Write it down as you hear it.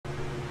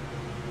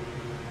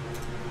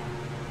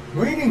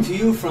Reading to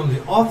you from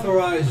the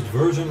authorized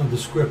version of the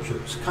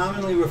Scriptures,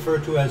 commonly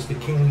referred to as the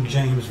King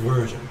James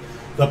Version.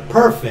 The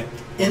perfect,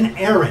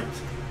 inerrant,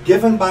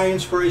 given by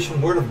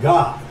inspiration Word of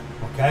God.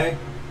 Okay?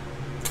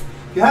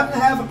 If you happen to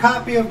have a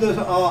copy of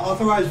the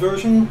authorized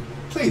version,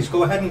 please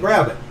go ahead and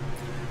grab it.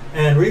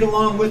 And read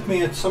along with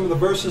me at some of the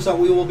verses that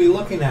we will be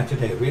looking at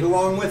today. Read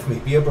along with me.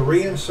 Be a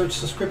Berean, search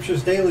the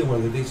Scriptures daily,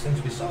 whether these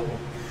things be so.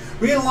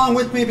 Read along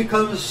with me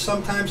because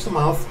sometimes the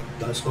mouth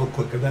does go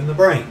quicker than the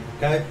brain.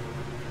 Okay?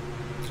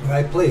 All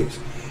right, please.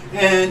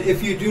 And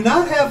if you do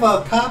not have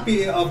a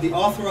copy of the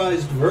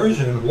authorized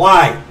version,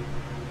 why?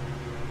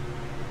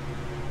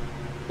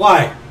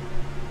 Why?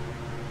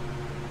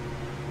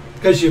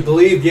 Because you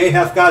believe, yea,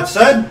 hath God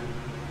said?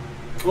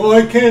 Oh,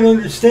 I can't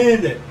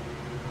understand it.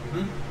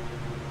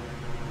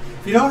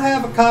 If you don't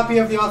have a copy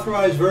of the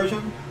authorized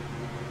version,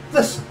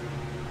 listen.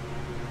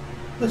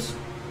 Listen.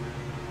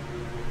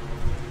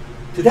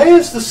 Today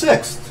is the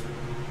sixth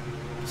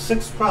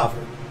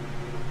proverb.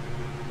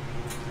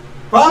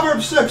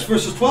 Proverbs 6,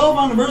 verses 12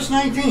 on to verse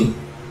 19.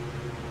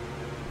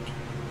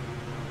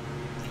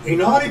 A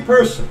naughty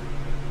person,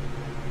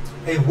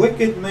 a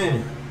wicked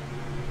man,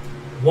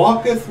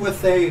 walketh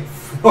with a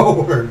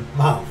froward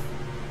mouth.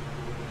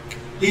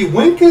 He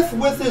winketh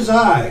with his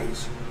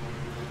eyes.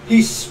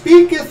 He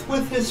speaketh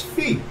with his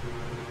feet.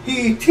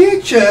 He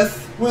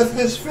teacheth with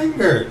his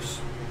fingers.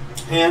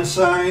 Hand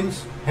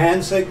signs,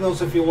 hand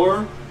signals if you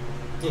were.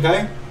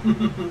 Okay?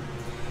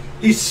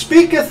 He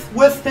speaketh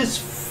with his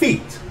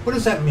feet. What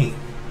does that mean?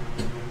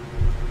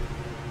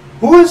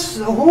 Who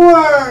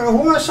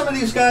are some of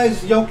these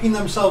guys yoking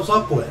themselves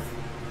up with?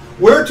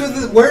 Where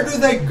do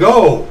they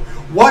go?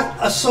 What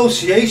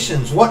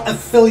associations, what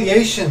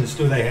affiliations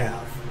do they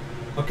have?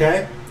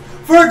 Okay?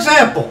 For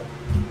example,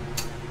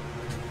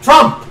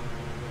 Trump,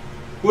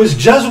 who is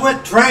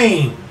Jesuit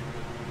trained,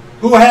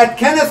 who had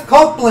Kenneth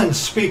Copeland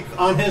speak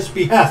on his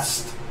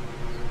behest,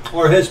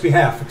 or his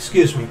behalf,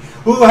 excuse me,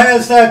 who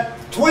has that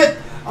Twit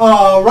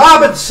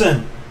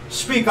Robinson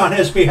speak on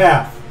his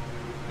behalf.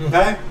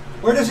 Okay?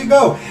 Where does he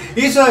go?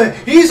 He's a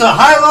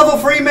high-level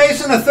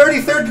Freemason, a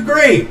 33rd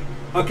degree.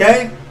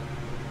 Okay?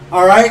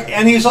 All right?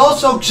 And he's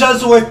also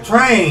Jesuit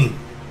trained.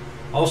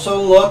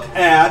 Also look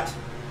at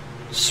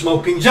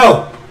Smoking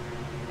Joe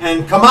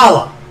and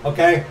Kamala.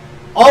 Okay?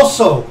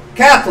 Also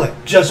Catholic,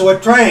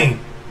 Jesuit trained.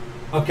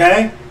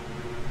 Okay?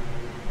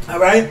 All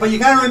right? But you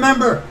got to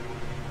remember,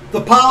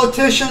 the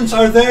politicians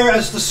are there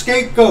as the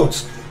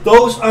scapegoats.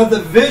 Those are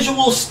the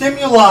visual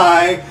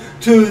stimuli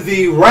to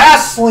the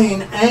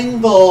wrestling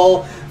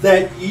angle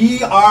that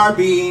ye are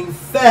being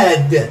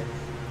fed.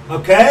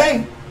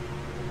 Okay?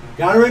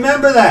 Got to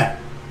remember that.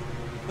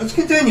 Let's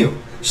continue.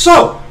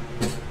 So,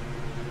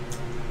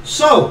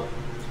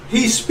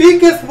 he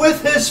speaketh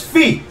with his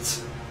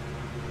feet.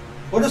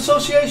 What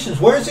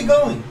associations? Where is he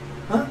going?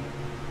 Huh?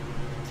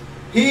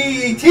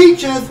 He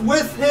teacheth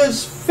with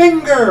his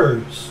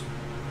fingers.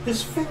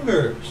 His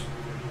fingers.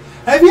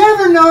 Have you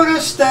ever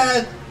noticed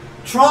that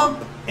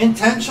Trump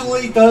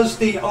intentionally does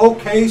the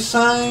OK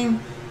sign,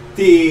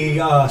 the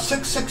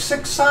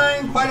 666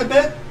 sign quite a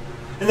bit?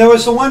 And there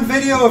was the one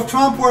video of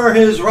Trump where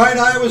his right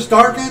eye was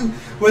darkened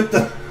with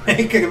the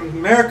Make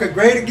America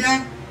Great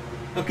Again.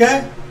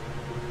 Okay?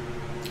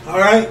 All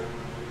right?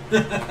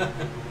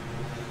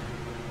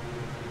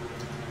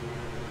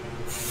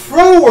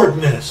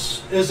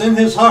 Frowardness is in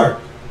his heart.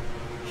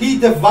 He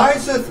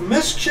deviseth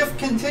mischief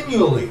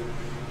continually.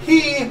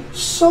 He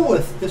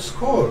soweth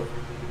discord.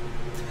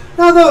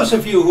 Now those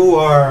of you who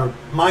are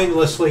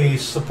mindlessly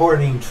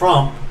supporting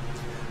Trump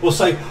will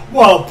say,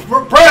 well,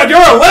 Brad, you're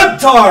a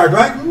libtard,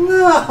 right?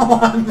 No,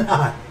 I'm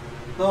not.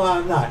 No,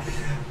 I'm not.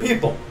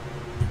 People,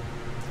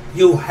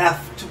 you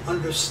have to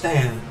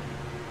understand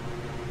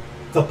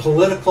the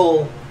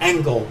political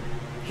angle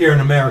here in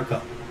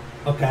America,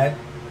 okay?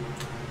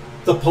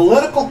 The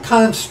political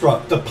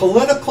construct, the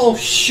political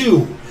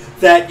shoe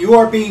that you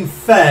are being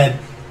fed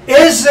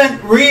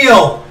isn't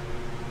real,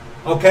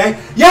 okay?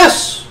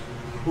 Yes,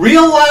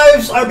 real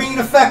lives are being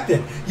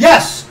affected.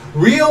 Yes,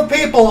 real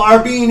people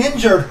are being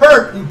injured,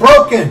 hurt, and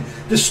broken,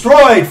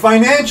 destroyed,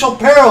 financial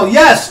peril.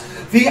 Yes,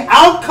 the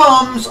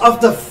outcomes of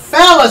the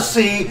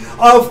fallacy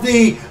of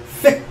the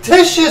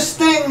fictitious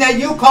thing that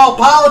you call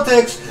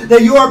politics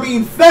that you are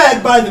being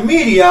fed by the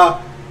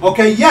media,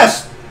 okay,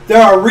 yes,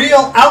 there are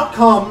real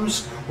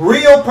outcomes,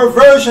 real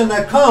perversion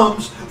that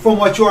comes from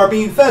what you are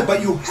being fed.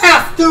 But you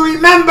have to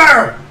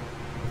remember,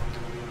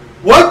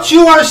 what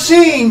you are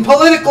seeing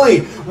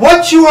politically,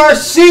 what you are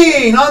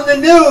seeing on the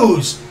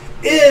news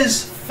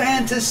is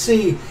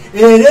fantasy.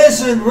 It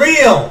isn't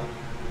real.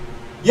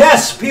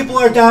 Yes, people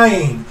are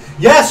dying.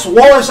 Yes,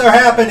 wars are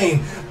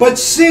happening. But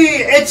see,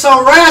 it's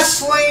a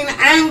wrestling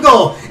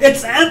angle.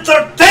 It's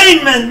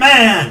entertainment,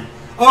 man.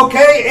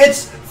 Okay?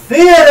 It's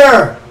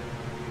theater.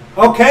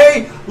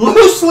 Okay?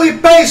 Loosely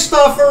based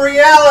off of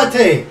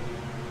reality.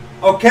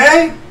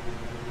 Okay?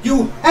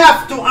 You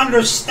have to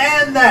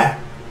understand that.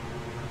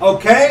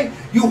 Okay?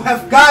 You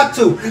have got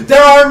to.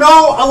 There are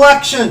no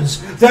elections.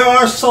 There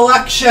are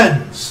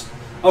selections.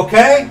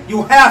 Okay?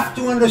 You have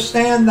to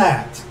understand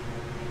that.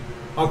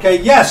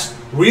 Okay? Yes,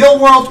 Real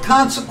world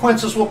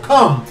consequences will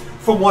come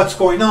from what's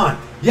going on.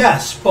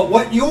 Yes, but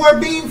what you are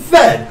being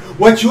fed,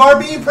 what you are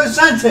being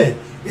presented,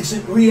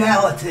 isn't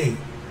reality.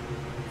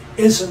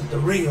 Isn't the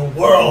real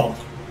world.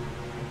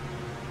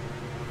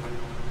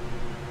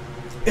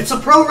 It's a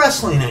pro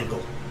wrestling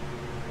angle.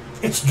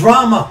 It's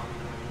drama.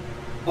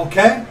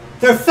 Okay?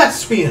 They're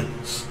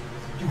thespians.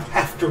 You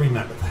have to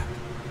remember that.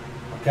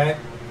 Okay?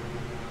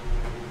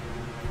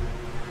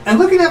 And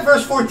looking at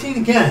verse 14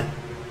 again.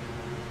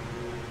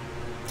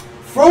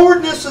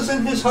 Frowardness is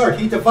in his heart.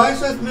 He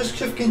deviseth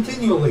mischief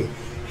continually.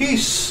 He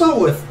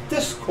soweth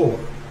discord.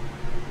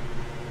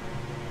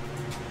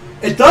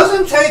 It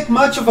doesn't take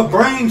much of a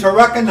brain to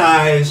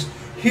recognize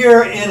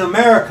here in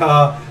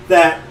America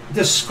that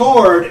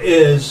discord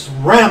is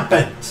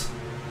rampant.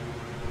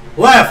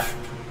 Left,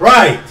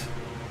 right,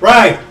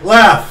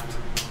 left.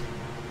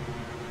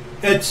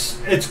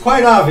 It's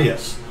quite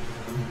obvious.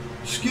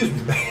 Excuse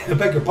me, I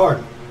beg your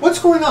pardon. What's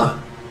going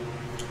on?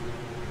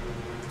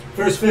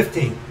 Verse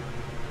 15.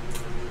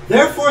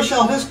 Therefore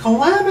shall his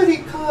calamity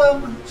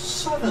come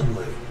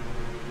suddenly.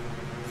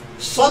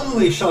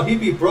 Suddenly shall he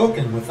be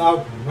broken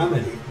without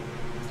remedy.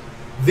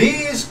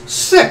 These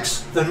 6,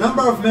 the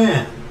number of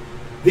man,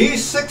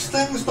 these 6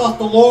 things doth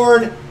the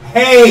Lord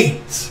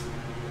hate.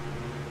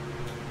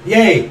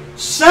 Yea,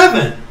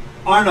 7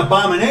 are an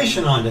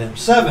abomination unto him.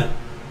 7,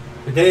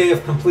 the day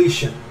of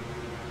completion,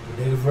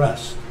 the day of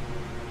rest.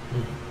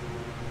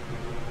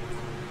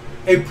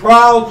 A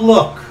proud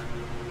look,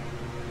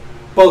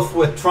 both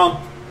with Trump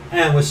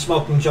and with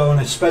Smoking Joe,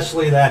 and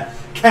especially that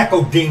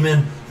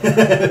cacodemon,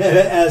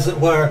 as it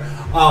were,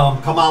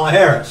 Kamala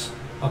Harris.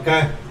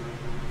 Okay?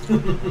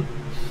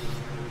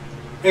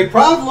 A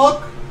proud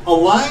look, a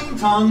lying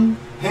tongue,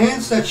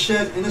 hands that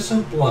shed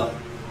innocent blood,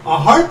 a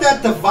heart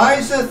that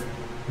deviseth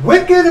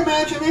wicked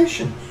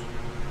imaginations,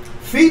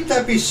 feet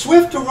that be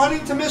swift to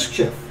running to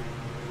mischief,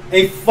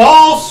 a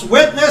false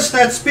witness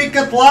that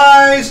speaketh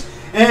lies,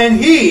 and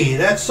he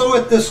that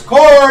soweth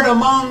discord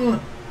among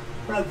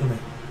brethren.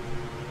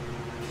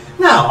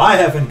 Now, I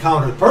have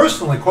encountered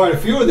personally quite a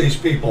few of these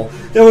people.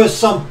 There was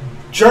some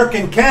jerk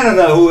in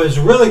Canada who is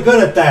really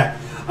good at that,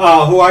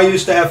 who I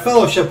used to have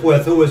fellowship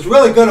with, who was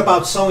really good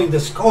about sowing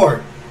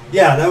discord.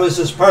 Yeah, that was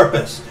his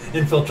purpose.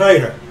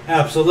 Infiltrator.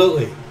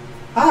 Absolutely.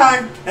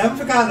 Hi, haven't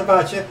forgotten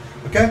about you.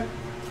 Okay?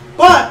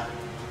 But,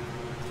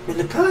 in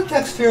the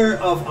context here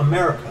of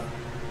America,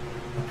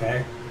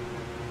 okay,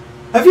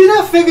 have you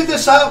not figured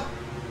this out?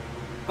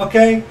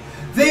 Okay?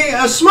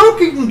 The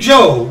Smoking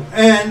Joe,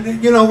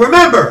 and,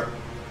 remember,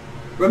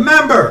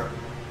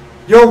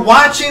 you're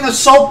watching a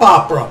soap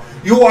opera.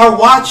 You are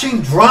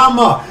watching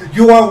drama.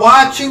 You are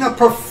watching a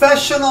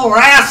professional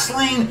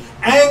wrestling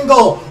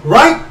angle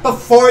right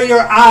before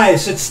your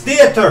eyes. It's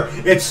theater.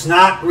 It's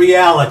not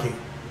reality.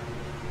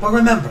 But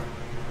remember,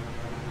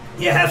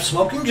 you have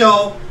Smoking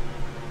Joe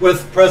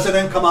with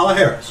President Kamala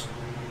Harris.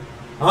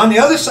 On the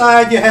other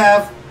side, you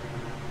have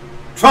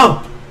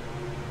Trump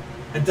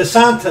and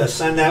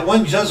DeSantis and that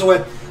one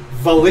Jesuit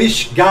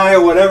Valish guy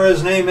or whatever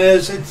his name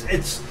is.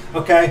 It's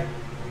okay.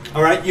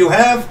 All right. You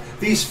have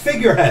these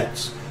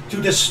figureheads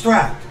to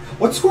distract.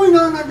 What's going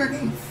on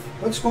underneath?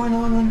 What's going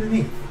on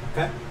underneath?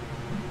 Okay?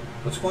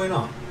 What's going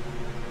on?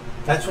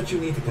 That's what you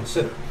need to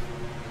consider.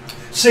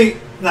 See,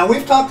 now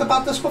we've talked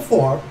about this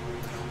before.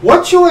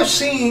 What you are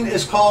seeing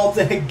is called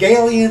the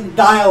Hegelian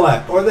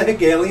dialect or the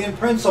Hegelian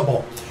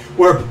principle,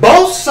 where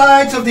both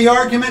sides of the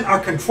argument are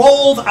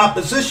controlled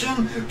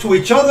opposition to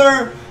each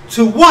other.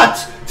 To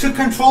what? To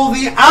control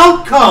the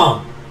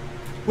outcome,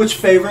 which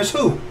favors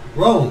who?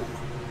 Rome,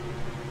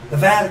 the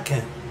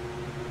Vatican.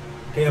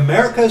 Okay,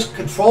 America is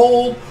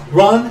controlled,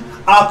 run,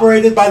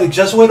 operated by the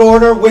Jesuit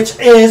order, which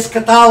is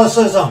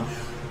Catholicism.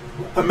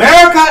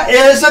 America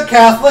is a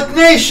Catholic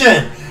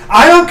nation.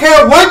 I don't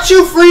care what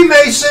you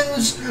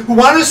Freemasons who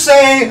want to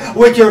say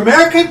with your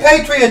American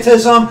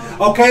patriotism,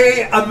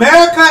 okay,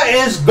 America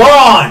is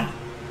gone.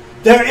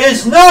 There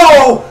is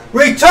no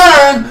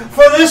return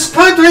for this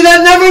country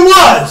that never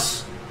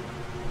was.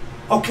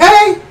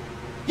 Okay?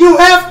 You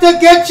have to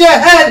get your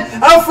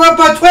head out from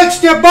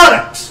betwixt your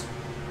buttocks.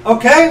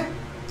 Okay?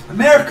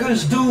 America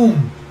is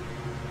doomed.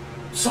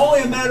 It's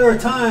only a matter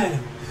of time.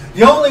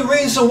 The only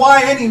reason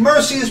why any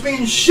mercy is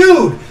being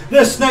shewed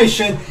this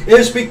nation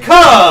is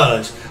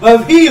because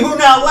of he who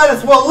now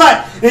letteth will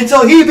let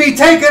until he be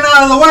taken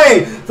out of the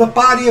way. The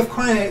body of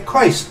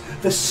Christ,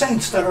 the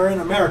saints that are in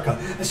America.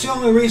 It's the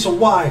only reason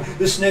why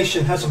this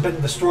nation hasn't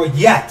been destroyed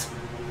yet.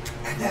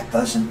 And that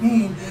doesn't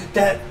mean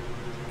that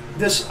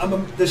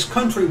this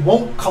country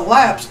won't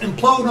collapse,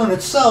 implode on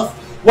itself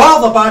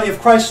while the body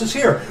of Christ is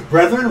here.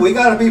 Brethren, we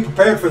got to be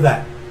prepared for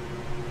that.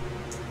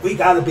 We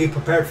got to be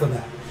prepared for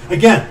that.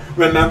 Again,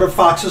 remember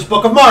Fox's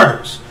Book of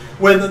Martyrs,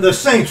 when the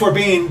saints were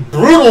being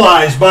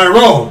brutalized by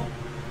Rome.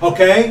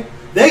 Okay?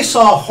 They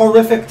saw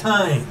horrific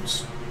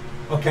times.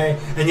 Okay?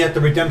 And yet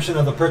the redemption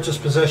of the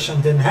purchased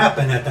possession didn't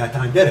happen at that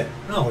time, did it?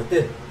 No, it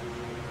didn't.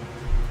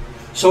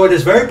 So it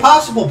is very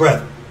possible,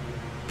 brethren,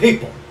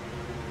 people,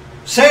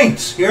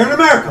 saints here in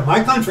America,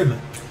 my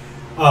countrymen,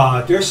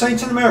 dear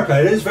saints in America,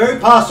 it is very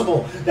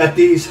possible that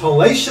these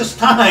hellacious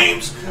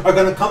times are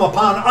going to come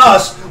upon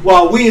us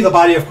while we, the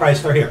body of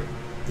Christ, are here.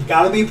 You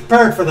got to be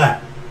prepared for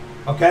that.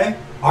 Okay?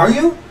 Are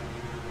you?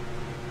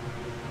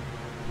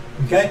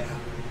 Okay?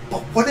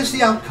 But what is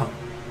the outcome?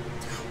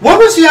 What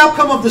was the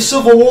outcome of the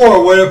Civil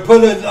War where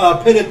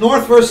it pitted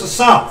North versus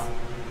South?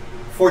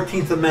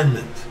 14th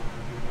Amendment.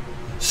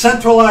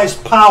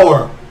 Centralized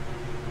power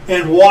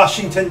in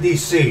Washington,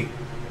 D.C.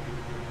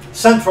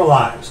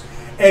 Centralized.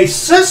 A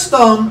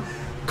system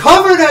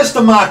covered as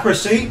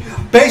democracy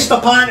based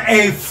upon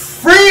a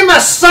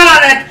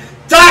Freemasonic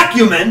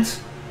document,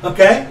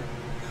 okay,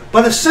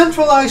 but a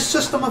centralized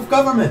system of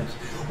government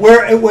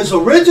where it was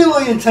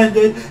originally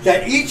intended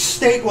that each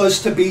state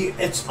was to be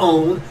its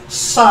own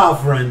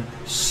sovereign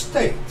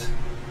state.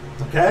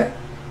 Okay?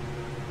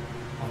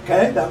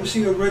 Okay, that was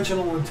the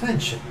original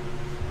intention.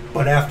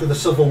 But after the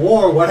Civil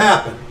War, what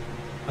happened?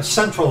 A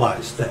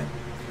centralized thing,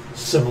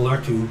 similar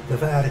to the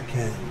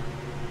Vatican.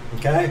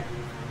 Okay?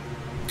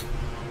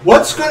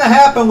 What's going to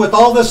happen with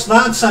all this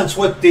nonsense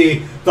with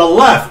the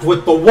left,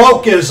 with the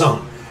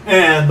wokeism,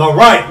 and the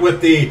right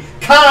with the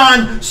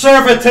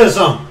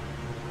conservatism?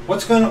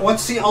 What's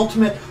the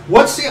ultimate thing?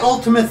 What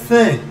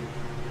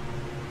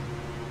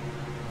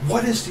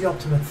is the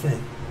ultimate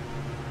thing?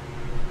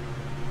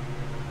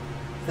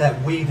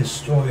 That we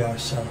destroy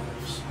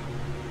ourselves.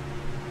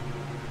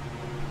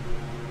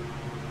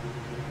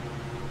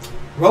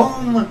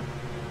 Rome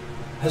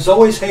has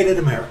always hated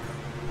America.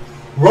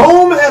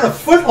 Rome had a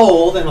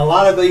foothold, and a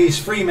lot of these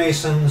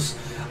Freemasons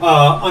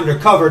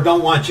undercover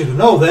don't want you to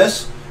know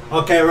this.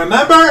 Okay,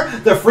 remember,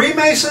 the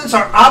Freemasons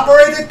are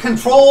operated,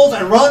 controlled,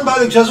 and run by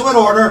the Jesuit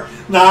order,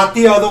 not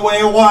the other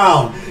way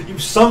around.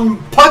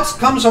 Some putz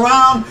comes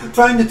around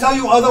trying to tell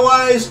you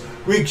otherwise,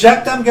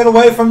 reject them, get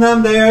away from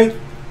them.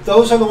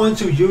 Those are the ones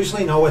who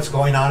usually know what's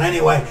going on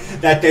anyway,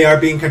 that they are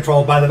being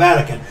controlled by the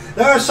Vatican.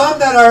 There are some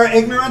that are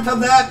ignorant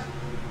of that.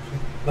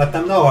 Let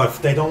them know. If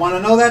they don't want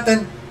to know that,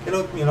 then,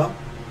 you know.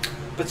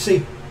 But see,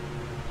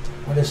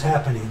 what is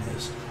happening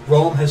is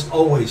Rome has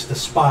always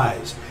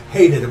despised,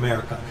 hated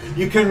America.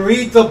 You can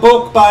read the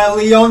book by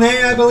Leone,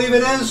 I believe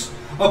it is.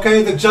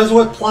 Okay, the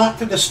Jesuit plot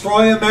to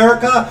destroy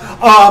America.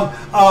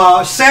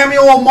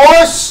 Samuel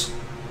Morse,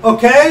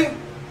 okay?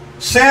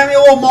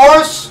 Samuel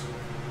Morse,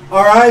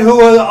 all right,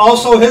 who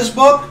also his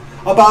book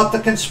about the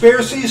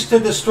conspiracies to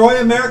destroy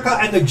America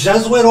and the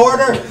Jesuit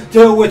order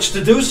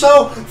to do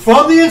so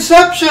from the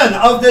inception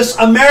of this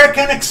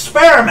American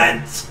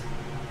experiment.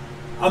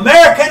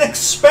 American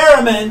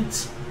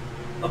experiment,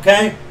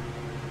 okay?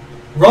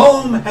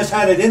 Rome has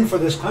had it in for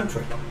this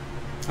country,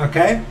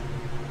 okay?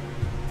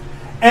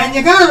 And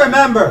you got to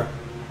remember,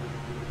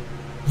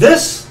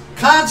 this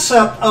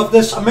concept of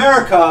this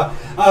America,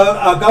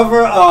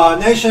 a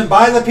nation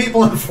by the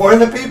people and for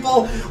the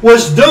people,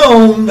 was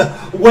doomed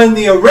when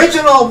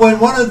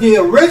one of the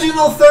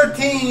original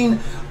 13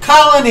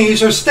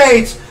 colonies or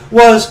states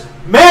was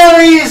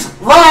Mary's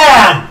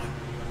land.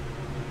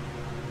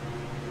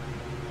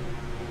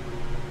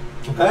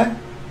 Okay?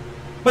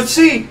 But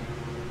see,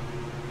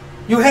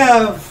 you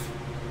have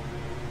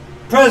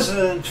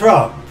President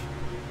Trump.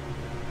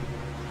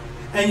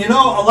 And you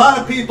know, a lot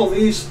of people,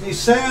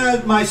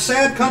 my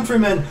sad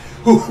countrymen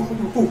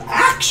who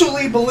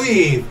actually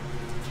believe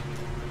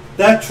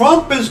that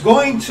Trump is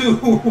going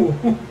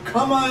to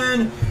come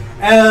in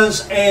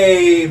as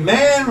a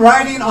man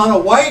riding on a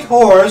white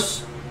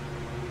horse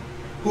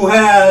who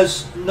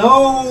has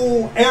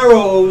no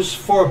arrows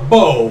for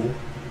bow,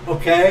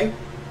 okay?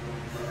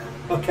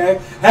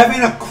 Okay?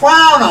 Having a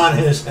crown on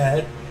his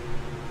head.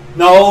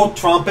 No,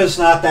 Trump is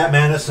not that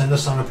man that's in the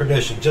son of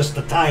perdition. Just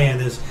the tie-in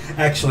is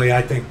actually,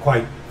 I think,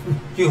 quite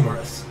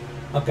humorous.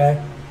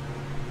 Okay?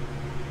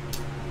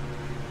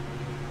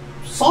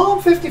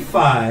 Psalm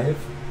 55,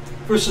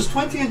 verses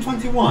 20 and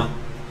 21.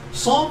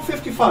 Psalm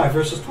 55,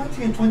 verses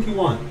 20 and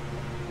 21.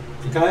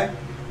 Okay?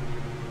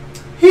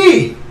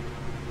 He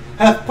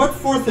hath put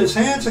forth his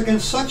hands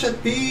against such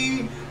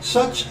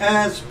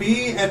as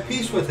be at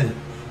peace with him.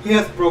 He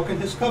hath broken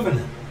his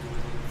covenant.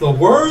 The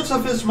words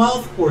of his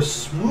mouth were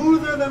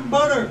smoother than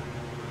butter,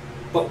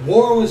 but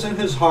war was in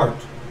his heart.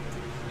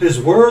 His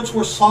words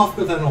were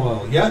softer than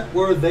oil, yet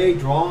were they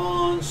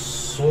drawn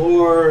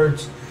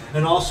swords.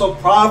 And also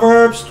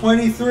Proverbs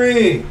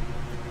 23.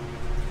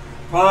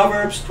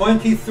 Proverbs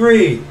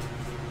 23,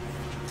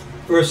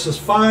 verses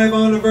 5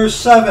 on to verse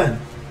 7.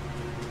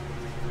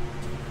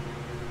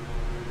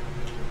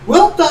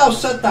 Wilt thou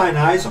set thine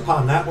eyes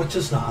upon that which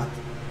is not?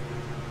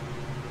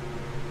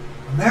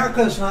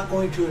 America is not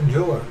going to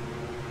endure.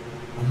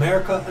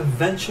 America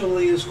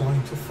eventually is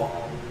going to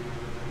fall.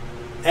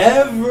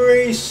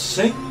 Every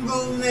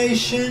single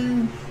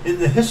nation in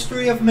the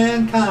history of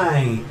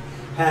mankind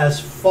has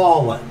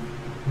fallen.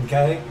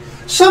 Okay?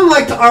 Some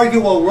like to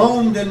argue, well,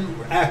 Rome didn't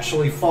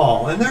actually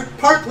fall, and they're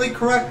partly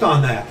correct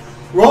on that.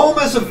 Rome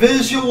as a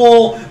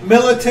visual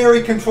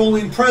military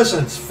controlling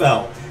presence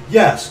fell,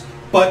 yes,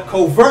 but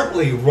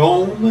covertly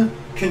Rome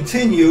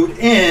continued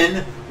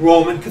in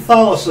Roman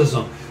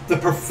Catholicism, the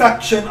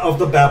perfection of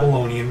the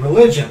Babylonian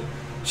religion.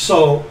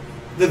 So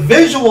The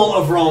visual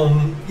of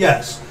Rome,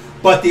 yes,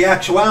 but the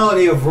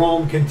actuality of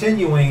Rome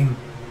continuing,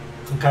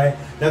 okay,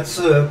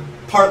 that's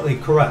partly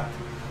correct.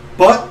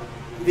 But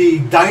the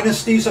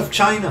dynasties of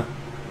China,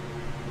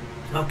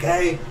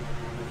 okay,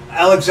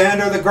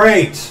 Alexander the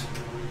Great,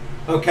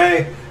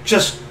 okay,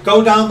 just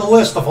go down the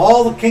list of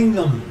all the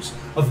kingdoms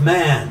of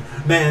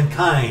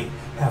mankind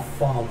have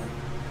fallen.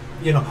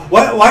 You know,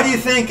 why do you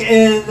think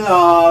in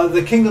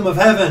the kingdom of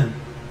heaven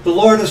the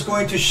Lord is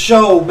going to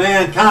show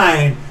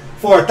mankind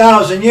for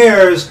 1,000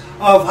 years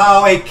of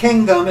how a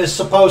kingdom is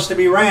supposed to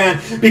be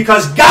ran?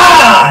 Because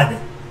God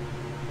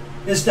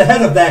is the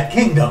head of that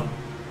kingdom.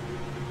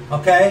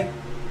 Okay?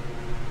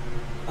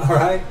 All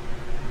right?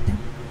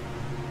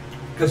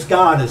 Because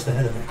God is the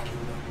head of that kingdom.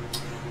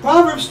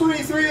 Proverbs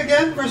 23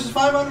 again, verses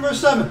 5 on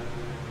verse 7.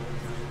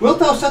 Wilt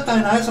thou set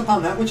thine eyes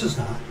upon that which is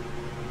not?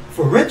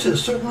 For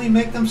riches certainly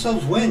make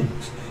themselves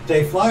wings.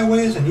 They fly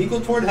away as an eagle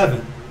toward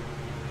heaven.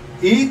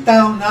 Eat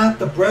thou not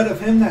the bread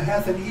of him that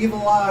hath an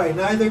evil eye,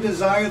 neither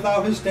desire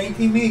thou his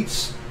dainty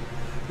meats.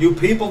 You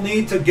people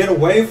need to get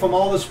away from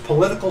all this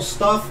political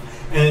stuff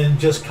and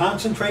just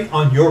concentrate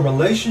on your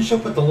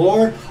relationship with the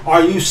Lord.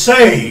 Are you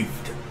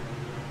saved?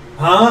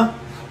 Huh?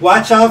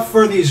 Watch out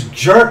for these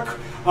jerk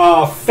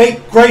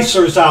fake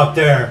gracers out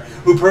there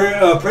who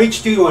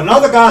preach to you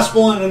another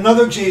gospel and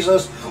another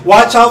Jesus.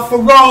 Watch out for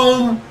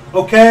Rome,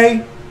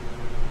 okay?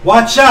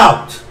 Watch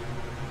out,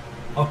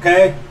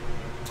 okay?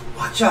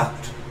 Watch out.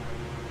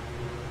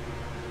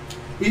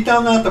 Eat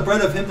thou not the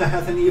bread of him that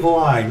hath an evil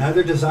eye,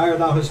 neither desire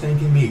thou his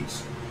dainty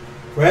meats.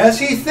 For as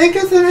he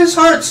thinketh in his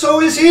heart,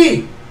 so is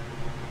he.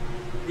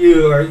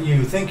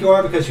 You think you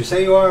are because you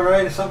say you are,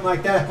 right? Or something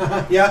like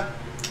that. Yeah.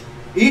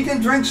 Eat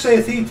and drink,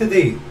 saith he to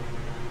thee.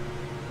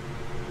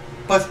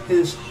 But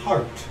his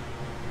heart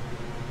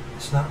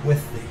is not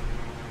with thee.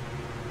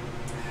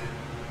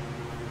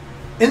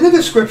 In the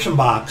description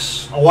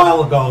box a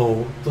while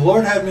ago, the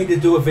Lord had me to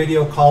do a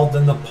video called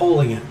the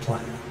Napoleon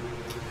Plan,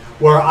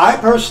 where I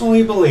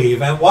personally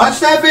believe, and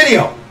watch that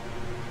video,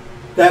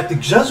 that the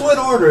Jesuit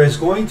order is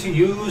going to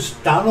use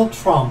Donald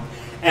Trump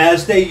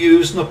as they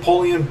used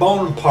Napoleon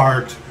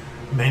Bonaparte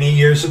many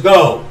years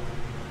ago.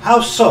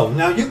 How so?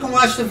 Now you can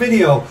watch the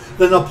video,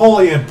 the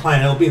Napoleon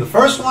Plan. It'll be the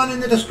first one in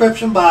the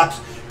description box.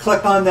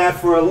 Click on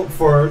that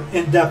for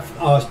in-depth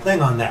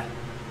thing on that.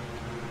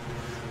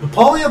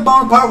 Napoleon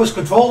Bonaparte was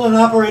controlled and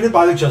operated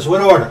by the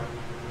Jesuit order.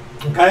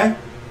 Okay?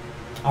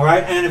 All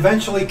right? And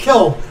eventually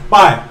killed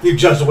by the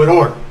Jesuit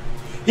order.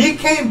 He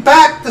came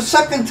back the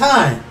second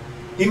time.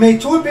 He made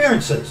 2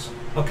 appearances.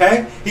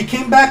 Okay? He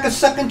came back a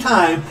second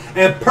time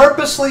and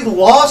purposely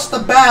lost a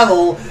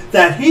battle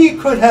that he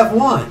could have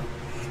won.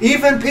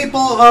 Even people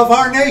of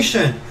our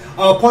nation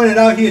pointed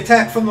out he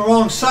attacked from the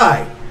wrong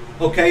side.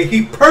 Okay?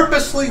 He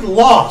purposely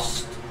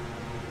lost.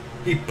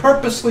 He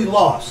purposely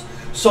lost.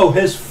 So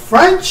his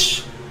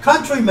French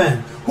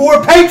countrymen, who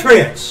were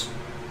patriots,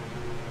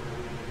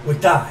 would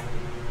die.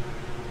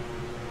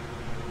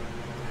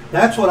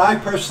 That's what I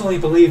personally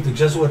believe the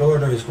Jesuit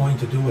order is going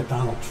to do with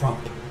Donald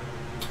Trump.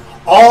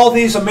 All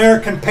these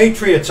American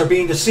patriots are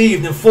being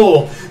deceived and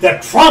fooled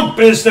that Trump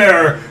is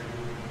their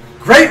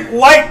great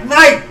white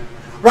knight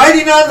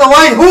riding on the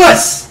white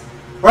horse.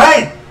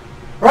 Right?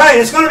 Right,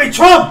 it's going to be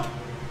Trump.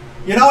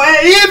 You know,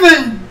 and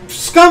even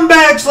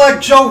scumbags like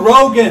Joe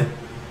Rogan,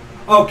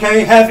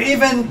 okay, have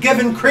even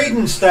given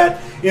credence that,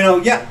 you know,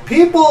 yeah,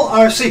 people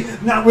are, see,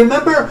 now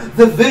remember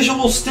the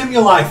visual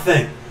stimuli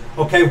thing,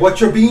 okay,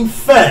 what you're being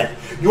fed.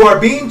 You are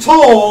being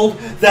told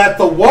that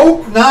the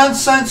woke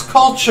nonsense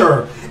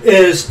culture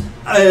is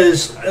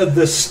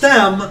the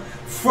stem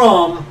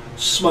from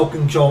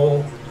Smoking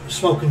Joe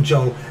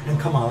and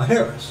Kamala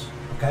Harris,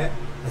 okay?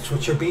 That's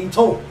what you're being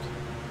told,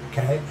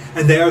 okay?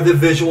 And they are the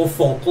visual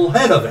focal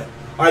head of it.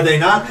 Are they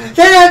not?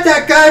 They had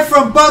that guy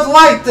from Bud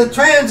Light, the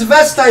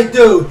transvestite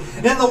dude,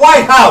 in the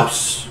White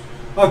House.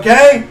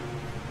 Okay?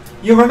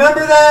 You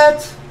remember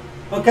that?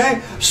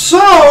 Okay?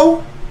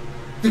 So,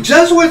 the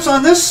Jesuits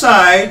on this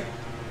side,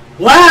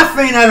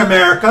 laughing at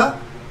America,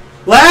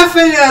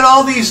 laughing at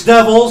all these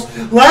devils,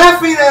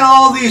 laughing at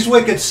all these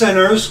wicked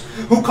sinners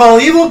who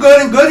call evil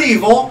good and good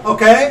evil.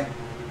 Okay?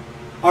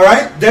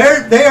 Alright?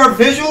 They are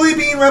visually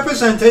being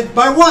represented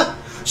by what?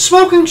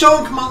 Smoking Joe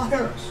and Kamala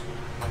Harris.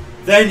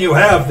 Then you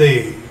have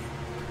the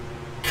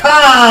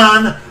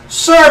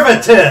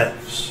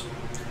conservatives,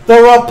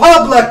 the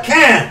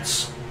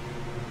Republicans,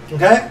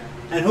 okay?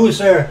 And who's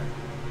the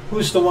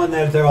one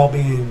that they're all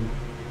being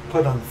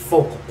put on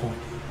focal point?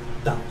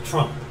 Donald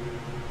Trump.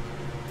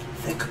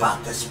 Think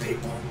about this,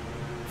 people.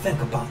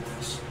 Think about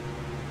this.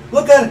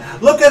 Look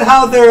at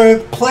how they're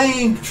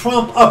playing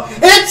Trump up.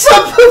 It's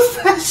a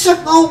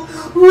professional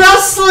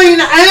wrestling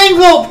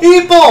angle,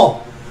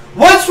 people.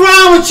 What's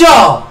wrong with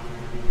y'all?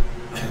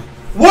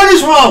 What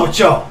is wrong with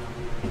y'all?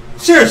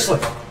 Seriously.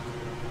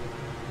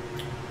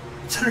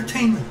 It's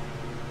entertainment.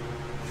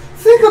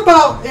 Think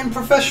about in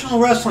professional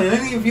wrestling,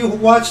 any of you who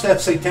watch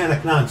that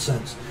satanic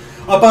nonsense.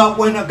 about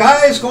when a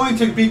guy is going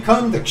to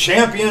become the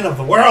champion of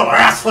the World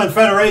Wrestling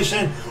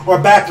Federation, or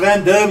back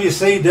then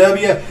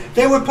WCW.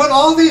 They would put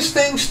all these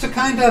things to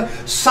kind of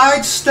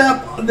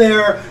sidestep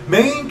their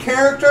main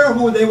character,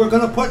 who they were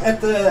going to put at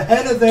the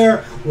head of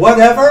their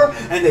whatever,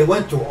 and they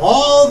went through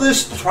all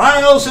this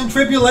trials and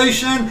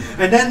tribulation,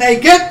 and then they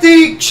get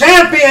the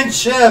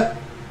championship.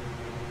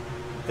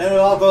 Then it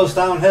all goes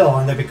downhill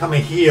and they become a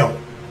heel.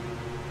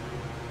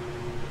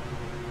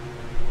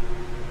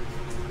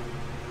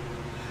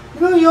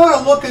 You know, you ought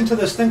to look into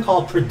this thing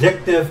called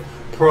predictive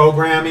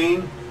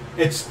programming.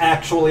 It's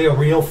actually a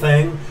real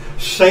thing.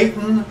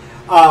 Satan,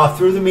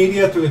 through the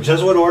media, through the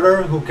Jesuit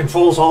order, who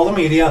controls all the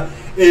media,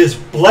 is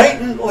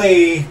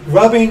blatantly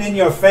rubbing in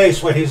your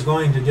face what he's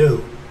going to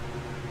do.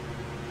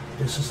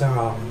 This is their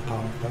hour in the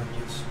power of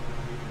darkness.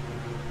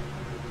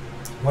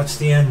 What's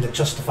the end that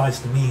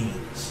justifies the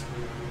means?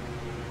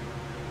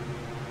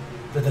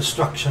 The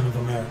destruction of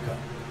America.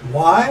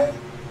 Why?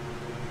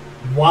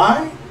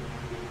 Why?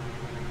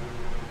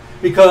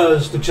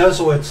 Because the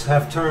Jesuits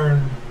have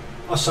turned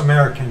us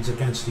Americans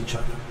against each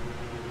other.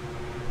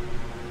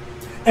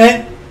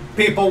 And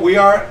people, we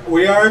are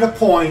at a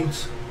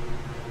point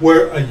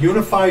where a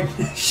unified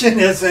nation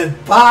is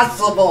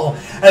impossible.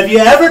 Have you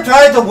ever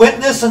tried to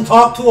witness and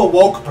talk to a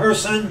woke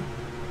person?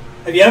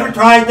 Have you ever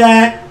tried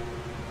that?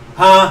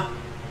 Huh?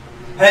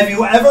 Have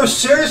you ever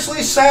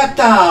seriously sat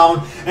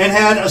down and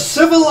had a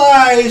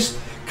civilized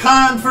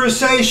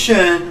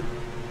conversation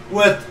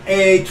with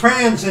a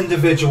trans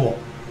individual,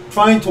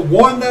 trying to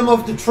warn them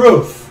of the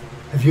truth?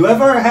 Have you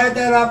ever had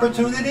that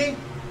opportunity?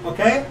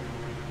 Okay?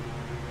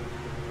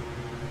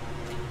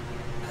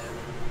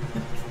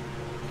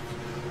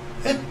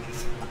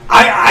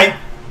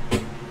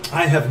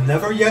 I have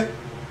never yet,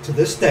 to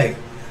this day,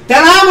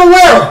 that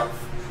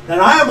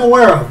I am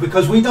aware of,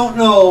 because we don't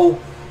know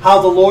how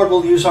the Lord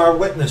will use our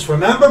witness.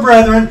 Remember,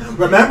 brethren,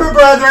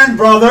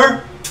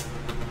 brother,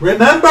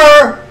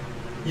 remember,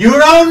 you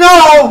don't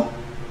know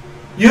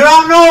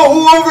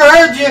who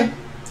overheard you.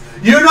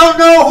 You don't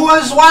know who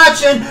is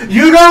watching.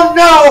 You don't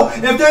know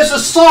if there's a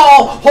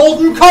Saul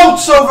holding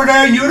coats over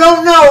there. You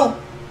don't know.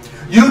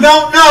 You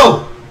don't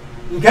know.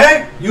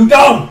 Okay? You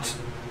don't.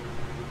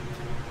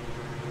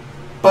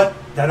 But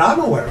that I'm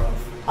aware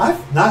of,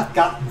 I've not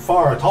gotten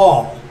far at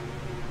all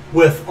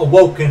with a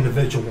woke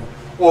individual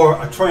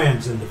or a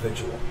trans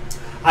individual.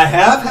 I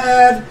have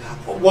had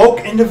a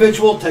woke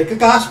individual take a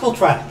gospel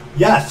tract.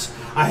 Yes.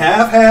 I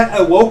have had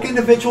a woke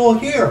individual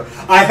here.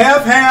 I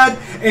have had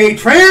a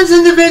trans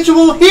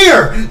individual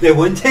here. They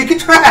wouldn't take a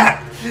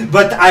tract,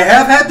 but I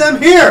have had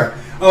them here.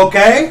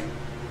 Okay?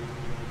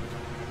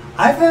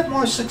 I've had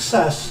more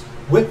success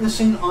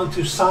witnessing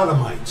unto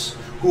sodomites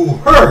who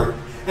heard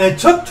and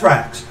took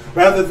tracts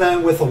rather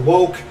than with a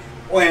woke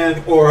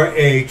or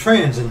a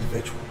trans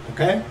individual.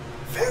 Okay?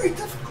 Very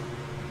difficult.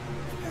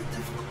 Very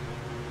difficult.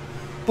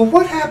 But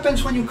what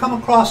happens when you come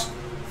across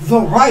the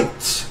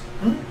right?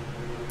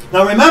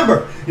 Now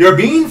remember, you're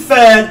being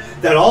fed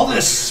that all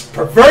this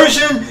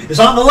perversion is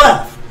on the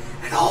left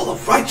and all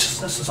of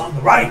righteousness is on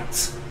the right.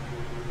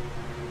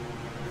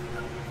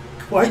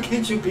 Why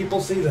can't you people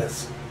see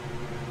this?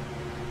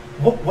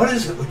 What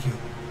is it with you?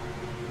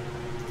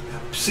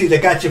 See, they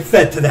got you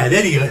fed to that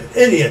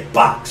idiot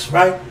box,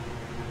 right?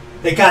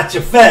 They got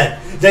you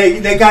fed.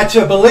 They got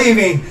you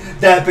believing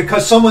that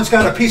because someone's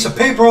got a piece of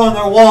paper on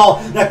their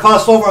wall that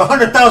costs over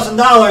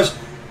 $100,000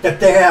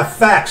 that they have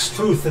facts,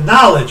 truth, and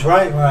knowledge,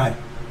 right? Right.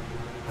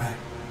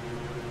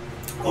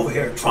 Over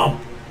here,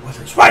 Trump, with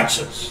his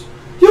righteous.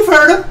 You've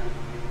heard him.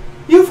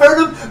 You've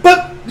heard him.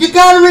 But you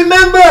got to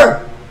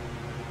remember,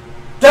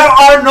 there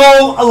are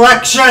no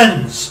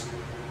elections.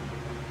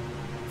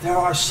 There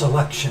are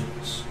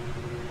selections.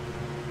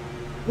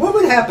 What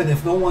would happen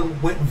if no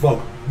one went and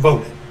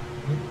voted?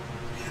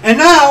 And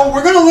now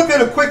we're going to look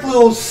at a quick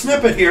little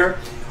snippet here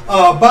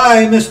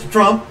by Mr.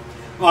 Trump,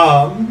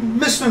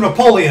 Mr.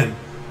 Napoleon.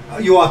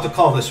 You ought to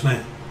call this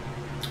man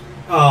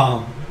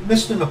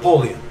Mr.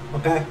 Napoleon.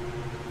 Okay.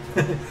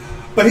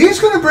 But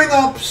he's going to bring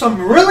up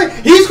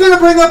he's going to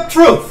bring up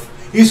truth.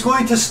 He's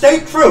going to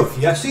state truth.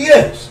 Yes, he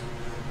is.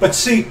 But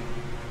see,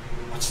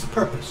 what's the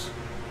purpose?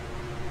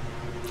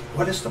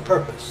 What is the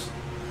purpose?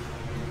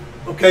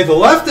 Okay, the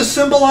left is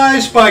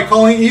symbolized by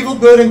calling evil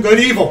good and good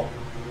evil.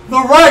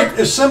 The right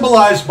is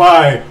symbolized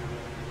by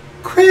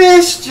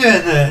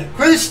Christian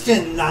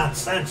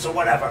nonsense or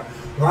whatever.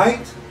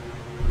 Right?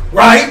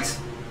 Right?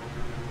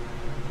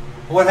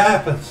 What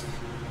happens?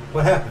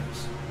 What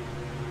happens?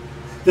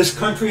 This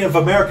country of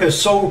America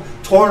is so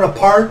torn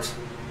apart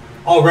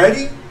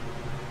already.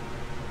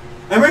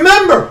 And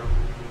remember,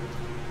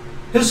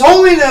 His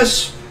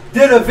Holiness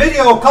did a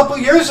video a couple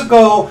years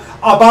ago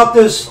about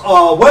this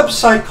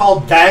website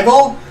called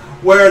Daggle,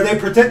 where they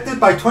predicted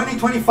by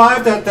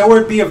 2025 that there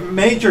would be a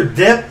major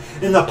dip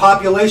in the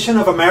population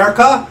of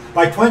America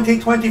by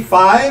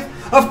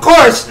 2025. Of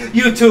course,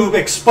 YouTube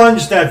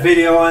expunged that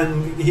video,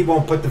 and he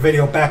won't put the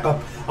video back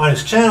up on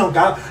his channel.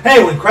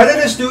 Hey, when credit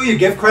is due, you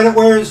give credit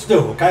where it's due,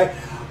 okay?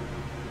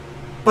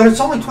 But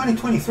it's only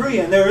 2023,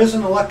 and there is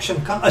an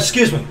election.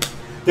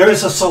 There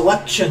is a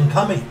selection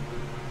coming.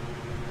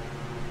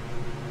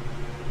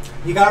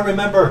 You got to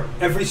remember,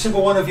 every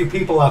single one of you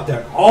people out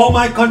there, all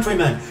my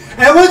countrymen.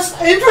 And what's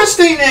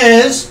interesting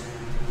is,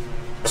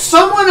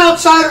 someone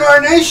outside of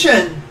our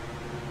nation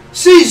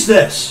sees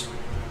this.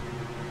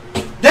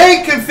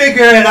 They can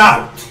figure it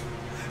out.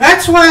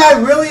 That's why I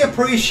really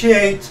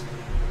appreciate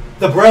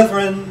the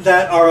brethren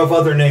that are of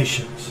other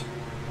nations.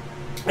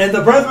 And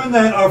the brethren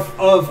that are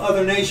of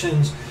other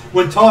nations,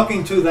 when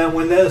talking to them,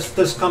 when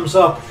this comes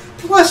up,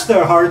 bless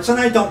their hearts, and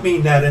I don't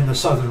mean that in the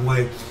southern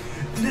way.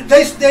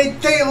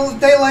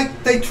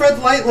 They tread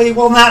lightly.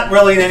 Well, not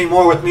really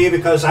anymore with me,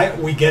 because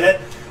we get it.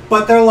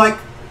 But they're like,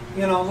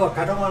 you know, look,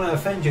 I don't want to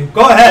offend you.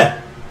 Go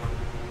ahead.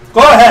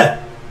 Go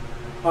ahead.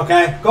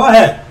 Okay? Go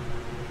ahead.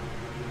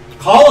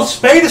 Call a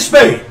spade a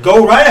spade.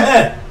 Go right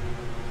ahead.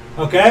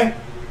 Okay?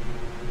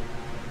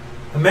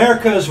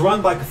 America is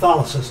run by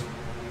Catholicism.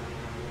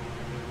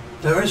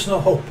 There is no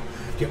hope.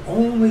 The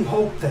only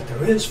hope that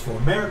there is for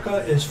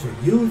America is for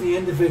you, the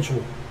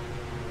individual.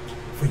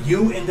 For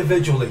you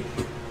individually.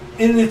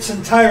 In its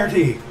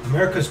entirety,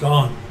 America's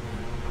gone.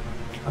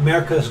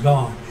 America is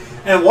gone.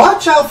 And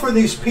watch out for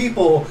these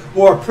people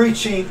who are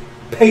preaching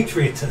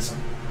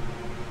patriotism.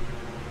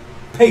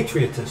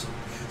 Patriotism.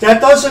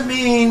 That doesn't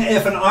mean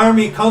if an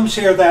army comes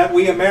here that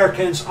we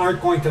Americans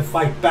aren't going to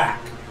fight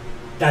back.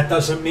 That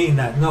doesn't mean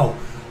that, no.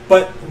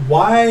 But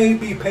why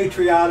be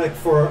patriotic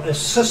for a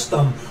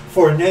system,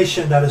 for a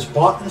nation that is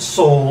bought and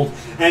sold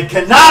and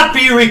cannot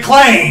be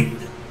reclaimed?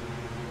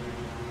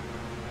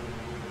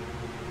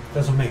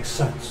 Doesn't make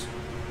sense.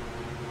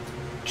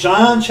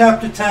 John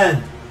chapter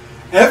 10.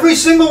 Every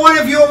single one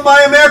of you,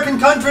 my American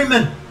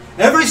countrymen,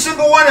 every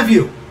single one of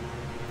you,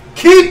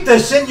 keep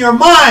this in your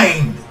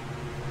mind.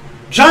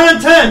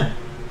 John 10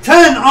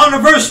 on to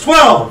verse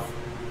 12.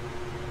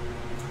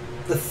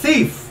 The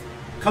thief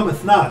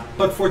cometh not,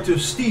 but for to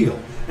steal,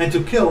 and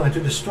to kill, and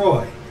to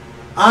destroy.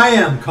 I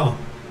am come,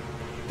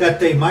 that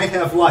they might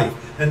have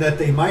life, and that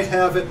they might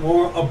have it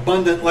more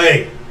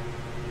abundantly.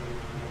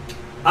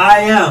 I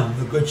am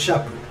the good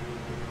shepherd.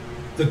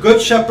 The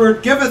good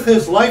shepherd giveth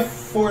his life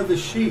for the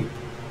sheep.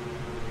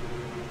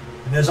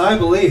 And as I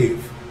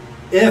believe,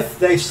 if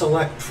they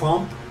select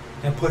Trump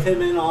and put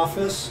him in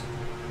office,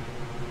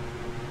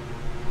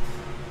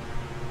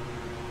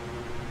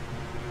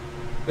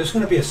 there's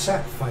going to be a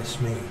sacrifice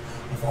made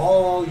of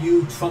all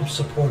you Trump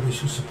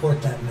supporters who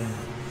support that man.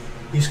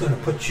 He's going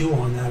to put you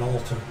on that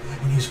altar,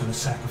 and he's going to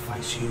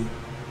sacrifice you.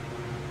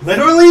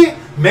 Literally?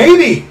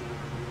 Maybe.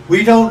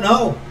 We don't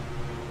know.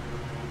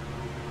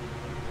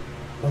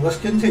 But let's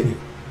continue.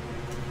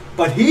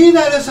 But he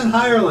that is an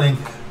hireling,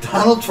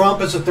 Donald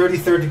Trump is a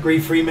 33rd degree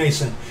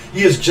Freemason.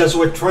 He is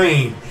Jesuit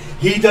trained.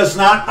 He does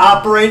not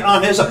operate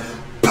on his own.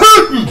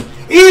 Putin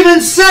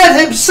even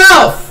said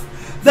himself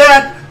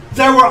that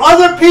there were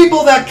other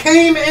people that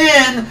came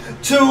in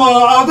to,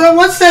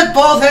 what's that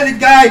bald-headed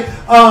guy,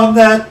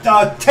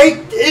 that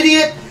Tate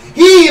idiot?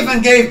 He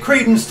even gave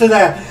credence to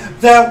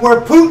that. That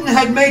where Putin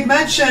had made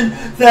mention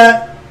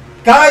that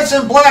guys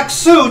in black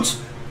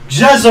suits,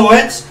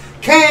 Jesuits,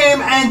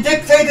 came and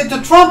dictated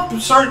to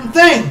Trump certain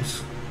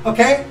things.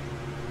 Okay?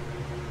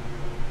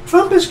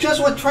 Trump is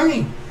Jesuit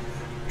trained.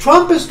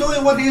 Trump is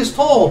doing what he is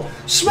told.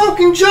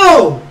 Smoking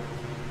Joe.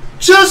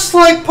 Just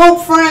like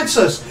Pope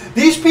Francis.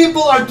 These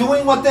people are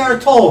doing what they are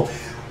told.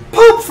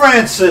 Pope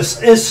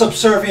Francis is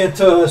subservient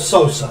to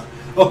Sosa.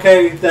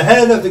 Okay, the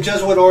head of the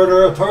Jesuit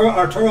order,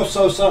 Arturo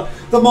Sosa,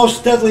 the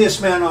most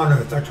deadliest man on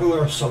earth,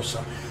 Arturo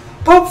Sosa.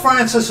 Pope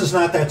Francis is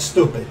not that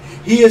stupid.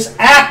 He is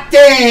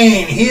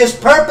acting. He is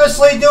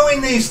purposely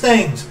doing these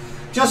things.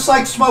 Just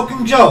like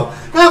Smoking Joe.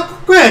 Now,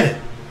 granted,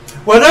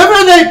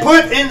 whatever they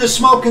put into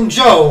Smoking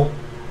Joe,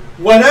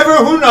 whatever,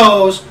 who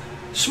knows,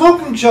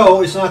 Smoking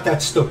Joe is not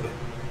that stupid.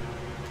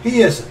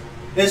 He isn't.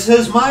 Is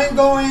his mind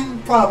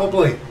going?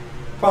 Probably.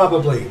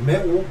 Probably.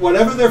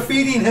 Whatever they're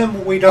feeding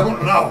him, we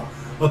don't know.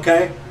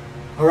 Okay?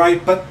 All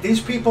right? But these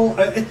people,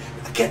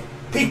 again,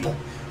 people,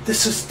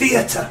 this is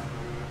theater.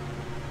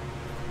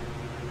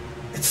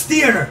 It's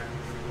theater.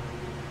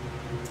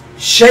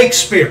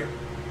 Shakespeare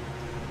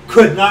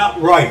could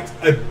not write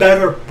a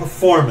better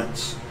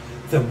performance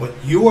than what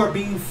you are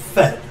being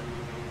fed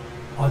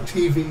on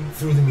TV,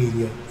 through the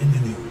media, in the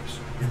news,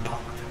 in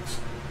politics.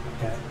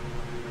 Okay?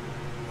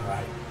 All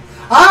right?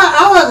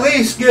 I'll at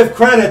least give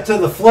credit to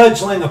the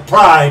fledgling of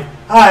Pride,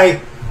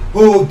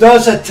 who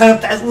does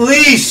attempt at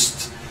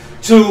least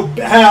to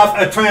have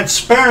a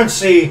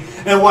transparency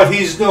in what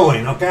he's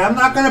doing. Okay? I'm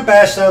not going to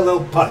bash that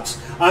little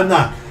putz. I'm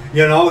not.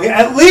 You know,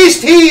 at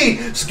least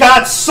he's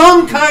got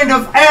some kind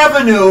of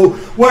avenue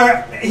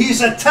where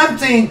he's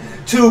attempting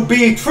to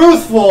be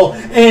truthful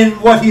in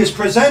what he is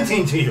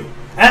presenting to you.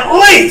 At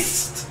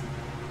least.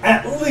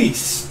 At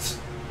least.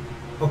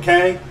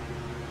 Okay?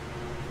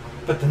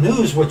 But the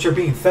news, what you're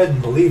being fed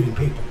and believing,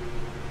 people.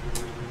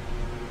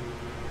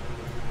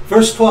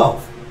 Verse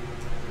 12.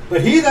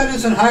 But he that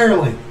is an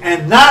hireling,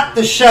 and not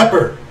the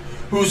shepherd,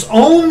 whose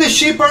own the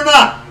sheep are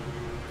not,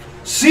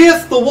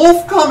 seeth the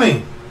wolf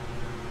coming.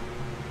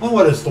 Well,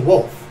 what is the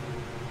wolf?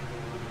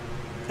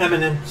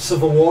 Imminent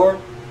civil war?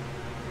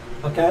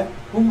 Okay?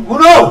 Who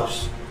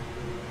knows?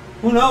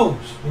 Who knows?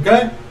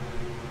 Okay?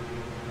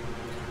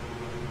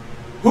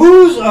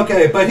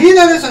 Okay, but he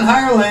that is an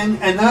hireling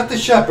and not the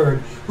shepherd,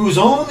 whose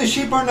own the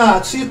sheep are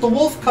not, seeth the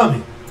wolf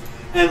coming,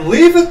 and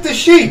leaveth the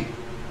sheep,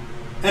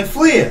 and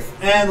fleeth,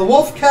 and the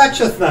wolf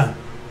catcheth them,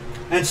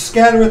 and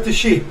scattereth the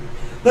sheep.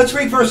 Let's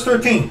read verse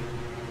 13.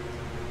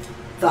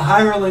 The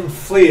hireling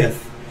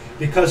fleeth,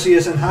 because he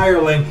is an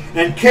hireling,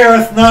 and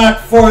careth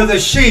not for the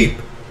sheep.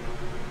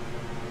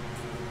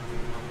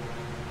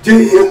 Do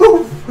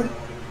you?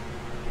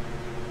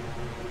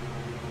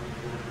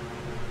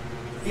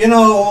 You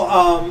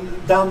know,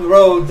 down the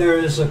road there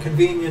is a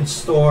convenience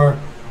store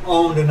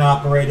owned and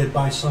operated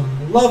by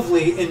some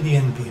lovely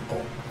Indian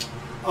people.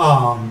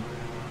 And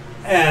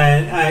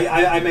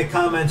I make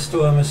comments to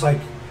them. It's like,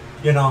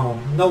 you know,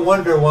 no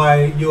wonder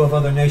why you of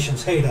other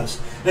nations hate us.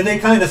 And they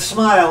kind of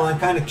smile and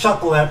kind of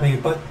chuckle at me,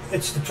 but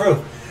it's the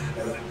truth.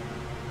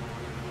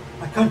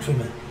 My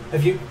countrymen,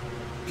 do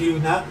you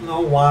not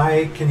know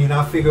why? Can you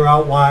not figure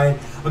out why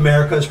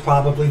America is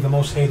probably the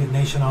most hated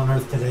nation on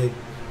earth today?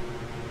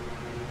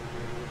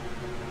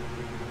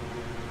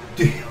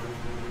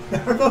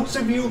 There are those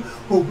of you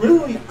who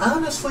really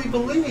honestly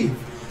believe,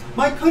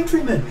 my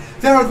countrymen,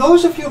 there are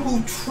those of you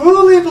who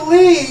truly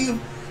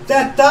believe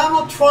that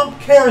Donald Trump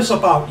cares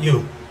about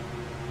you.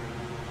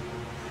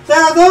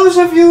 There are those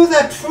of you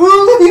that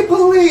truly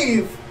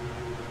believe,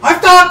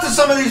 I've talked to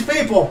some of these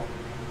people,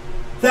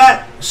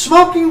 that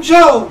Smoking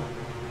Joe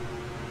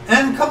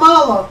and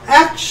Kamala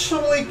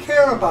actually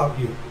care about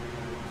you.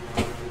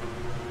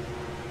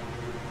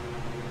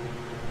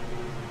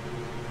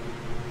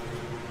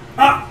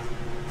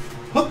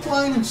 Hook,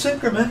 line, and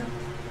sinker, man.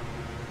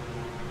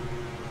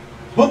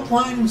 Hook,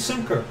 line, and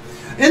sinker.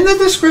 In the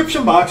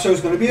description box,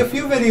 there's going to be a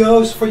few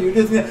videos for you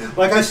to,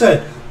 like I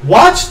said,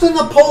 watch the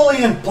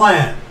Napoleon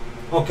Plan,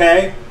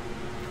 okay?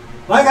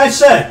 Like I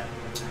said,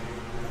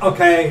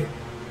 okay,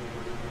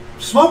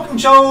 Smoking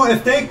Joe,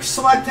 if they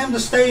select him to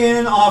stay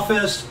in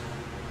office,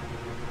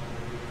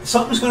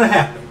 something's going to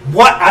happen.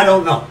 What? I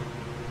don't know.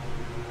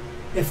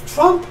 If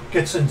Trump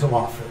gets into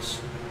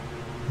office,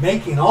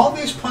 making all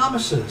these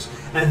promises,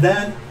 and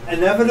then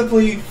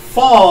inevitably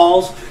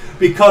falls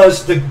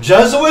because the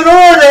Jesuit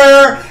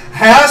order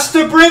has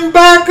to bring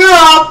back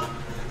up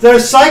their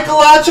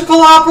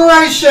psychological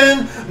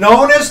operation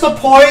known as the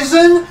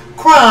poison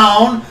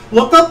crown.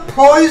 Look up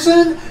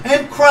poison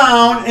and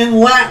crown in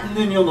Latin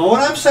and you'll know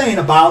what I'm saying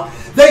about.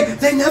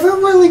 They never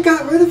really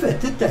got rid of it,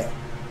 did they?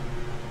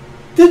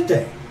 Did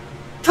they?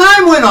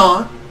 Time went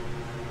on,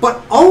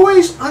 but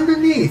always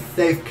underneath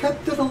they've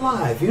kept it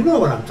alive. You know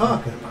what I'm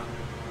talking about.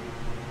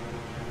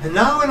 And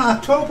now in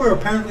October,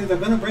 apparently they're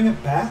going to bring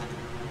it back.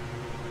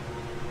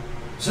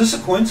 Is this a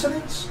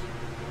coincidence?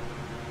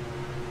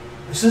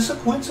 Is this a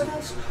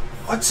coincidence?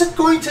 What's it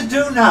going to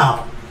do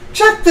now?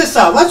 Check this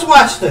out. Let's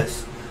watch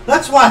this.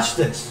 Let's watch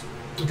this.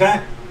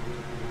 Okay?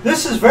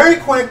 This is very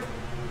quick.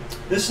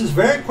 This is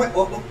very quick.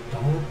 Oh,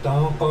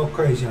 don't go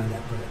crazy on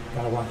that, but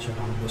gotta watch it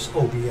on this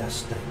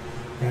OBS thing.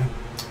 Okay?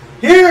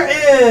 Here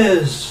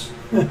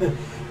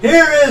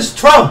is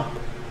Trump.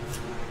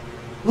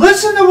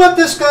 Listen to what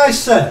this guy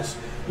says.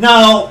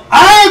 Now,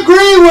 I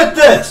agree with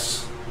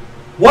this.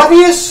 What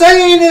he is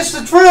saying is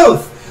the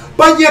truth.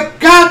 But you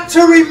got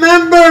to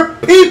remember,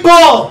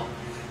 people,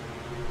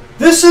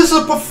 this is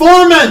a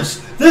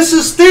performance. This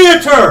is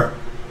theater.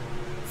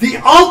 The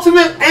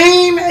ultimate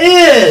aim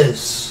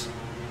is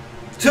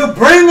to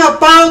bring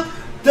about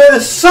the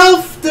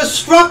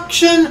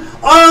self-destruction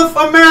of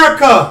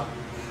America.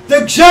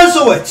 The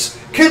Jesuits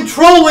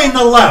controlling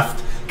the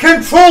left,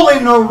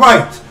 controlling the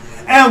right.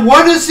 And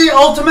what is the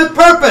ultimate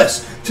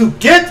purpose? To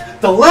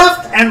get the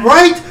left and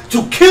right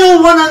to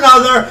kill one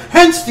another,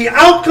 hence the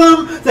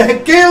outcome, the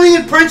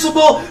Hegelian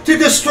principle, to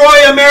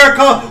destroy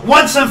America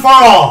once and for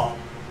all.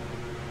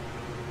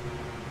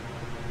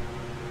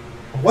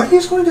 What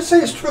he's going to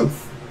say is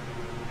truth.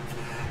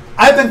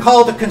 I've been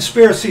called a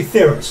conspiracy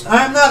theorist.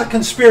 I'm not a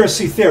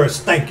conspiracy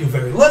theorist, thank you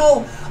very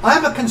little.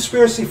 I'm a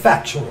conspiracy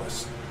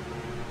factualist.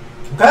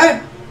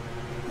 Okay?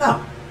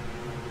 Now,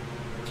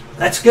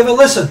 let's give a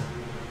listen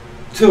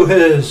to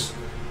his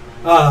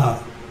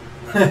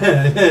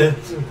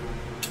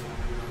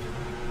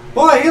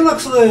boy, he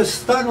looks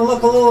starting to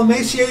look a little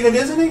emaciated,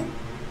 isn't he?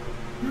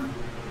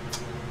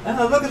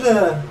 Look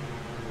at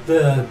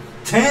the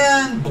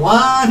tan,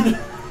 blonde,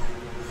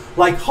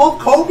 like Hulk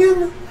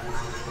Hogan.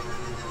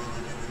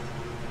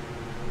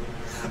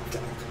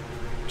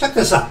 Check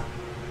this out.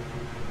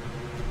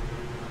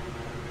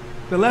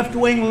 The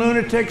left-wing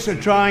lunatics are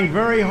trying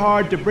very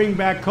hard to bring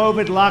back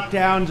COVID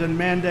lockdowns and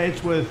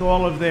mandates with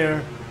all of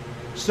their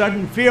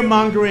sudden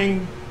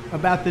fear-mongering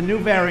about the new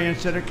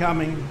variants that are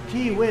coming.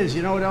 Gee whiz,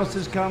 you know what else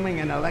is coming?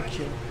 An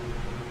election.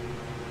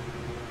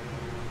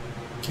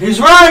 He's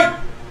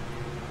right.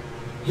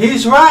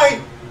 He's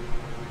right.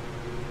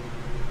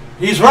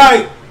 He's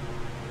right.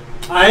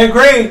 I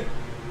agree.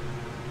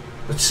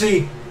 But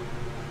see,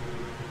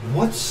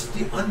 what's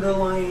the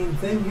underlying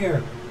thing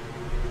here?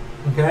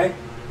 Okay?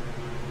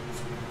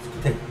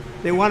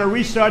 They want to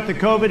restart the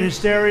COVID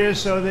hysteria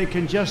so they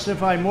can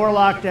justify more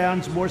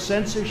lockdowns, more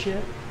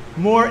censorship,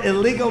 more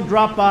illegal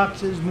drop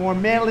boxes, more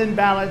mail-in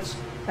ballots,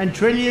 and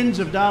trillions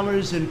of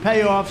dollars in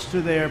payoffs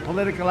to their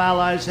political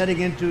allies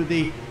heading into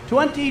the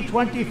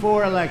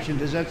 2024 election.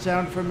 Does that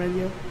sound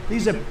familiar?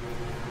 These are...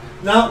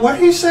 Now, what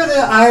he said,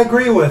 I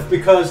agree with,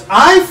 because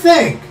I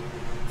think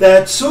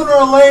that sooner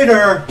or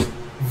later,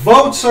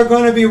 votes are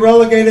going to be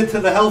relegated to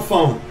the hell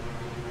phone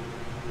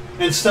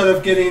instead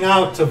of getting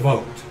out to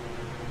vote.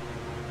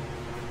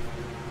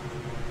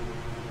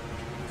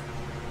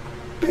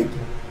 People,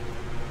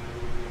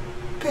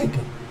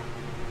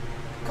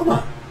 come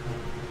on.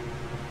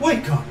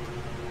 Wake up.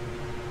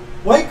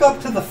 Wake up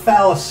to the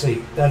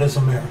fallacy that is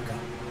America.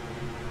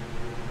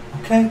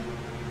 Okay?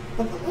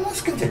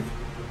 Let's continue.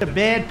 The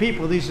bad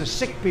people, these are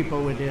sick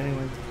people we're dealing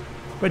with.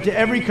 But to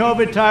every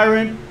COVID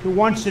tyrant who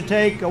wants to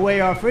take away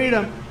our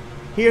freedom,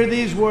 hear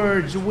these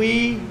words: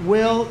 we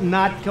will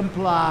not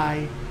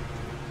comply.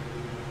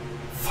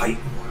 Fighting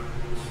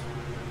words.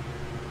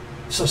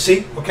 So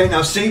see, okay,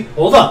 now see,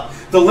 hold up.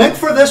 The link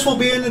for this will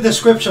be in the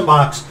description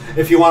box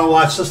if you want to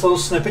watch this little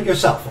snippet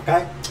yourself,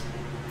 okay?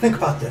 Think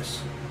about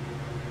this.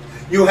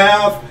 You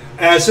have,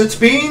 as it's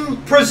being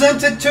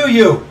presented to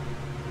you,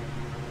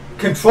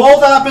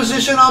 controlled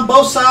opposition on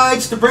both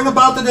sides to bring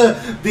about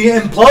the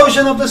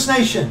implosion of this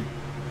nation.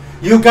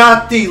 You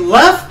got the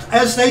left,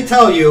 as they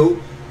tell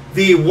you,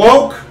 the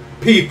woke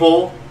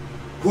people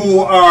who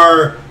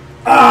are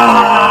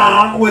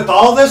with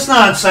all this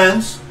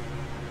nonsense.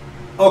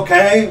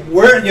 Okay,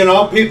 we're, you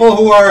know, people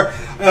who are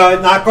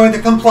not going to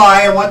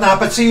comply and whatnot.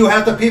 But see, you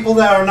have the people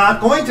that are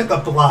not going to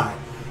comply.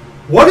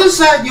 What is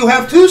that? You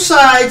have two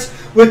sides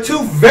with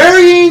two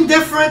varying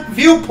different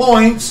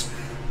viewpoints,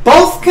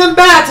 both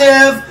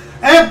combative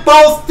and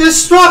both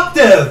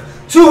destructive.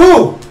 To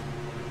who?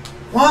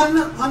 One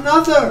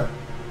another.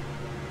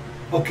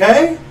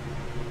 Okay?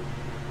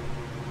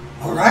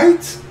 All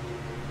right?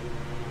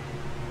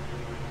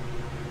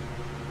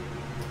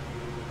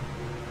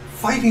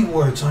 Fighting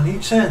words on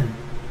each end.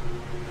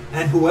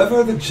 And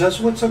whoever the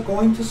Jesuits are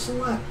going to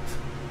select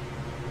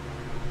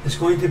is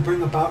going to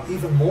bring about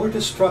even more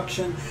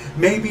destruction,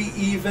 maybe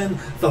even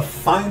the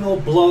final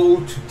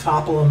blow to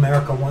topple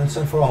America once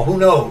and for all. Who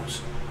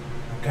knows?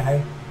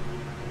 Okay?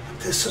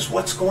 This is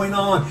what's going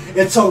on.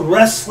 It's a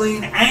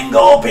wrestling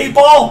angle,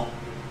 people,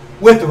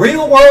 with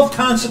real world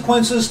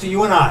consequences to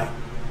you and I.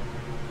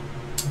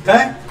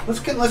 Okay?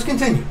 Let's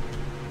continue.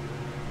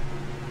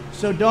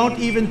 So don't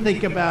even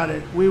think about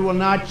it. We will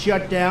not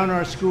shut down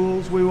our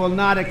schools. We will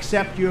not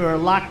accept your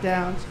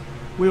lockdowns.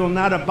 We will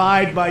not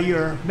abide by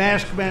your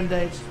mask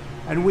mandates.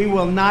 And we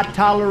will not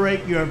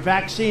tolerate your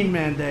vaccine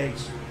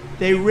mandates.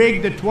 They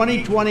rigged the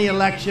 2020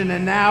 election,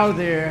 and now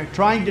they're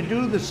trying to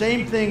do the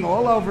same thing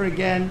all over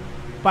again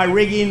by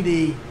rigging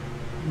the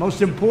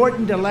most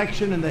important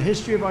election in the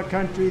history of our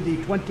country, the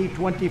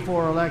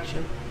 2024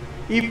 election.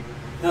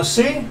 Now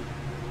see,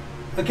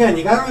 again,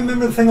 you got to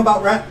remember the thing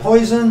about rat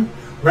poison.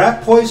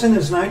 Rat poison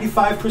is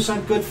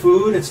 95% good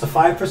food. It's the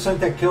 5%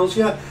 that kills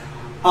you.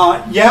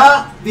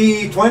 Yeah,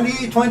 the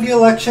 2020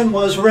 election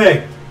was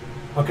rigged.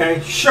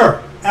 Okay,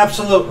 sure,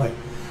 absolutely.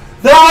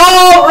 They're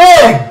all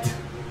rigged.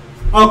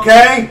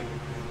 Okay?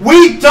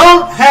 We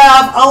don't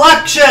have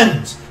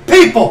elections.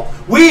 People,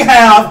 we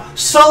have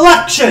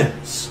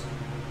selections.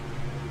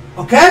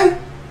 Okay?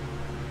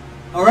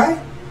 All right?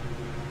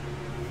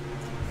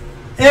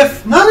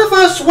 If none of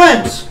us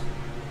went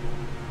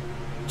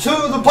to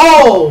the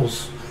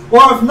polls,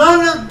 or if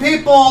none of the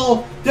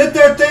people did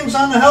their things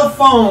on the health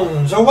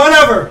phones or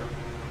whatever,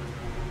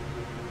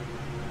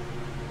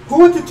 who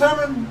would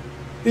determine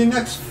the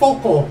next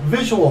focal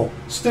visual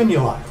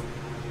stimuli?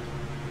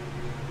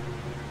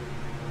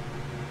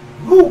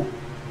 Who?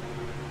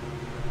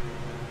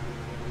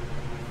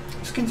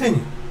 Let's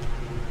continue.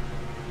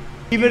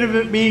 Even if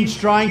it means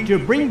trying to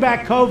bring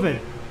back COVID,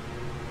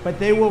 but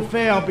they will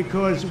fail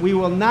because we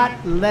will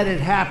not let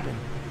it happen.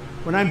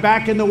 When I'm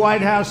back in the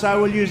White House, I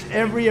will use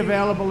every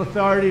available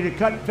authority to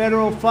cut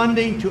federal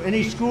funding to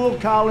any school,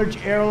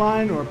 college,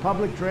 airline, or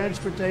public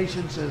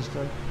transportation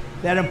system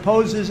that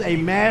imposes a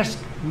mask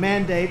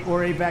mandate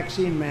or a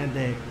vaccine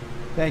mandate.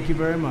 Thank you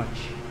very much.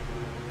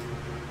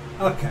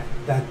 Okay,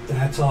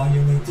 that's all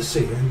you need to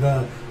see. And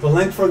the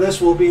link for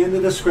this will be in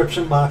the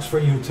description box for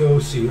you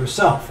to see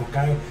yourself,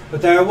 okay?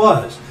 But there it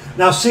was.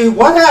 Now see,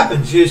 what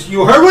happens is,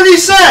 you heard what he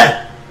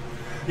said.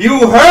 You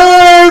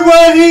heard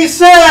what he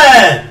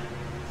said.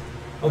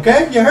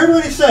 Okay, you heard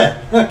what he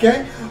said.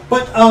 Okay,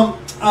 but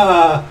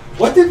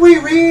what did we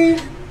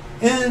read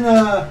in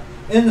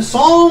the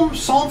Psalm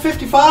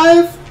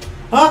 55?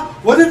 Huh?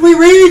 What did we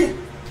read?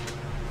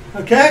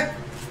 Okay.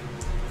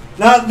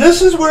 Now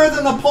this is where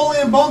the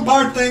Napoleon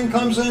Bonaparte thing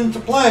comes into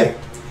play.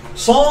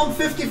 Psalm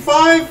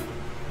 55.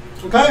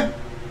 Okay,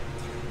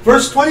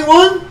 verse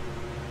 21.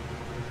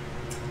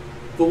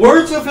 The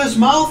words of his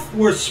mouth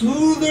were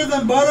smoother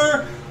than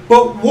butter,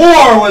 but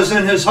war was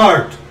in his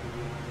heart.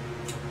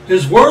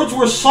 His words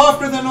were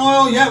softer than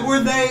oil, yet were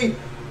they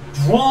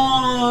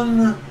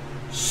drawn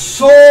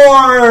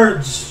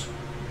swords.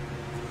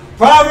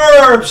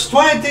 Proverbs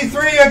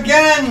 23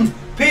 again,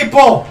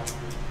 people.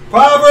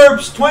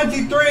 Proverbs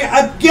 23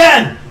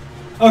 again.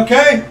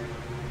 Okay?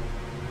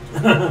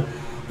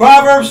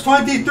 Proverbs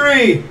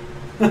 23,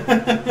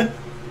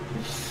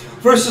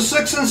 verses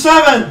 6 and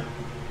 7.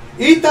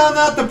 Eat thou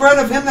not the bread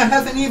of him that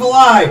hath an evil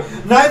eye,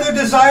 neither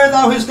desire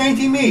thou his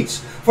dainty meats.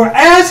 For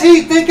as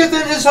he thinketh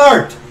in his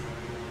heart,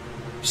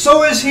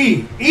 so is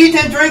he. Eat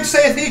and drink,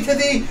 saith he to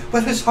thee,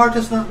 but his heart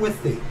is not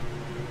with thee.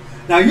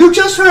 Now you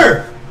just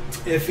heard,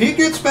 if he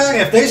gets back,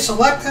 if they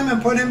select him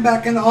and put him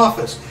back into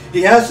office,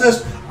 he has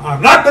this,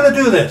 I'm not going to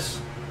do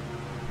this.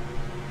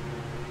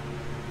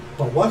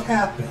 But what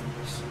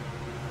happens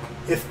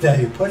if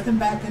they put him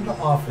back into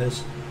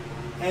office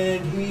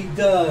and he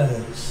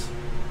does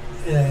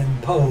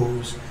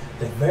impose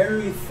the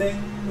very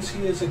things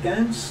he is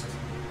against?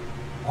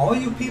 All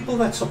you people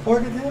that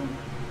supported him?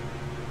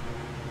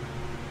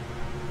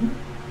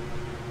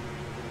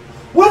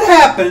 What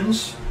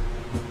happens?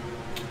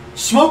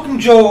 Smoking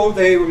Joe,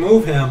 they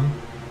remove him,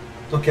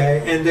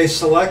 okay, and they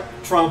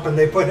select Trump and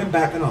they put him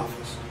back in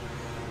office.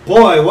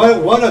 Boy,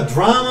 what a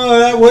drama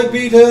that would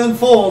be to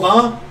unfold,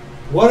 huh?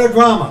 What a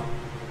drama,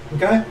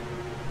 okay?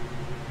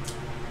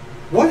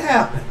 What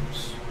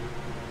happens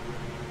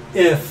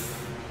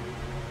if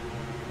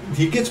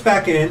he gets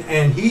back in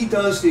and he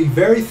does the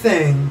very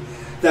thing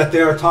that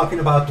they're talking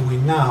about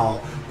doing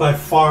now, but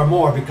far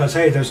more, because,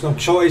 hey, there's no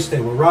choice,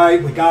 they were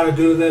right, we got to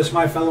do this,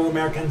 my fellow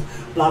Americans,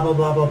 blah, blah,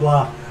 blah, blah,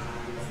 blah.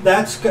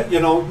 That's, you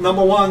know,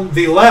 number one,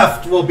 the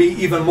left will be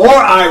even more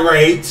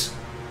irate,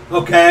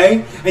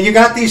 okay? And you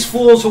got these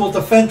fools who will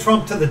defend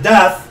Trump to the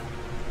death,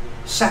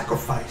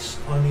 sacrifice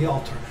on the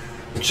altar,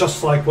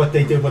 just like what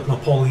they did with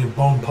Napoleon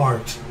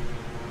Bonaparte.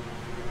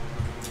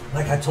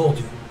 Like I told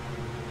you,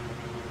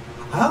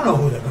 I don't know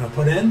who they're going to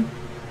put in.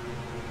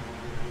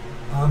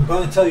 I'm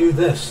going to tell you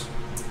this.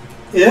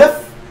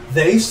 If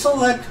they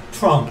select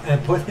Trump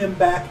and put him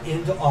back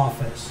into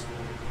office,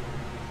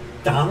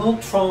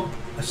 Donald Trump,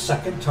 a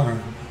second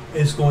term,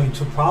 is going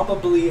to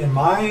probably, in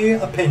my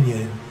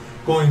opinion,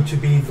 going to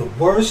be the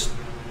worst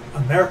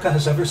America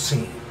has ever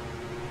seen.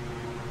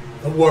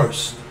 The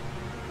worst.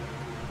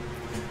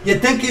 You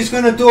think he's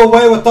going to do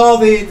away with all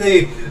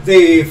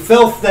the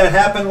filth that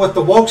happened with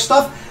the woke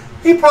stuff?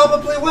 He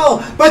probably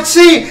will. But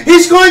see,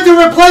 he's going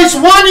to replace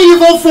one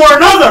evil for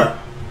another.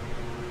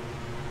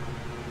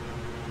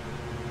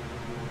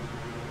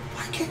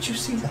 Why can't you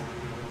see that?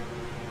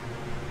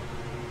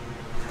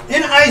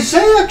 In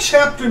Isaiah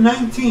chapter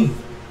 19,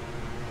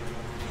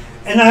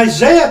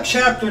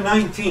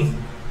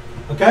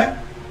 okay?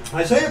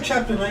 Isaiah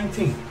chapter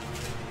 19,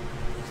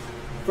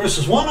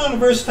 verses 1 on to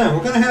verse 10.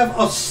 We're going to have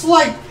a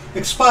slight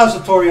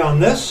expository on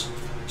this.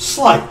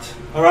 Slight,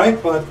 all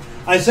right? But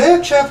Isaiah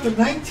chapter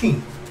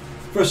 19,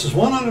 verses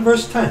 1 on to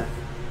verse 10.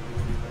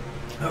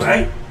 All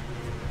right?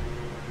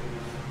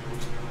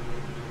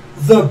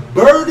 The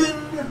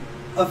burden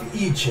of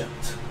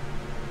Egypt.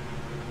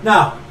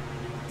 Now,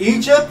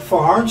 Egypt,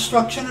 for our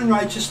instruction in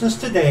righteousness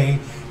today,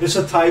 is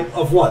a type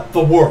of what?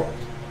 The world.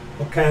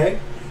 Okay?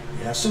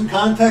 Yes, in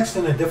context,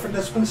 in a different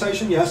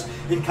dispensation, yes.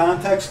 In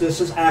context, this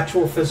is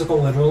actual,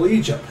 physical, literal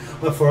Egypt.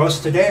 But for us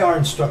today, our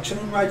instruction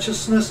in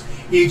righteousness,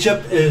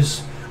 Egypt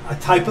is a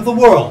type of the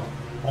world.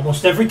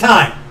 Almost every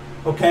time.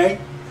 Okay?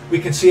 We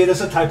can see it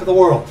as a type of the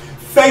world.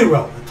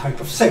 Pharaoh, a type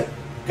of Satan.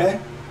 Okay?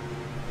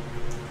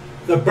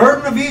 The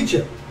burden of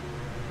Egypt.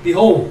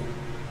 Behold,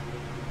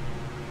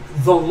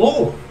 the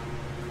Lord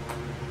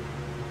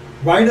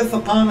rideth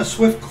upon a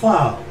swift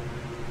cloud,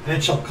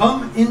 and shall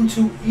come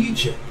into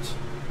Egypt.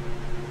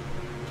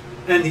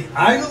 And the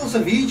idols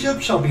of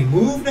Egypt shall be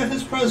moved at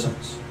his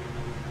presence,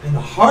 and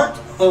the heart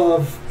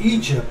of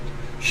Egypt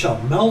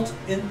shall melt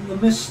in the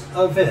midst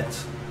of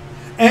it.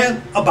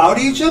 And about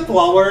Egypt,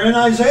 while we're in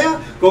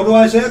Isaiah, go to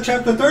Isaiah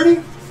chapter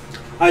 30.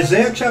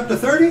 Isaiah chapter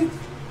 30,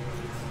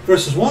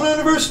 verses 1 on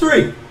to verse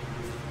 3.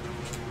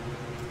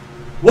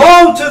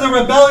 Woe to the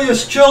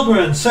rebellious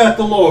children, saith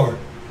the Lord,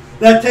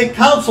 that take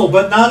counsel,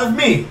 but not of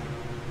me,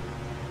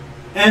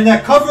 and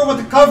that cover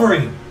with the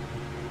covering,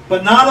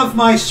 but not of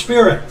my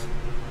spirit,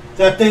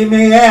 that they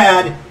may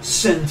add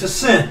sin to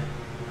sin.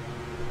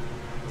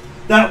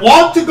 That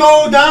want to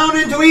go down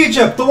into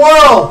Egypt, the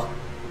world,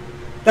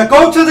 that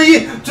go to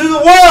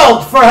the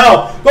world for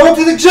help, go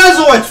to the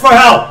Jesuits for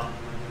help,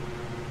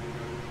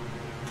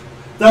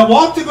 that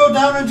want to go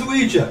down into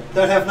Egypt,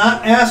 that have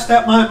not asked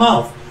at my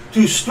mouth,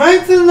 to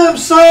strengthen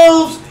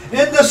themselves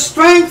in the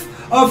strength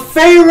of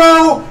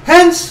Pharaoh,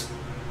 hence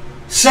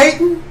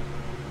Satan,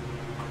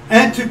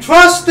 and to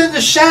trust in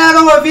the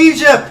shadow of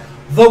Egypt,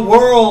 the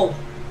world.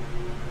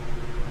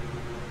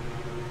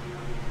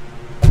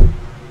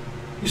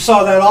 You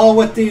saw that all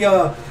with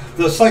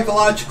the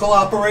psychological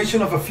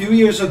operation of a few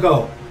years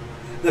ago.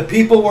 The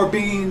people were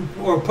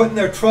putting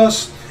their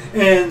trust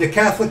in the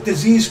Catholic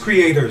disease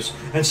creators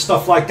and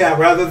stuff like that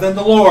rather than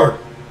the Lord.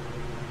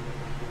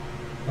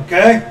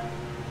 Okay?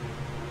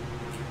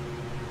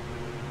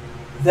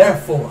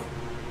 Therefore,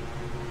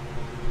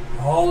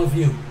 all of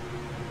you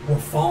were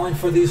falling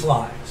for these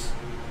lies.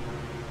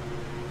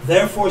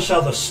 Therefore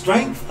shall the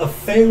strength of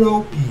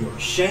Pharaoh be your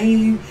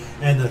shame,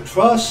 and the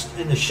trust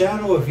in the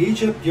shadow of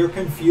Egypt your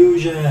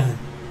confusion.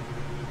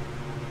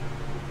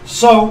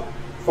 So,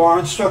 for our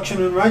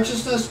instruction in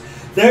righteousness,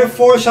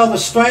 Therefore shall the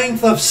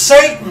strength of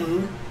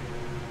Satan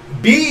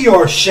be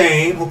your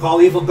shame, who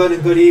call evil good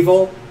and good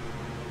evil,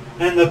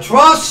 and the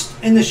trust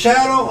in the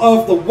shadow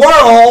of the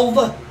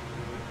world,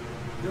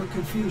 your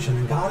confusion.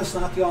 And God is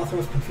not the author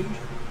of confusion,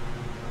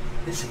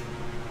 is he?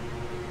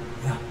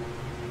 Yeah.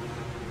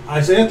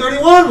 Isaiah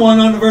 31, 1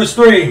 on to verse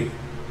 3.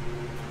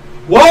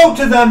 Woe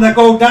to them that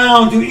go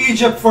down to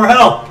Egypt for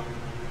help,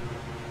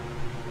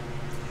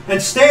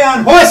 and stay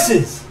on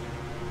horses,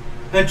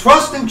 and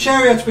trust in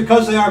chariots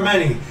because they are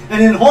many,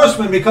 and in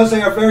horsemen because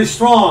they are very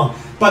strong.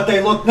 But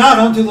they look not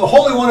unto the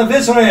Holy One of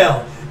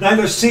Israel,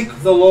 neither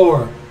seek the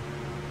Lord.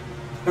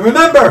 And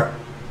remember,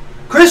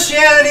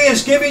 Christianity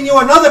is giving you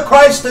another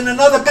Christ and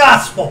another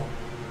gospel.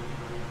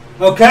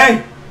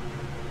 Okay?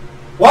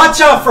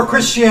 Watch out for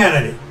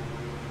Christianity.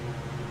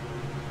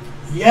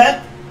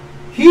 Yet,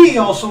 he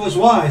also is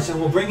wise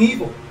and will bring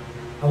evil,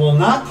 and will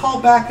not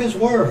call back his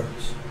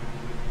words.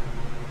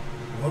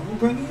 What will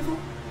bring evil?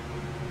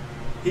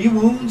 He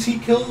wounds, he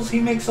kills,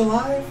 he makes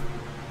alive.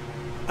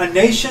 A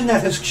nation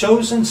that has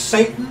chosen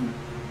Satan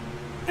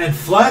and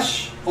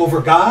flesh over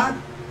God.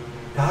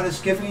 God is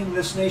giving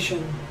this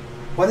nation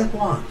what it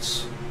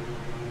wants.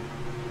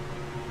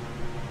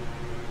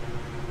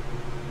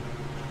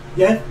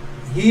 Yet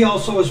he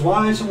also is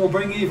wise and will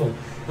bring evil,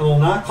 and will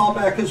not call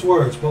back his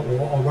words, but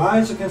will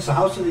arise against the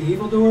house of the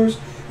evildoers,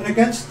 and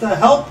against the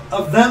help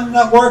of them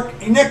that work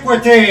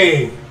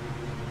iniquity.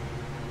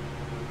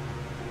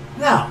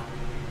 Now,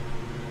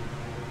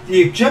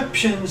 the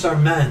Egyptians are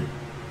men,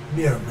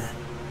 mere men.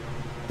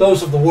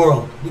 Those of the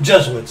world, the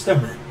Jesuits, they're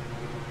men.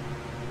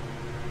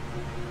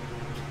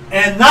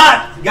 And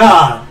not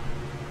God.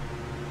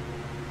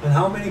 And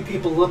how many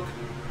people look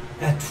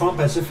at Trump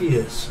as if he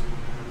is?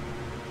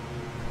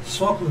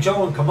 Smoking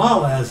Joe and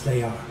Kamala as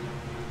they are.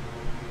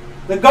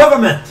 The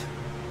government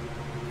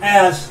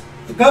as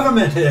the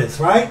government is,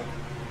 right?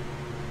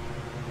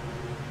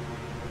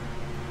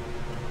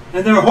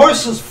 And their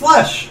horse is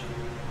flesh,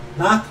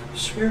 not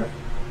spirit.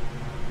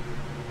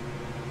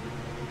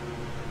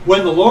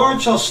 When the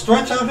Lord shall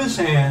stretch out his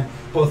hand,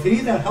 both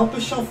he that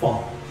helpeth shall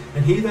fall,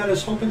 and he that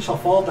is hoping shall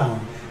fall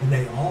down, and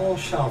they all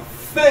shall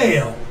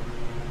fail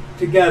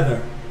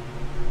together.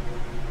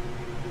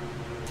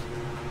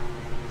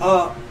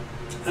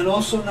 And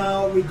also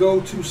now we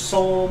go to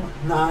Psalm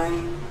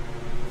 9.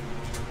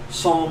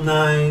 Psalm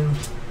 9,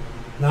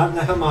 not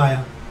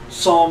Nehemiah.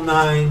 Psalm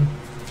 9.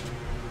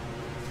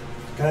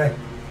 Okay.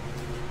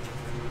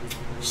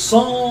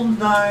 Psalm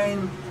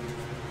 9.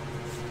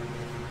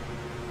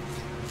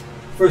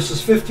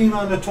 Verses 15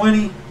 on to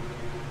 20.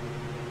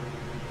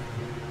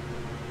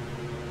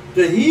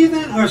 The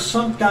heathen are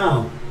sunk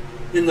down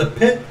in the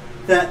pit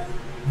that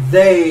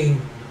they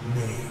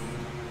made.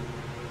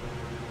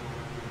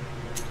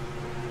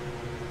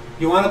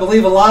 You want to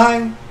believe a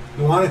lie?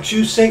 You want to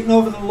choose Satan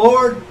over the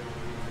Lord?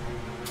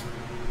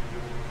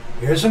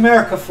 Here's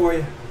America for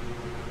you.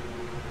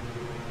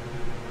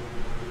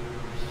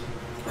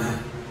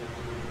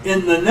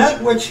 In the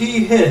net which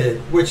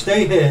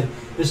they hid,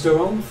 is their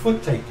own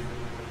foot taken.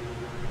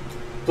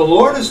 The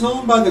Lord is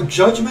known by the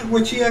judgment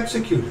which he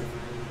executed.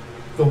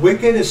 The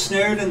wicked is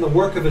snared in the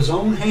work of his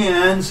own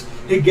hands.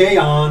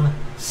 Higgaion,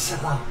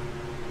 Selah.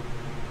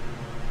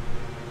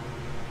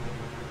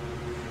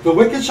 The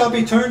wicked shall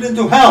be turned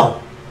into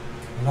hell,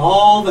 and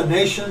all the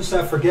nations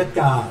that forget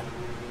God.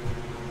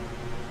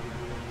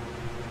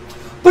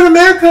 But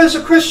America is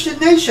a Christian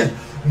nation.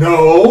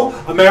 No,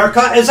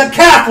 America is a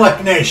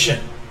Catholic nation,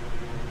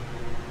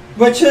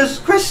 which is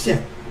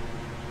Christian.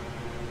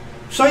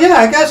 So yeah,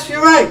 I guess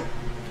you're right.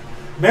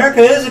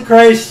 America is a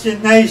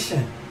Christian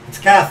nation. It's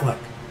Catholic.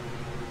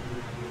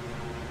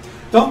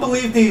 Don't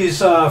believe these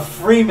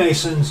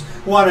Freemasons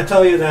who want to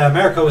tell you that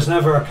America was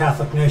never a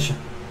Catholic nation.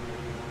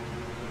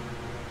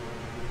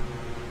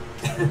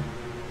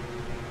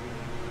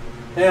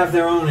 They have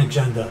their own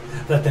agenda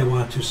that they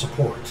want to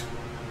support.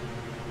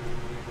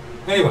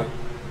 Anyway.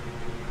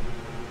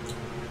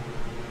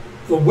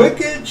 The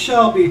wicked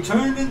shall be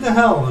turned into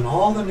hell, and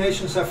all the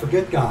nations that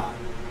forget God.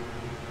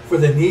 For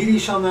the needy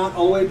shall not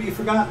always be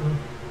forgotten.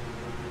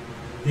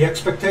 The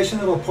expectation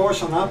of the poor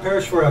shall not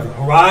perish forever.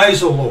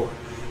 Arise, O Lord.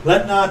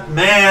 Let not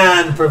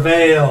man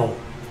prevail.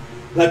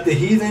 Let the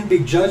heathen be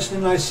judged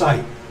in thy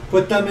sight.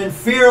 Put them in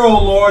fear,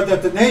 O Lord,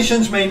 that the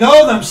nations may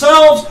know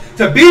themselves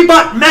to be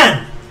but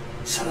men.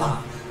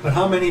 Salah. But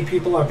how many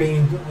people are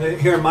being,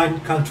 here in my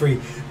country,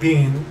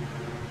 being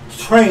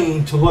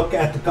trained to look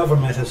at the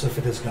government as if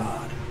it is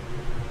God?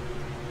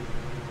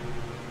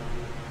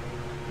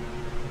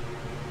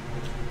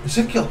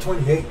 Ezekiel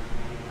 28.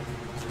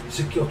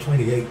 Ezekiel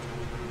 28.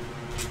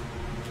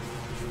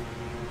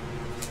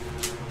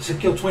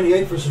 Ezekiel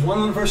 28, verses 1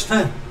 on verse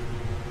 10.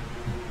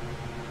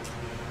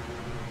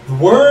 The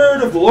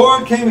word of the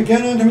Lord came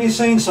again unto me,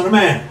 saying, Son of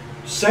man,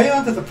 say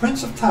unto the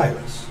prince of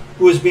Tyrus,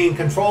 who is being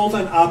controlled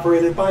and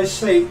operated by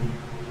Satan.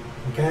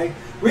 Okay?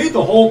 Read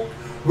the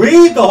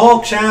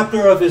whole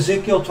chapter of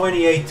Ezekiel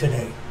 28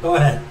 today. Go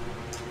ahead.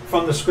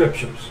 From the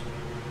scriptures.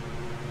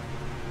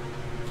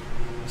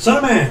 Son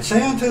of man,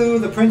 say unto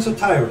the prince of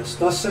Tyrus,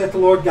 thus saith the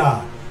Lord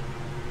God,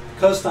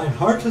 because thine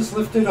heart is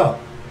lifted up,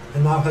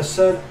 and thou hast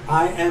said,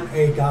 I am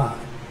a God.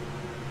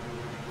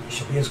 Ye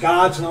shall be as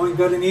gods, knowing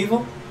good and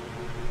evil.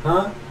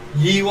 Huh?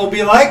 You will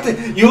be like the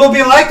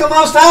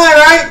Most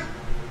High, right?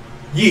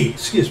 Ye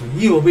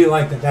will be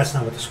like that. That's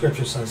not what the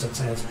scripture says. It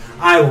says,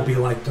 I will be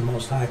like the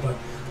Most High. But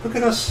look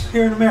at us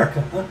here in America.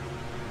 Huh?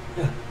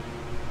 Yeah.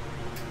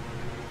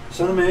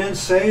 Son of man,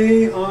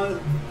 say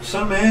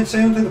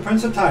unto the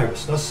prince of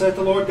Tyrus, thus saith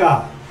the Lord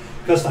God,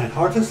 because thine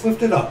heart is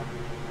lifted up,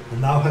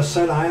 and thou hast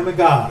said, I am a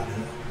God,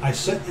 and I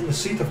sit in the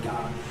seat of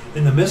God,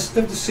 in the midst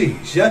of the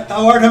seas. Yet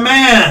thou art a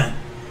man,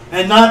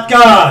 and not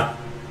God.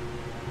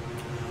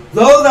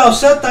 Though thou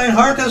set thine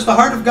heart as the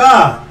heart of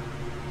God,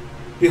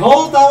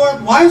 behold, thou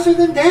art wiser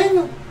than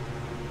Daniel.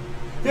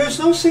 There is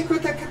no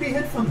secret that can be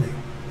hid from thee.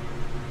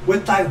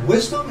 With thy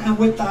wisdom and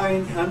with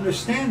thine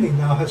understanding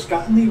thou hast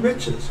gotten thee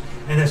riches,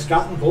 and hast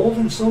gotten gold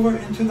and silver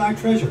into thy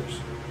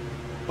treasures.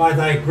 By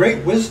thy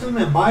great wisdom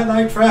and by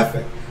thy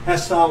traffic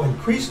hast thou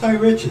increased thy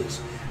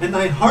riches, and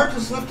thine heart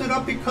is lifted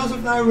up because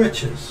of thy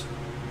riches.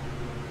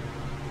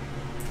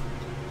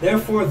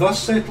 Therefore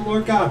thus saith the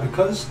Lord God,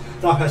 because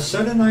thou hast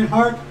said in thine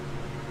heart,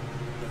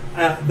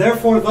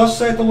 therefore thus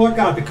saith the Lord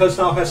God, because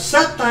thou hast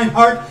set thine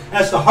heart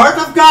as the heart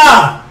of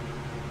God.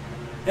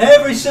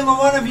 Every single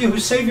one of you who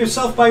save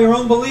yourself by your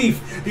own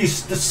belief,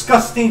 these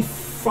disgusting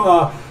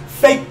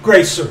fake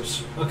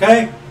gracers,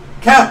 okay?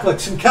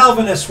 Catholics and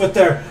Calvinists with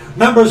their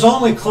members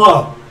only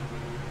club,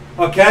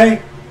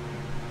 okay?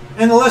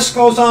 And the list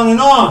goes on and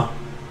on.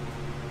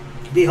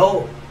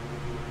 Behold,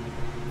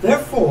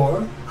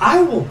 therefore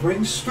I will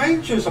bring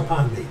strangers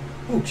upon thee.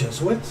 Who,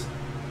 Jesuits?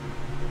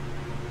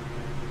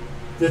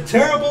 The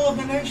terrible of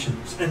the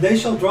nations, and they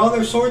shall draw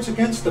their swords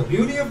against the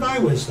beauty of thy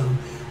wisdom,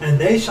 and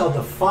they shall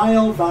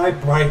defile thy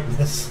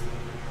brightness.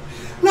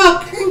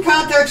 Now, in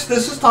context,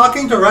 this is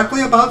talking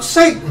directly about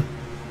Satan.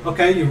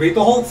 Okay, you read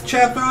the whole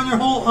chapter on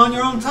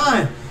your own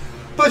time.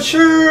 But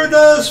sure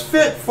does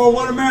fit for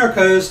what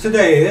America is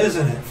today,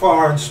 isn't it? For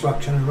our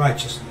instruction in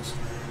righteousness.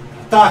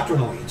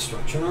 Doctrinal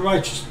instruction in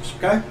righteousness,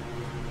 okay?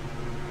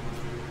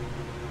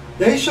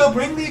 They shall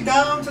bring thee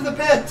down to the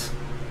pit,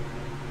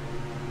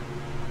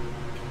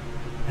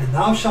 and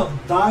thou shalt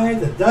die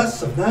the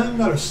deaths of them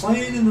that are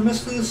slain in the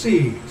midst of the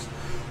seas.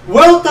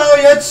 Wilt thou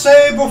yet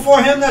say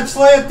before him that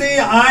slayeth thee,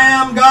 I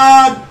am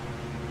God?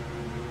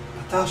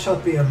 But thou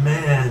shalt be a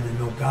man and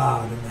no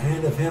God in the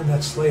hand of him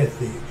that slayeth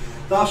thee.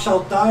 Thou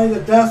shalt die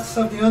the deaths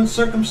of the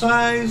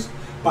uncircumcised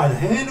by the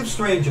hand of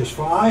strangers,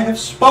 for I have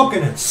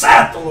spoken it,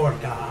 saith the Lord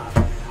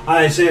God.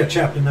 Isaiah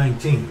chapter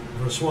 19,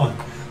 verse 1.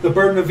 The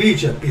burden of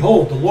Egypt,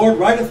 behold, the Lord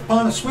rideth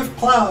upon a swift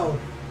cloud,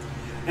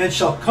 and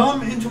shall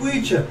come into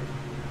Egypt,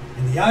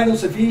 and the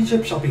idols of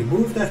Egypt shall be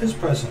moved at his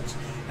presence,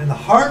 and the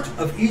heart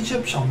of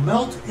Egypt shall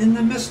melt in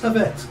the midst of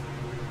it.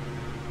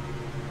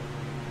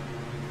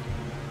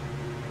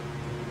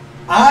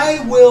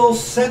 I will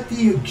set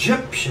the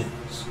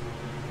Egyptians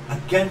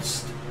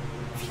against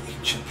the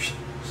Egyptians.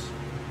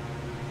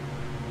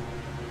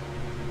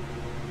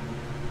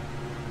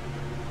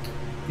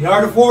 The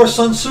art of war,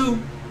 Sun Tzu,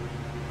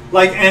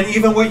 and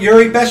even what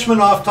Yuri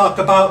Bezmenov talked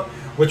about,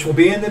 which will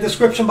be in the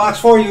description box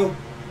for you.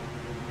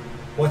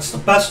 What's the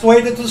best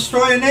way to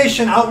destroy a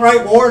nation?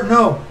 Outright war?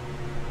 No.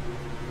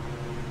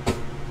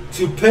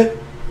 To pit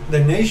the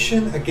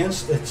nation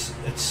against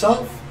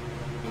itself,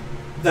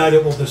 that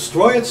it will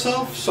destroy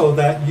itself so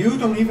that you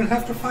don't even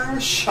have to fire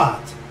a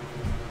shot.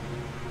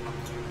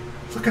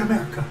 Look at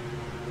America.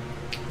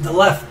 The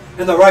left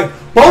and the right,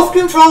 both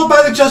controlled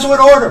by the Jesuit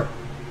order.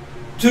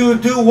 To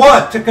do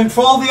what? To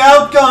control the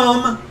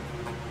outcome,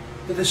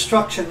 the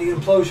destruction, the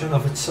implosion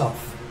of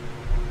itself.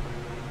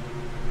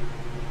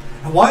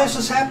 And why is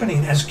this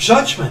happening? As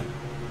judgment.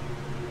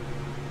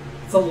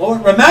 The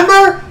Lord,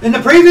 remember in the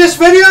previous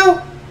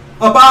video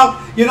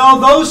about,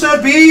 those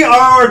that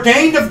are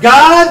ordained of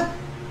God?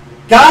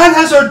 God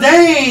has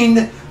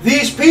ordained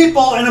these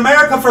people in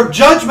America for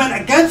judgment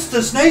against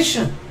this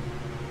nation.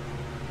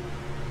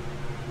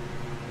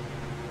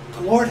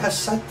 The Lord has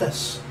set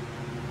this.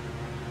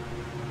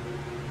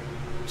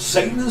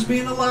 Satan is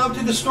being allowed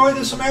to destroy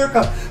this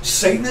America.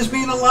 Satan is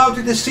being allowed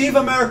to deceive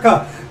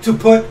America, to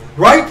put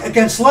right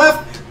against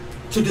left,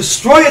 to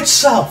destroy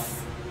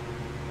itself.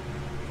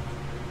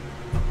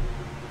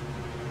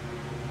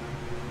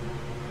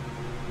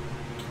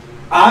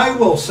 I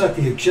will set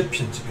the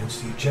Egyptians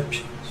against the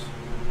Egyptians.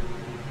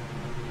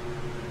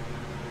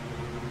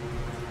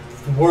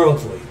 The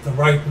worldly, the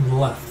right and the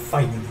left,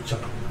 fighting each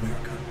other in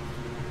America.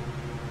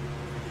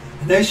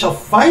 And they shall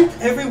fight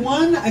every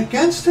one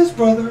against his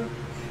brother,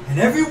 and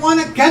every one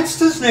against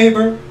his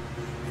neighbor,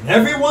 and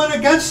every one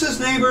against his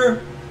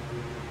neighbor,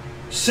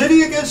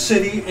 city against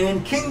city,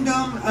 and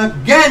kingdom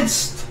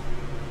against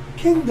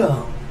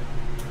kingdom.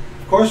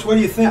 Of course, what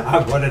do you think? I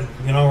wanted,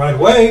 right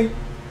away.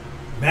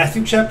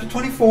 Matthew chapter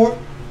 24,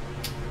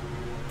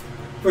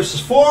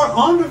 verses 4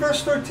 on to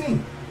verse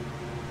 13.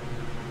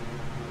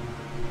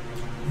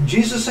 And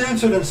Jesus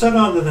answered and said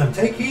unto them,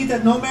 Take heed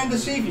that no man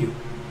deceive you.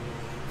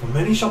 For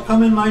many shall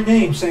come in my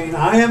name, saying,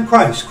 I am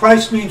Christ.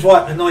 Christ means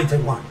what?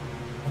 Anointed one.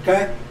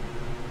 Okay?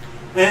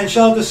 And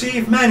shall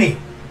deceive many.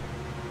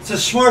 It's a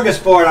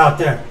smorgasbord out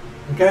there.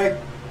 Okay?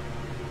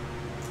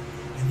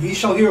 And ye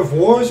shall hear of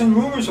wars and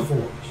rumors of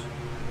wars.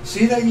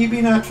 See that ye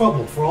be not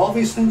troubled, for all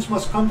these things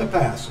must come to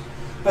pass.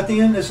 But the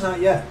end is not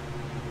yet.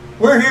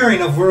 We're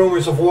hearing of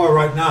rumors of war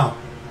right now,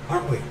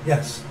 aren't we?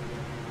 Yes.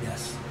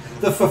 Yes.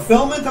 The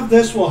fulfillment of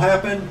this will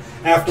happen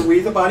after we,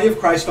 the body of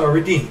Christ, are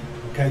redeemed.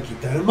 Okay?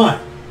 Keep that in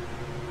mind.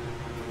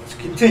 Let's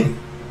continue.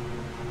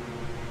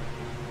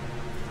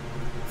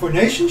 For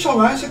nation shall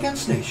rise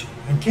against nation,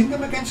 and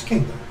kingdom against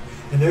kingdom.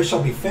 And there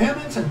shall be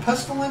famines and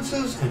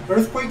pestilences and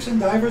earthquakes in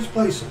divers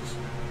places.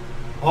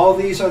 All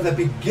these are the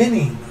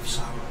beginning of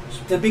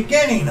sorrows. The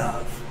beginning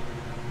of,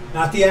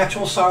 not the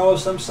actual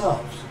sorrows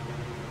themselves.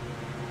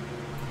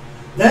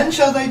 Then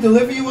shall they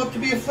deliver you up to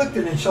be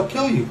afflicted, and shall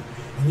kill you,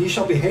 and ye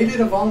shall be hated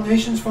of all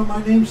nations for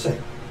my name's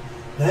sake.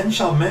 Then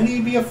shall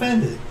many be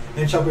offended,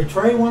 and shall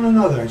betray one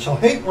another, and shall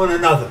hate one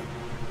another.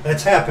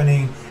 That's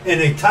happening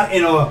in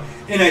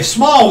a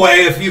small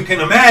way, if you can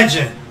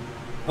imagine.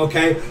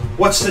 Okay,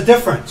 what's the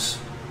difference?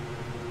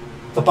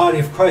 The body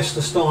of Christ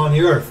is still on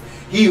the earth.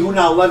 He who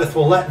now letteth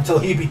will let until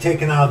he be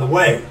taken out of the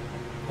way.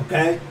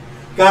 Okay?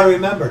 Got to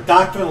remember,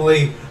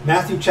 doctrinally,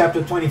 Matthew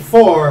chapter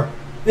 24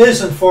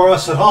 isn't for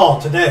us at all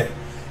today.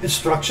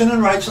 Instruction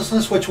in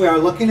righteousness, which we are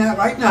looking at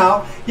right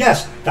now,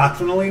 yes,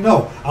 doctrinally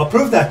no. I'll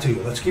prove that to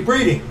you. Let's keep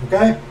reading,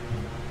 okay?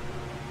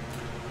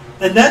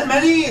 And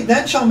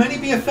then shall many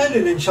be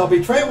offended, and shall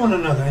betray one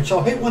another, and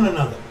shall hate one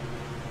another.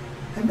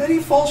 And many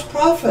false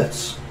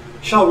prophets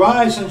shall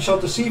rise and shall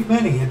deceive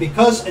many. And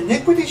because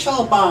iniquity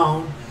shall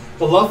abound,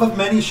 the love of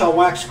many shall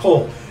wax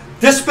cold.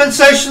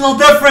 Dispensational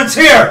difference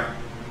here.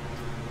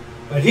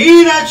 But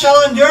he that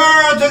shall endure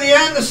unto the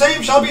end, the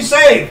same shall be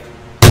saved.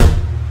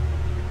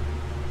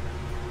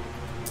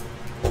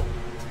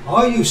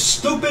 All you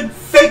stupid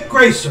fake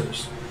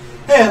gracers.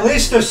 Hey, at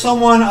least there's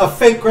a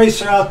fake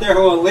gracer out there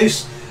who at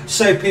least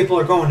say people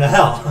are going to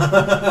hell.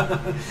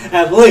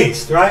 At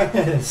least, right?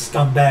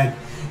 Scumbag.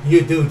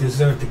 You do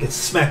deserve to get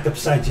smacked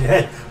upside your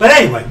head. But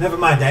anyway, never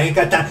mind. I ain't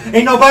got time.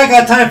 Ain't nobody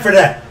got time for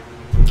that.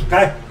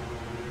 Okay?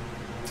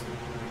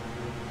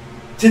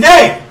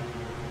 Today,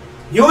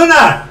 you and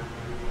I,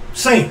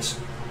 saints,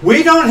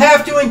 we don't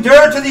have to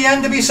endure to the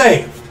end to be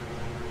saved.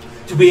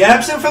 To be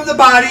absent from the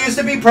body is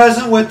to be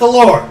present with the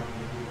Lord.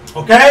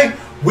 Okay?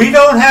 We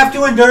don't have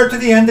to endure to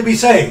the end to be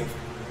saved.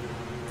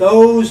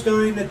 Those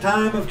during the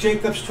time of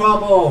Jacob's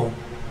trouble,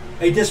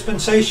 a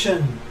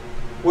dispensation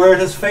where it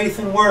has faith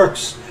and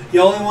works. The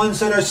only ones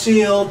that are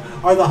sealed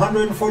are the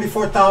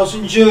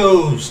 144,000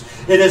 Jews.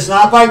 It is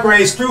not by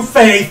grace through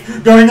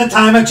faith during the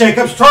time of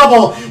Jacob's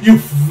trouble. You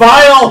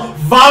vile,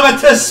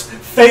 vomitous,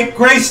 fake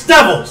grace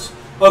devils.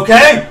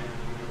 Okay?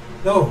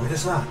 No, it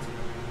is not.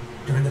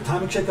 During the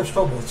time of Jacob's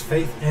trouble, it's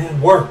faith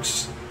and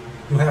works.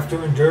 You have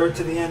to endure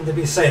to the end to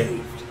be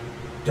saved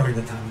during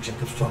the time of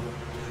Jacob's trouble.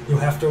 You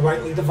have to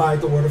rightly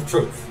divide the word of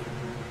truth.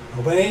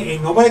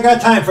 Ain't nobody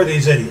got time for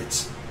these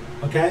idiots.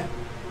 Okay?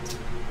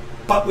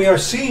 But we are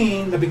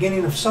seeing the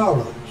beginning of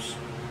sorrows.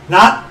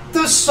 Not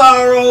the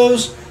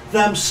sorrows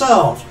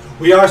themselves.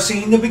 We are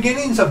seeing the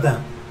beginnings of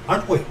them,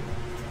 aren't we?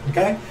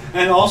 Okay?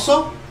 And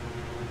also,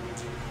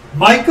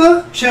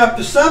 Micah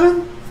chapter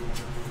 7.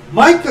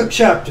 Micah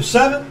chapter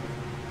 7.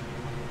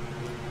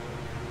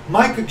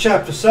 Micah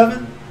chapter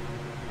 7.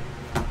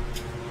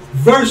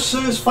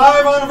 Verses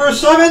 5 on to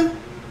verse 7.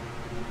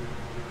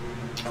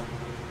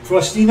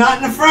 Trust ye not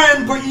in a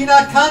friend, put ye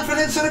not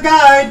confidence in a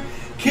guide.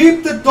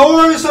 Keep the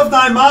doors of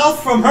thy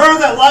mouth from her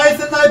that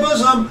lieth in thy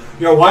bosom,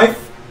 your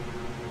wife.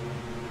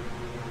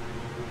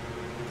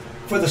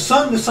 For the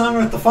son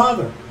dishonoreth the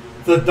father.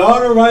 The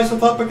daughter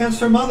riseth up against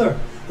her mother.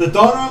 The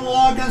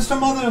daughter-in-law against her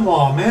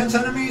mother-in-law. Man's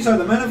enemies are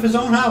the men of his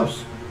own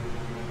house.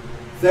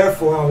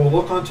 Therefore I will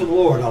look unto the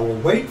Lord. I will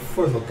wait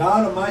for the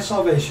God of my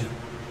salvation.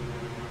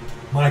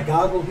 My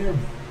God will hear me.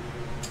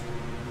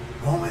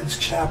 Romans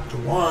chapter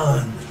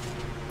 1.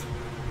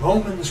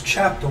 Romans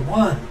chapter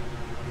 1.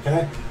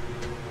 Okay?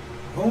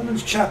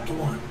 Romans chapter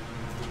 1.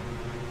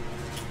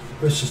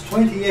 Verses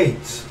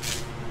 28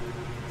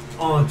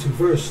 on to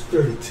verse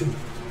 32.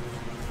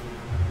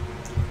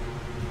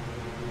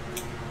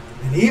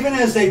 And even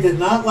as they did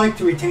not like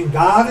to retain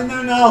God in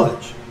their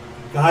knowledge,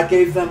 God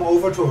gave them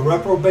over to a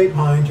reprobate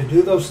mind to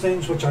do those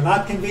things which are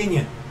not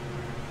convenient,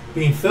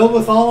 being filled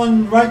with all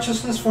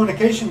unrighteousness,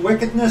 fornication,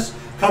 wickedness,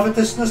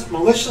 covetousness,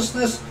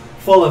 maliciousness,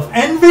 full of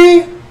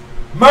envy,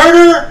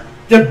 murder,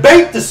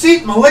 debate,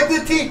 deceit,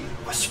 malignity,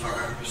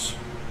 whisperers,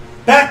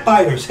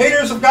 backbiters,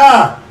 haters of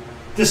God,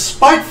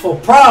 despiteful,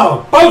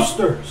 proud,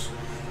 boasters,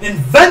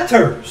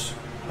 inventors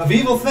of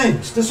evil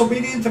things,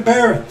 disobedient to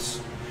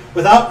parents,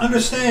 without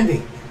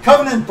understanding,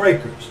 covenant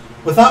breakers,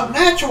 without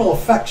natural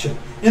affection,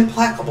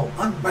 implacable,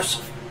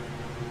 unmerciful,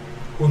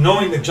 who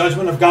knowing the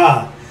judgment of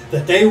God,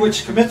 that they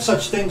which commit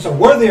such things are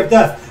worthy of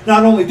death,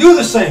 not only do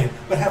the same,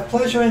 but have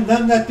pleasure in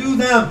them that do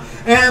them.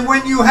 And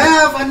when you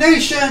have a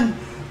nation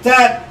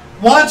that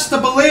wants to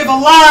believe a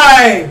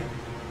lie,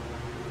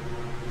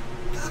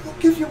 God will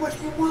give you what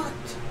you want.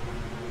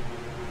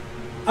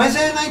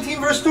 Isaiah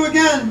 19 verse 2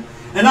 again.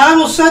 And I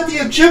will set the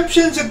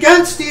Egyptians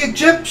against the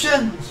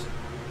Egyptians.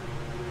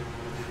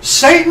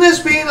 Satan is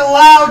being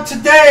allowed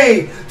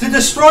today to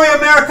destroy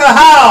America.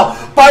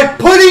 How? By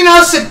putting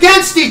us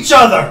against each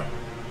other.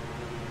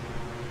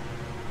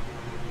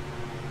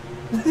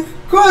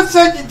 Go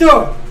outside your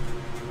door.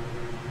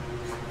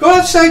 Go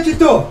outside your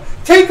door.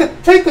 Take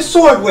a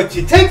sword with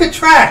you. Take a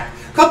track.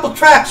 A couple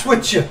tracks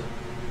with you.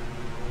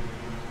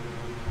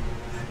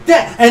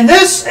 And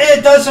this,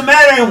 it doesn't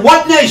matter in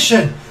what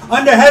nation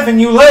under heaven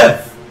you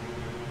live.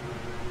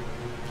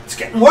 It's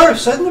getting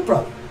worse, isn't it,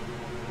 brother?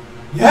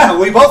 Yeah,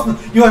 we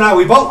both, you and I,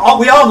 we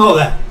all know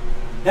that.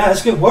 Yeah,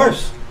 it's getting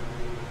worse.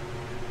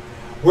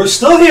 We're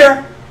still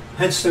here,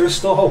 hence there is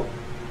still hope.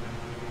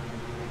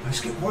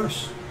 It's getting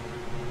worse.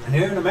 And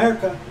here in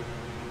America,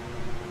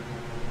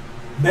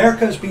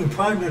 America is being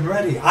primed and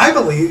ready, I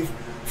believe,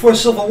 for a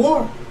civil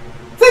war.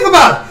 Think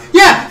about it.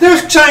 Yeah,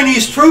 there's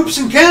Chinese troops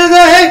in Canada,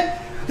 hey?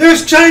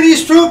 There's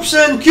Chinese troops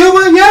in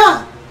Cuba,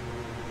 yeah.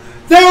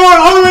 There are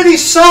already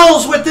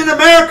cells within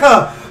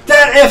America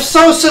that if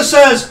Sosa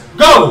says,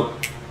 go,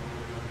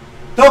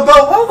 they'll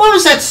go. What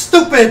was that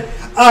stupid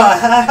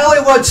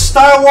Hollywood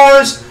Star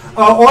Wars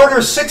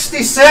Order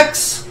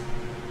 66?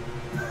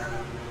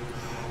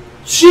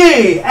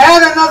 Gee,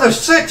 add another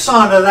 6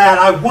 onto that,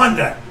 I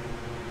wonder.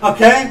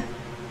 Okay?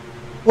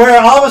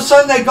 Where all of a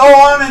sudden they go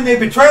on and they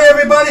betray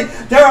everybody.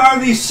 There are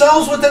these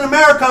cells within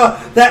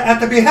America that at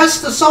the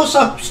behest of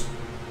Sosa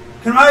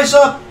can rise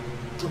up.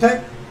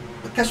 Okay?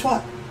 But guess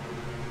what?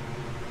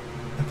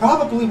 They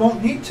probably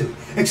won't need to,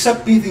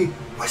 except be the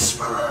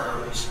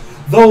whisperers.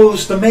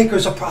 Those, the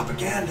makers of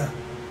propaganda.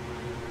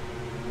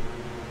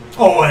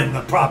 Oh, and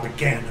the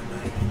propaganda,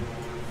 man.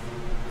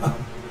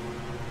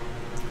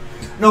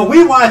 No,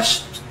 we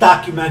watch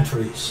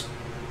documentaries.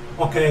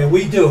 Okay,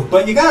 we do.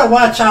 But you got to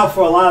watch out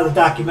for a lot of the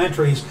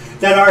documentaries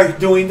that are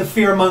doing the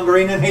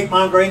fear-mongering and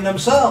hate-mongering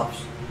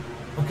themselves.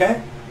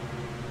 Okay?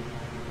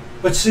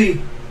 But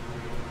see,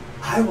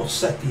 I will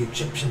set the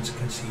Egyptians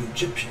against the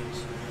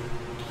Egyptians.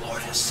 The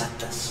Lord has set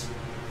this.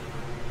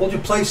 Hold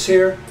your place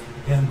here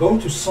and go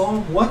to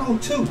Psalm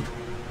 102.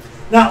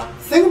 Now,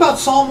 think about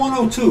Psalm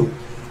 102.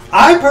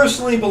 I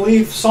personally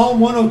believe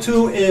Psalm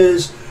 102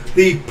 is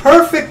the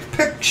perfect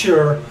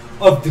picture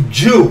of the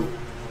Jew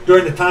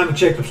during the time of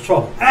Jacob's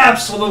trouble.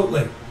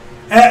 Absolutely.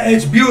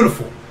 It's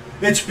beautiful.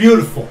 It's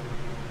beautiful.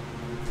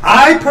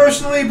 I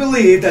personally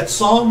believe that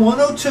Psalm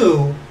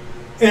 102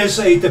 is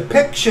a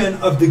depiction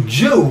of the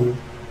Jew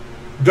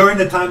during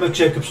the time of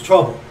Jacob's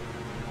trouble.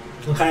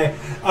 Okay?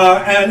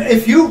 And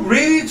if you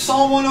read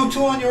Psalm 102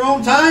 on your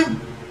own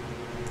time,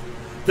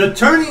 the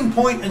turning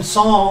point in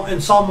Psalm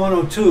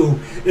 102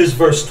 is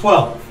verse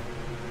 12.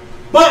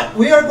 But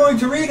we are going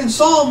to read in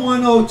Psalm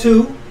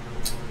 102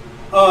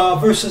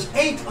 verses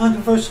 8 on to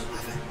verse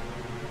 11.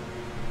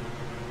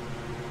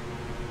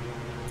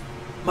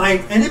 Mine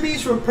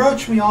enemies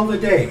reproach me all the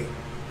day,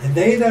 and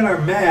they that are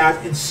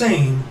mad,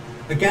 insane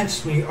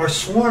against me are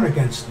sworn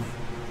against me.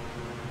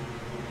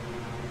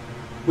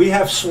 We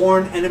have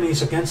sworn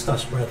enemies against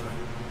us, brethren,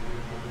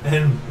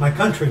 and my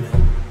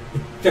countrymen.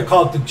 They're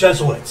called the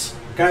Jesuits,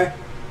 okay?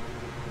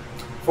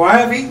 For I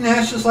have eaten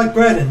ashes like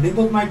bread and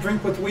mingled my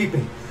drink with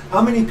weeping.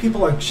 How many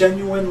people are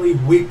genuinely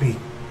weeping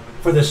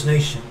for this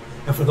nation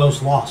and for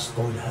those lost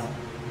going to hell?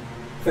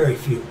 Very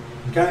few,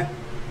 okay?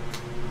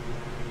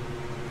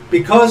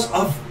 Because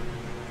of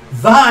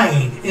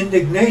thine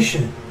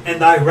indignation and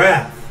thy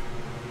wrath,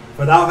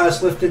 for thou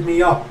hast lifted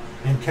me up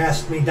and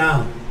cast me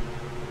down.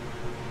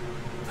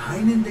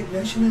 Thine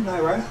indignation and thy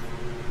wrath?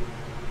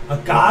 A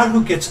God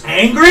who gets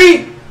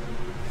angry?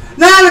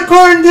 Not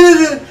according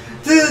to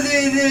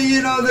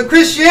the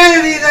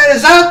Christianity that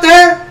is out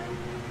there.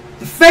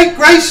 The fake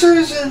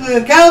gracers and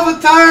the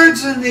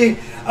Calvitards and the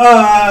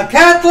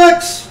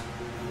Catholics.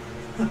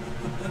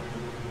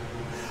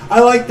 I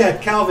like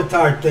that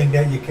Calvitard thing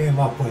that you came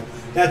up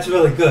with. That's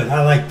really good.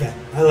 I like that.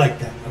 I like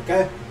that.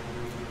 Okay?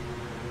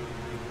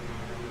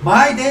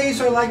 My days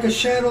are like a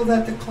shadow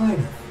that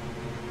declineth,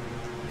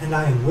 and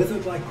I am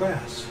withered like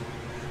grass.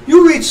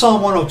 You read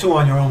Psalm 102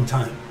 on your own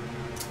time,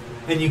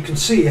 and you can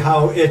see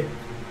how it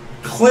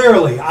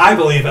clearly, I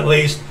believe at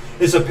least,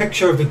 is a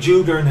picture of the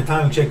Jew during the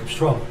time of Jacob's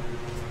trouble.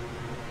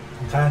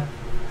 Okay?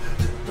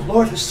 The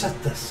Lord has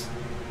set this.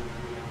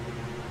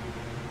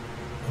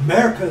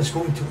 America is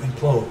going to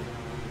implode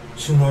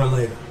sooner or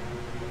later.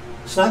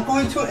 It's not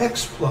going to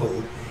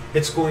explode.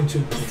 It's going to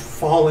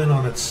fall in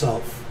on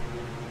itself.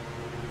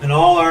 And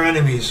all our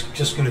enemies are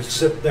just going to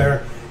sit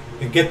there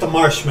and get the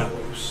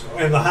marshmallows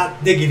and the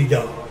hot diggity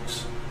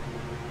dogs.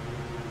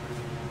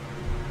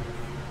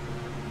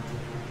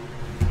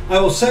 I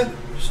will set,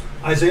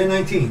 Isaiah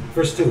 19,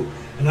 verse 2,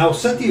 and I will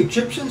set the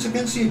Egyptians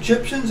against the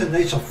Egyptians, and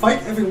they shall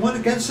fight every one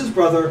against his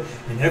brother,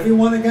 and every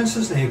one against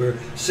his neighbor,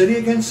 city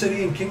against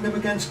city, and kingdom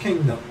against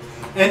kingdom.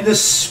 And the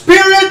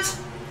spirit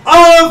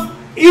of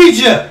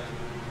Egypt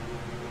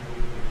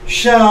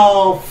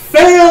shall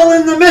fail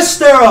in the midst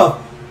thereof.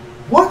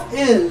 What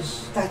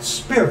is that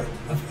spirit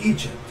of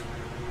Egypt?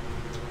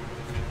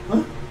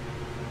 Huh?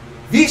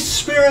 The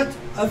spirit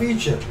of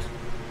Egypt.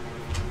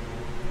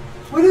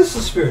 What is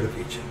the spirit of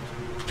Egypt?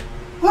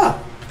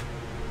 Well,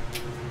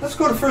 let's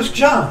go to 1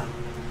 John.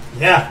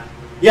 Yeah,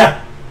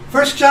 Yeah.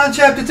 1 John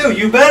chapter 2.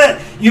 You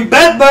bet it. You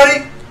bet,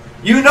 buddy.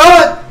 You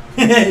know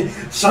it.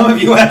 Some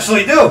of you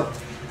actually do.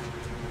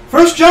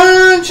 1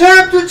 John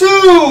chapter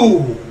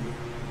 2.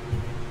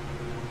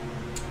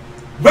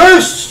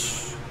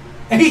 Verse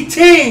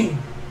 18.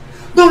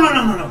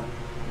 No.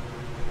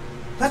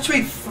 Let's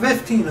read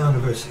 15 on to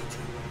verse 18.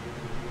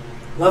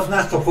 Love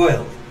not the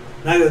world,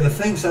 neither the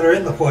things that are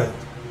in the world.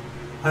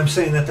 I'm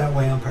saying it that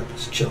way on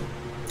purpose. Chill.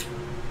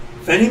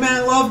 If any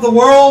man love the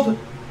world,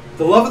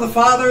 the love of the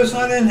Father is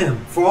not in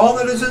him. For all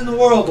that is in the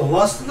world, the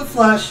lust of the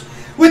flesh,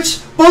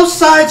 which both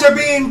sides are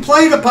being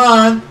played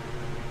upon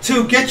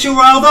to get you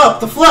riled up,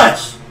 the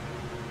flesh,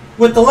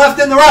 with the left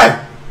and the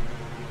right.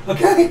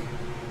 Okay?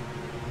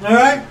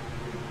 Alright?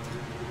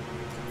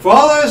 For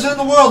all that is in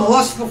the world, the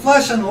lust of the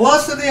flesh and the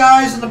lust of the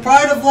eyes and the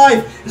pride of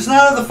life is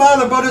not of the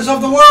Father, but is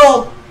of the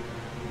world.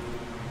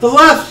 The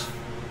left,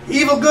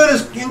 evil good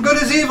is, and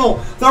good is evil.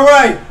 The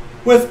right,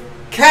 with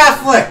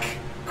Catholic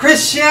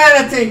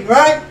Christianity,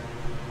 right?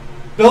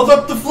 Build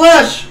up the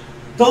flesh,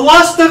 the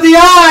lust of the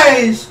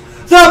eyes,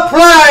 the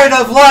pride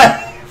of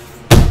life.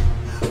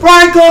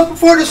 Pride goes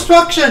before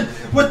destruction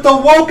with the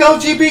woke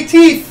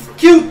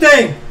LGBTQ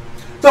thing.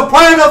 The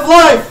pride of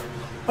life,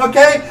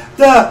 okay?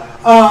 The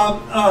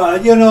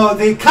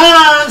the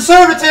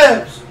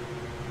conservatives,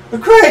 the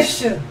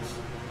Christians,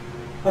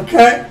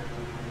 okay?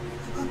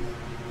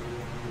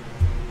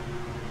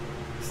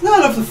 It's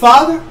not of the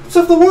Father, it's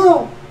of the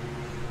world.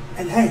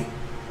 And hey,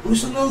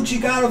 who's the new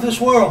God of this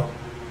world?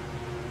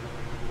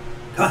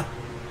 God.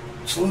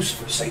 It's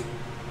Lucifer, Satan.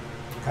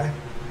 Okay?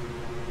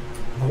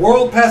 The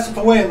world passeth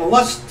away, and the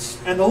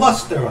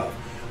lust thereof.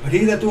 But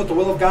he that doeth the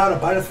will of God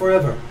abideth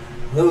forever.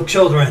 Little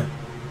children,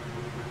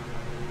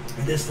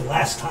 it is the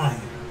last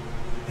time.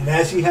 And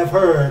as ye have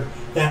heard,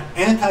 that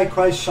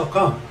Antichrist shall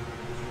come.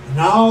 And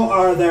now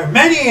are there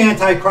many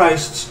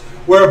Antichrists,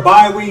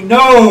 whereby we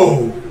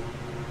know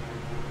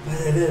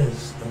that it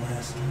is the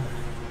last time.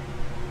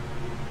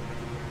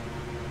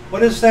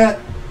 What is that?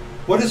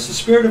 What is the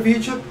spirit of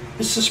Egypt?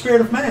 It's the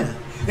spirit of man.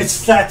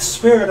 It's that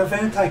spirit of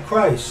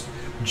Antichrist.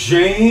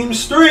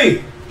 James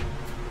 3.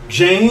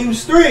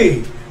 James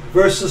 3.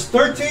 Verses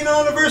 13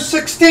 on to verse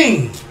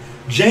 16.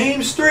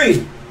 James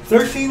 3.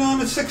 13 on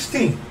to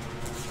 16.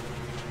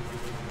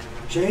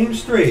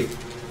 James 3.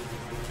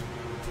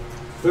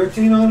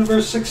 13 on to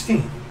verse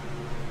 16.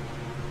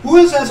 Who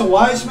is as a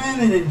wise man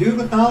and endued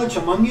with knowledge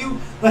among you?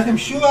 Let him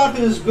shew out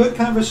his good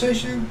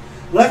conversation.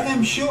 Let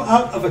him shew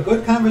out of a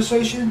good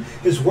conversation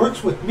his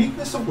works with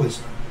meekness of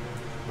wisdom.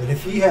 But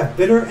if ye have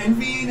bitter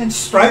envying and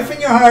strife in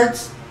your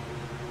hearts,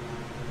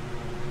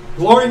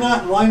 glory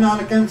not and lie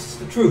not against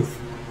the truth.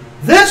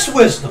 This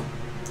wisdom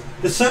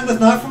descendeth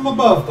not from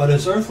above, but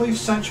is earthly,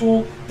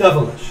 sensual,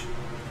 devilish.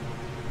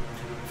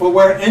 For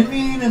where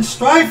envying and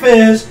strife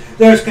is,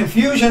 there is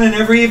confusion in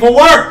every evil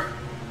work.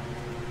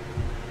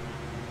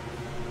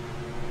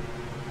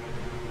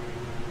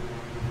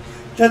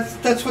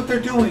 That's what they're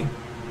doing.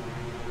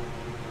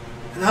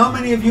 And how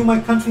many of you, my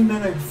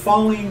countrymen, are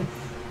falling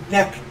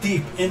neck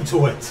deep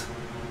into it?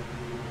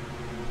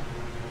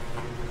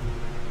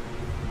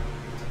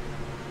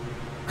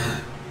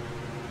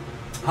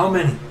 How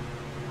many?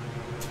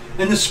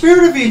 And the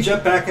spirit of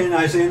Egypt, back in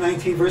Isaiah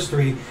 19 verse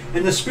 3,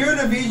 and the spirit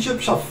of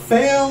Egypt shall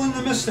fail in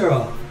the midst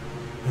thereof,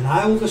 and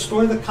I will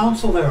destroy the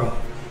counsel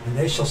thereof, and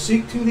they shall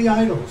seek to the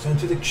idols, and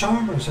to the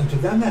charmers, and to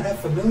them that have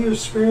familiar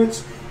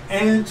spirits,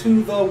 and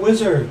to the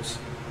wizards.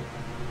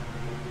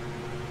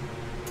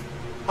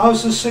 How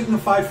is this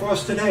signified for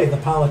us today, the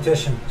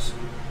politicians?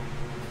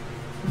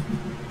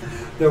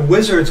 The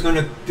wizards going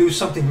to do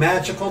something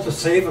magical to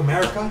save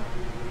America?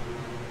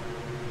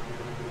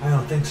 I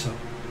don't think so.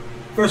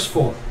 Verse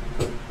 4.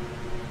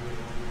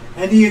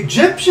 And the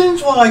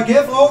Egyptians will I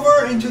give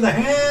over into the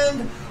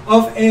hand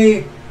of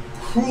a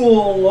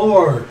cruel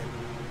lord,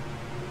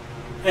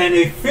 and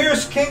a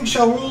fierce king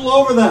shall rule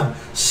over them,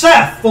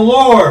 saith the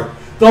Lord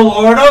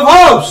of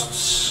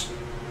hosts.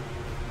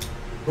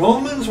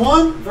 Romans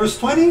 1, verse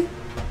 20.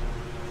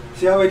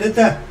 See how we did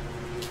that?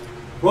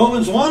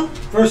 Romans 1,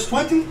 verse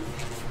 20.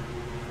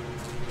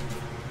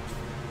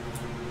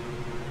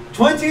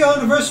 20 on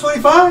to verse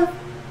 25.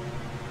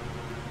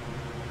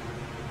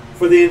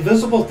 For the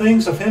invisible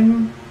things of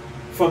him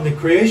from the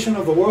creation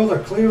of the world are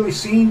clearly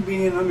seen,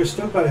 being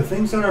understood by the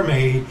things that are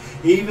made,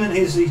 even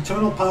his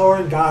eternal power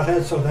and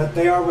Godhead, so that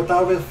they are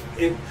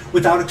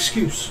without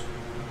excuse.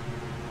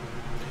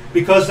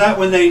 Because that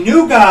when they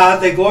knew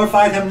God, they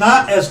glorified him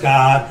not as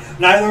God,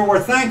 neither were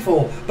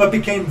thankful, but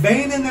became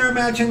vain in their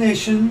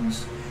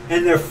imaginations,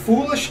 and their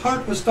foolish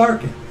heart was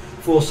darkened.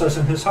 Fool says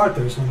in his heart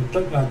there is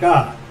no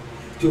God.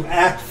 To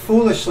act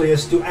foolishly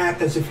is to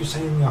act as if you're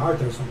saying in your heart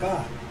there is no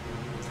God.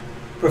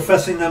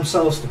 Professing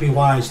themselves to be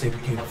wise, they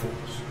became fools.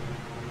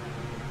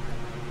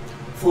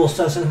 Fool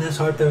says in his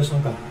heart there is no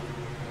God.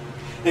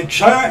 And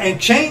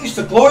changed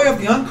the glory of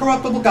the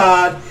uncorruptible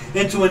God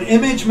into an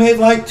image made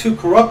like to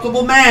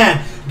corruptible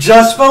man.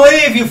 Just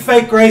believe, you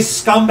fake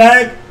grace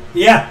scumbag.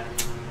 Yeah.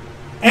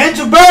 And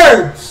to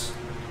birds.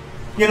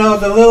 You know,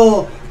 the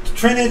little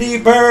Trinity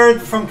bird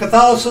from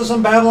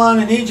Catholicism, Babylon,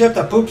 and Egypt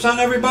that poops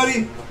on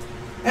everybody.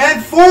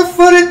 And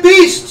four-footed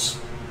beasts.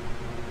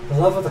 The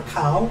love of the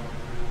cow.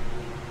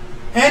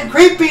 And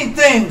creeping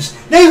things.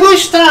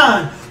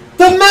 Nehushtan,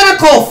 the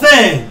medical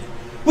thing.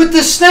 With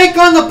the snake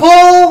on the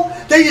pole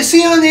that you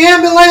see on the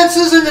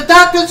ambulances in the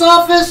doctor's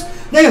office.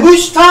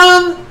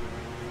 Nehushtan.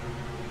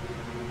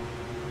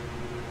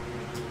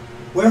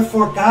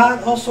 Wherefore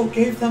God also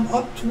gave them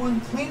up to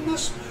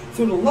uncleanness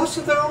through the lust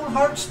of their own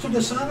hearts, to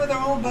dishonor their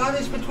own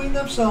bodies between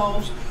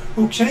themselves,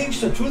 who changed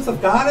the truth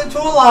of God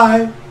into a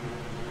lie,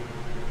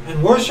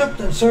 and worshipped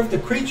and served the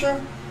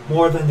creature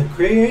more than the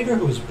Creator,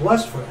 who is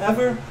blessed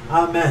forever.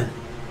 Amen.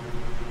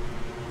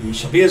 Ye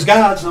shall be as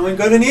gods, knowing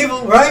good and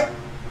evil, right?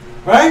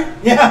 Right?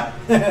 Yeah.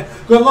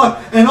 Good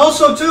luck. And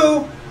also,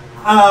 too,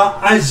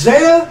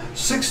 Isaiah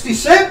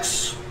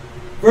 66,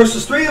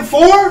 verses 3 and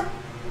 4,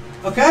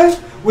 okay?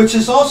 Which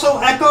is also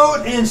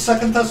echoed in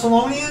 2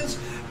 Thessalonians.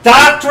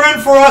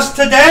 Doctrine for us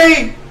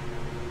today.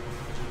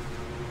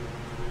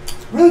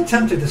 I'm really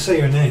tempted to say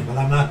your name, but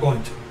I'm not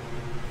going to.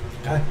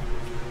 Okay?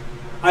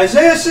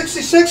 Isaiah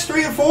 66,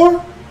 3 and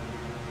 4.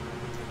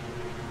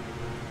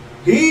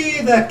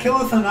 He that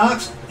killeth an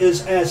ox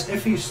is as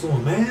if he slew a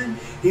man.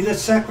 He that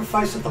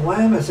sacrificeth a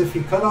lamb as if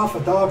he cut off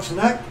a dog's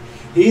neck.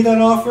 He that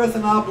offereth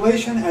an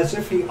oblation as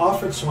if he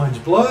offered swine's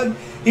blood.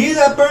 He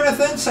that burneth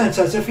incense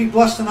as if he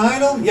blessed an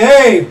idol.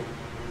 Yea,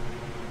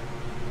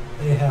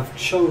 they have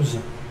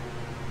chosen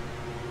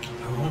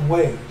their own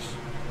ways.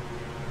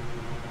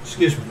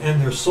 Excuse me. And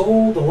their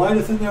soul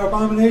delighteth in their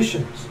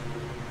abominations.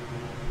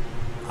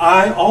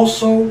 I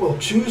also will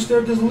choose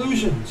their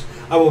delusions.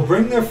 I will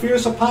bring their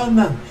fears upon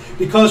them.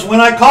 Because when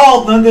I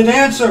called, none did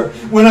answer.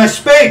 When I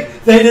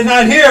spake, they did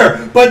not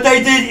hear. But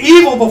they did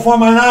evil before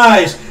mine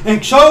eyes,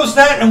 and chose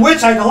that in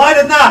which I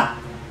delighted not.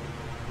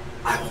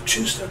 I will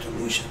choose their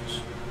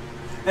delusions.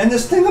 And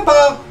this thing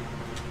about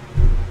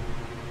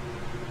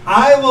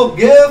I will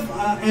give,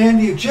 and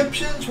the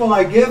Egyptians will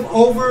I give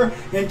over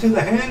into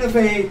the hand of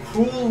a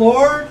cruel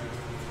Lord.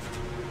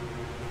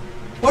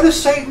 What does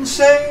Satan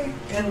say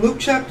in Luke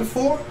chapter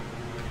 4?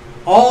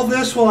 All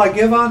this will I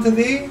give unto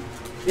thee,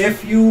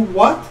 if you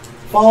what?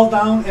 Fall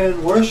down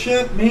and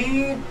worship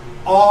me,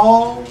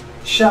 all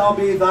shall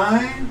be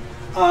thine.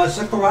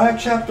 Zechariah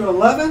chapter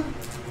 11.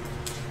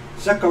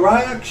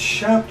 Zechariah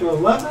chapter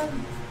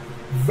 11,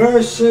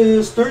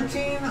 verses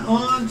 13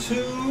 on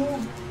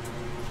to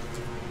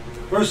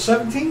verse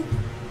 17?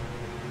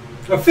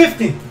 Or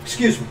 15,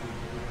 excuse me.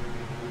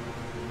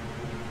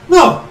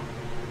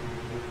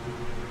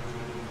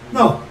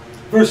 No,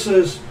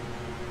 verses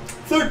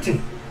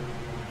 13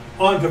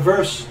 on to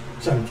verse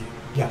 17.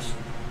 Yes,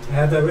 I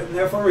have that written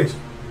there for a reason.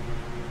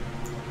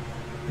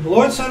 And the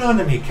Lord said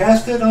unto me,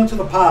 cast it unto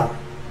the potter,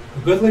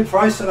 the goodly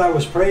price that I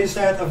was praised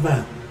at of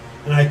them.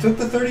 And I took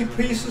the 30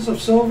 pieces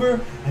of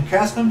silver and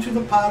cast them to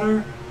the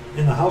potter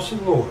in the house of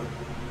the Lord.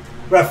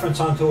 Reference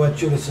onto what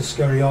Judas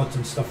Iscariot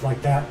and stuff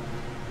like that.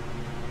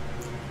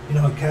 You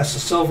know, cast the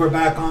silver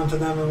back onto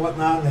them and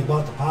whatnot, and they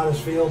bought the potter's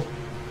field.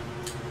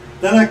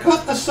 Then I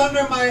cut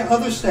asunder my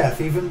other staff,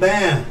 even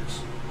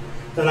bands,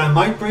 that I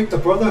might break the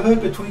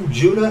brotherhood between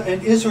Judah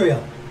and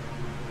Israel.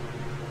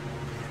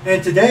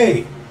 And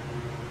today,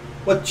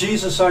 what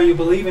Jesus are you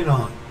believing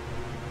on?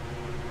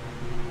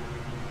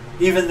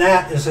 Even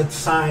that is a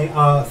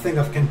thing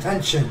of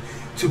contention,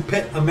 to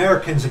pit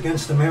Americans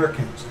against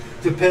Americans,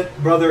 to pit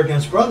brother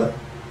against brother.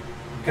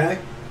 Okay?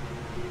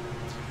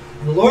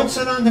 And the Lord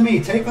said unto me,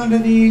 take unto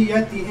thee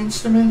yet the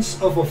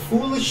instruments of a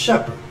foolish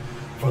shepherd.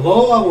 For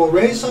lo, I will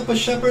raise up a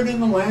shepherd in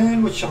the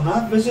land, which shall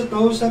not visit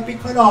those that be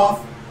cut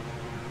off.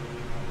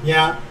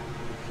 Yeah.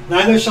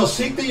 Neither shall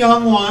seek the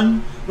young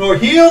one, nor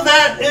heal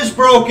that is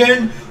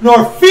broken,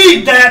 nor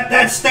feed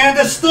that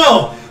standeth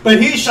still.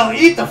 But he shall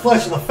eat the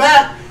flesh of the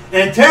fat,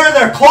 and tear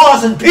their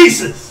claws in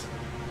pieces.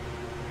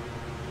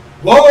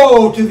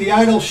 Woe to the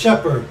idle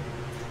shepherd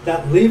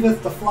that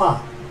leaveth the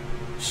flock.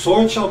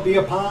 Sword shall be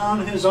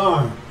upon his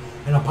arm,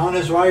 and upon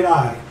his right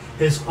eye.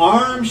 His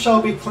arm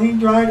shall be clean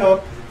dried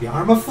up, the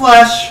arm of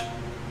flesh.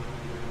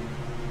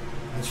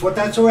 That's what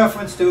that's a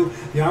reference to,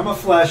 the arm of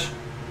flesh.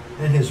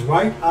 And his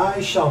right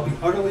eye shall be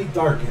utterly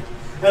darkened.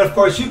 And of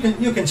course, you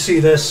can see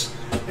this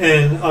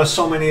in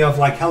so many of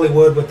like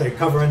Hollywood, what they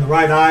cover in the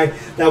right eye.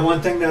 That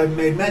one thing that I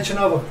made mention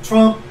of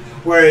Trump,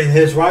 where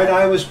his right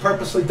eye was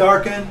purposely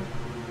darkened.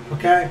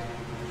 Okay?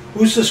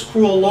 Who's this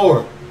cruel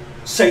Lord?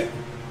 Satan.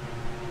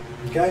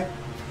 Okay?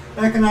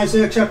 Back in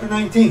Isaiah chapter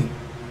 19.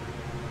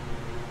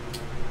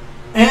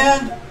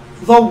 And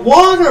the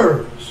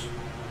waters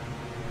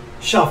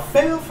shall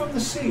fail from the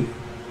sea,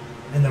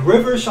 and the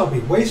rivers shall be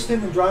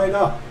wasted and dried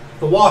up.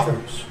 The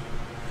waters.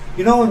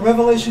 You know, in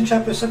Revelation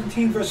chapter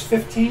 17, verse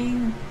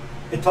 15,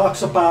 it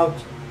talks about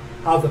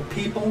how the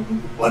people...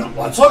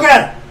 Let's look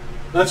at it.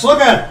 Let's look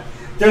at it.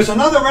 There's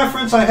another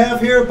reference I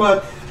have here,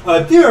 but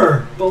a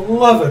dear,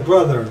 beloved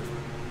brother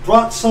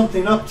brought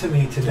something up to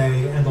me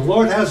today, and the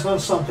Lord has done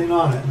something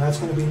on it, and that's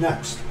going to be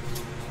next.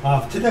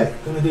 Today.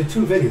 I'm going to do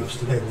 2 videos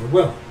today, Lord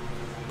willing.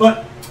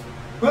 But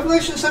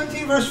Revelation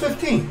 17, verse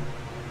 15.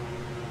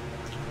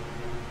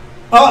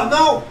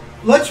 No,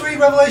 let's read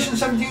Revelation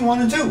 17,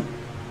 1 and 2.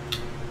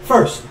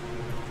 First,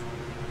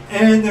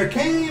 and there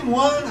came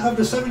one of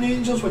the 7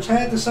 angels which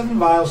had the 7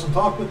 vials, and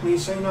talked with me,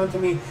 saying unto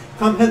me,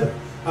 Come hither,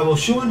 I will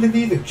shew unto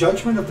thee the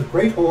judgment of the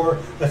great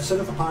whore that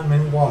sitteth upon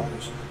many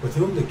waters, with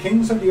whom the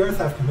kings of the earth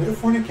have committed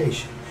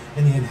fornication,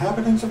 and the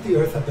inhabitants of the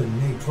earth have been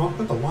made drunk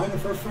with the wine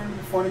of her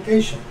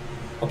fornication.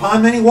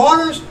 Upon many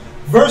waters,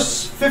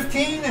 verse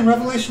 15 in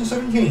Revelation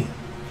 17.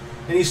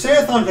 And he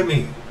saith unto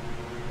me,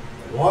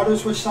 The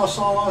waters which thou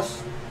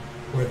sawest,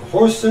 where the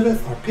horse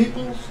sitteth, are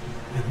peoples,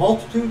 and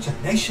multitudes,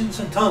 and nations,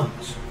 and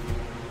tongues.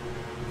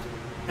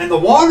 And the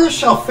waters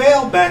shall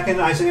fail, back in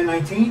Isaiah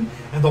 19,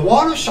 and the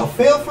waters shall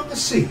fail from the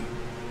sea,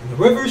 and the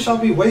rivers shall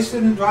be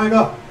wasted and dried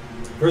up.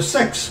 Verse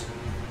 6.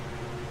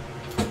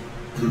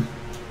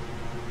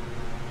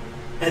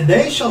 And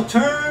they shall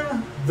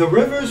turn the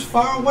rivers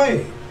far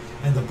away,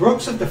 and the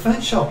brooks of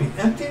defense shall be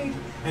emptied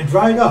and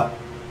dried up.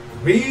 The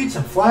reeds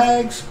and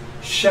flags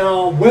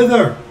shall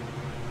wither.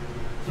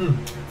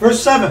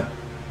 Verse 7.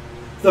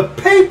 The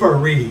paper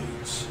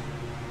reeds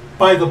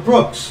by the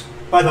brooks,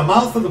 by the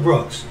mouth of the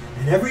brooks,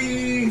 and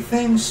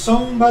everything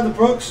sown by the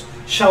brooks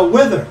shall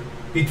wither,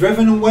 be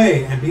driven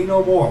away, and be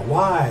no more.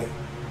 Why?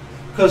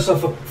 Because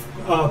of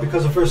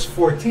verse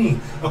 14,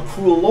 a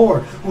cruel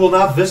Lord who will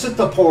not visit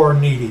the poor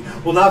and needy,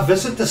 will not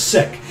visit the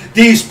sick.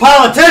 These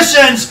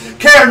politicians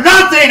care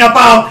nothing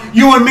about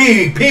you and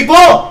me,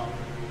 people.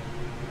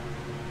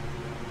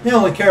 They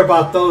only care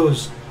about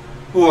those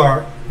who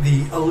are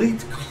the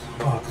elite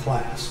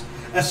class,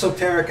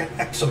 esoteric and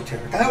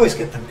exoteric. I always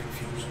get them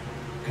confused.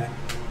 Okay,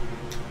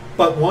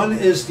 but one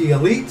is the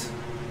elite,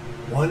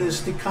 one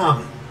is the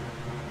common,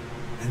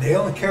 and they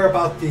only care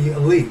about the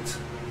elite.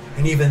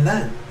 And even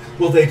then,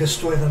 will they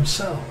destroy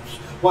themselves?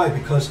 Why?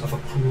 Because of a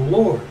cruel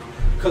Lord.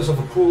 Because of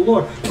a cruel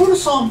Lord. Go to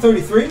Psalm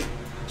 33.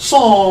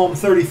 Psalm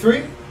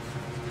 33.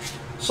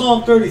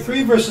 Psalm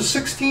 33, verses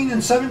 16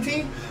 and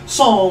 17.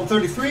 Psalm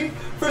 33,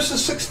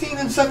 verses 16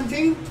 and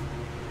 17.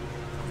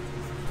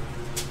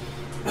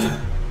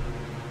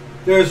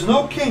 There is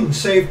no king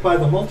saved by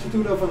the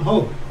multitude of an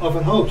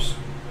host.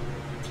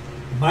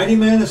 A mighty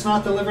man is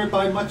not delivered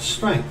by much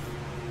strength.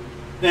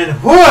 And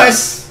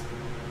horse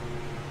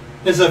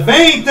is a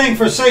vain thing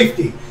for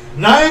safety.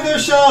 Neither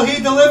shall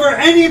he deliver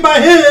any by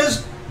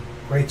his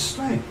great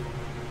strength.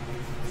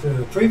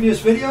 The previous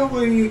video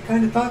where you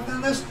kind of talked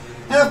on this.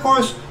 And of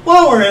course,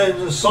 while we're in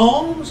the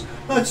Psalms,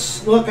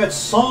 let's look at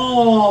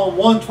Psalm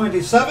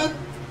 127.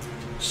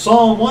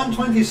 Psalm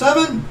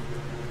 127,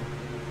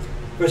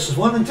 verses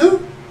 1 and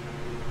 2.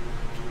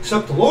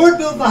 Except the Lord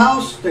build the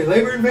house, they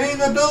labor in vain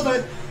that build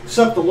it.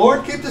 Except the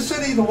Lord keep the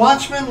city, the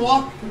watchmen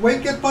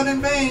waketh but in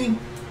vain.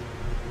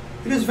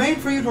 It is vain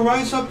for you to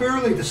rise up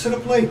early, to sit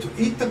up late, to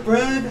eat the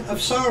bread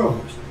of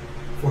sorrows.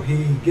 For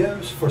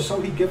so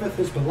he giveth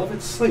his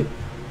beloved sleep.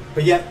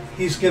 But yet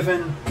he's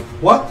given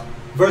what?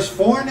 Verse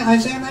 4 in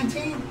Isaiah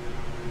 19.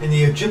 And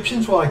the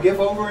Egyptians will I give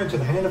over into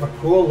the hand of a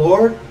cruel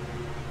Lord.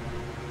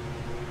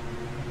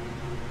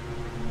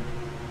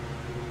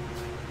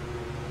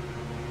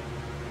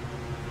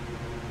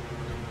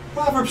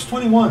 Proverbs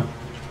 21,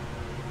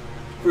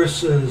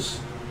 verses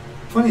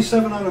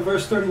 27 on to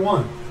verse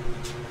 31.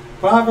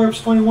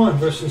 Proverbs 21,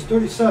 verses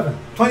 27,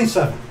 on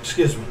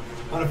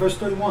to verse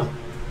 31.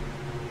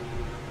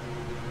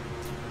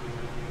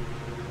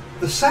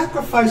 The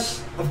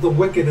sacrifice of the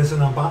wicked is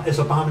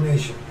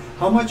abomination.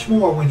 How much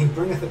more when he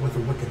bringeth it with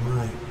a wicked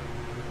mind?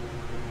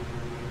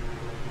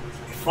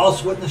 A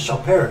false witness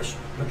shall perish,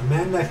 but the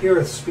man that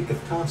heareth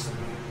speaketh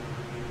constantly.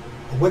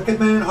 A wicked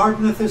man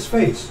hardeneth his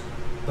face,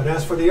 but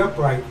as for the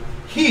upright,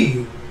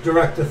 he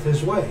directeth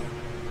his way.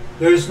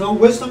 There is no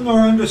wisdom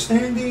nor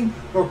understanding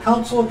nor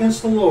counsel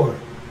against the Lord.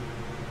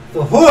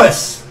 The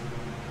horse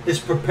is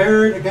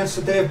prepared against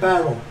the day of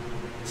battle.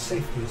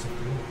 Safety is of the Lord.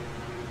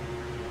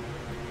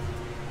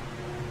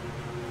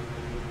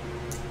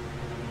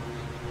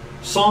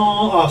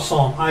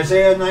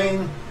 Isaiah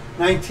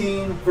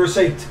 19, verse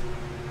 8.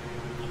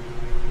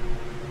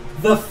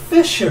 The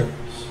fishers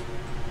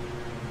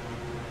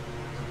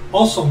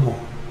also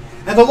mourn.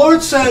 And the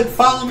Lord said,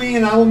 Follow me,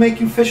 and I will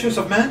make you fishers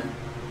of men.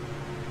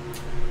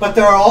 But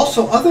there are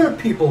also other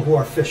people who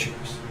are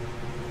fishers.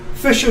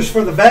 Fishers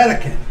for the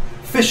Vatican.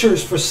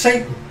 Fishers for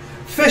Satan.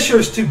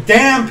 Fishers to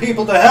damn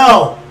people to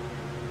hell.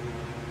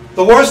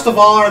 The worst of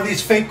all are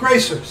these fake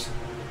gracers,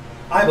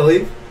 I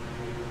believe,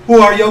 who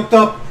are yoked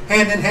up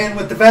hand in hand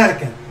with the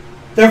Vatican.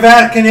 They're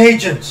Vatican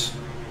agents.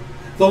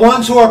 The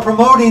ones who are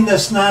promoting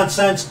this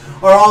nonsense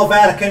are all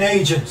Vatican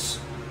agents.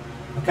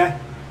 Okay?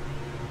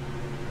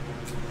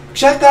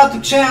 Check out the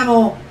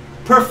channel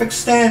Perfect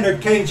Standard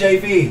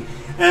KJV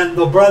and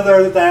the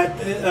brother that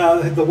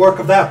the work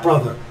of that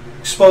brother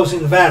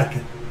exposing the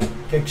Vatican.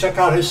 Okay, check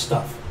out his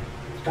stuff.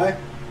 Okay?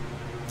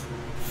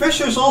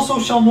 Fishers also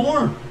shall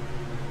mourn.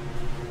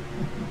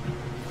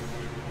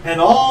 And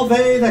all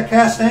they that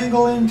cast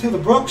angle into the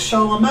brooks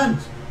shall lament.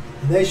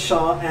 And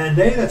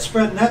they that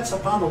spread nets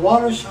upon the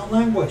waters shall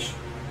languish.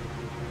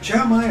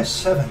 Jeremiah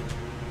 7.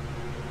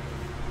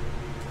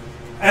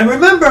 And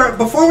remember,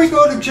 before we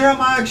go to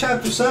Jeremiah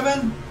chapter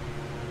 7,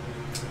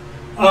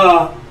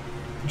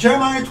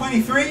 Jeremiah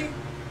 23,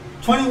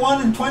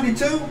 21 and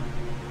 22.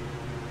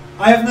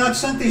 I have not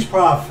sent these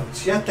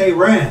prophets, yet they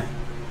ran.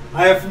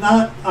 I have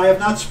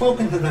not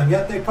spoken to them,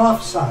 yet they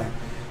prophesied.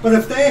 But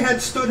if they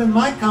had stood in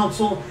my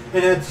counsel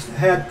and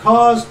had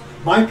caused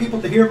my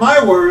people to hear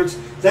my words,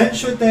 then they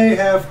should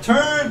have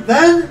turned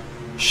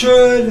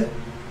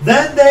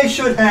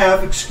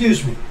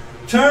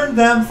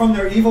them from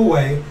their evil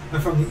way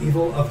and from the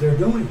evil of their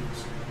doings.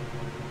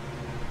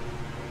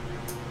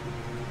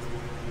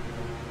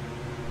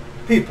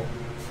 People,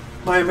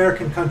 my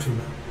American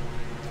countrymen,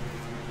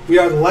 we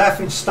are the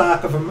laughing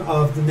stock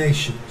of the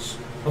nations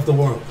of the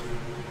world.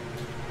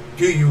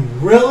 Do you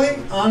really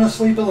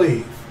honestly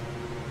believe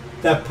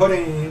that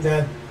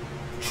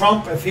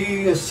Trump, if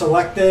he is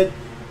selected,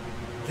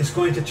 is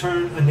going to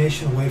turn a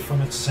nation away from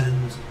its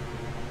sins?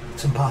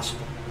 It's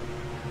impossible.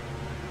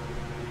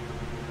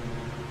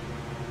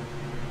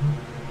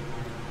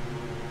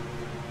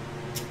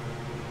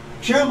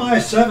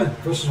 Jeremiah 7,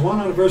 verses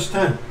 1 to verse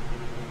 10.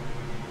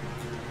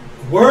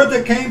 The word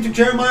that came to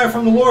Jeremiah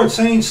from the Lord,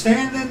 saying,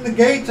 stand in the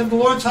gate of the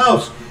Lord's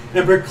house,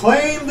 and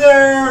proclaim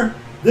there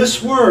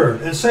this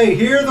word, and say,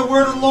 hear the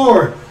word of the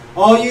Lord,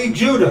 all ye of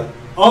Judah,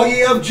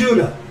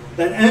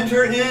 that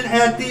enter in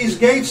at these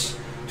gates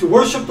to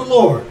worship the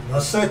Lord.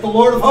 Thus saith the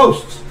Lord of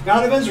hosts,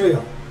 God of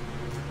Israel.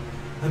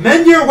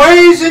 Amend your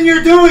ways and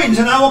your doings,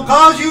 and I will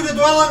cause you to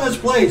dwell in this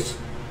place.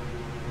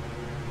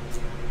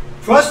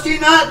 Trust ye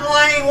not in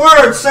lying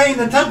words, saying,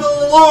 the temple of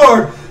the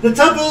Lord, the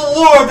temple of the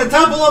Lord, the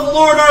temple of the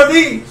Lord are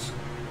these.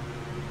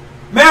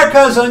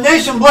 America is a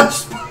nation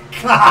blessed by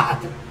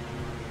God.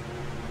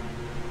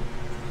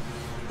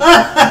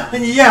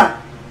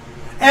 Yeah.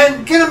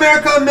 And can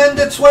America amend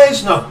its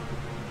ways? No.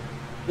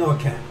 No, it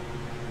can't.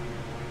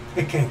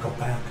 It can't go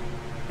back.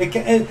 It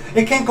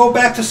can't go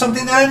back to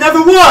something that it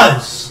never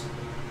was.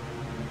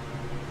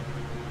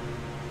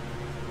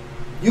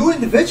 You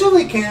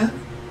individually can.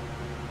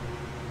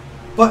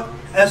 But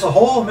as a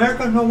whole,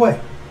 America, no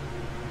way.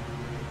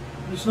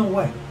 There's no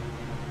way.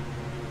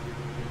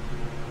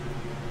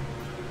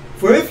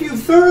 For if you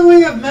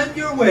thoroughly amend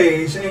your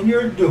ways and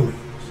your doings,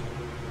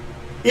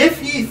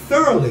 if ye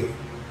thoroughly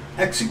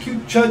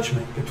execute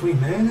judgment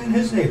between man and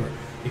his neighbor.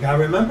 You got to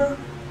remember,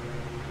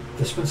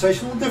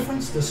 dispensational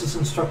difference. This is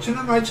instruction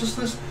in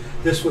righteousness.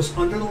 This was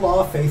under the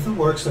law, faith and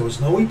works. There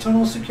was no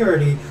eternal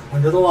security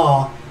under the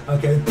law.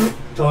 Okay,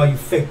 to all you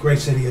fake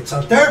grace idiots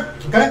out there.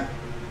 Okay.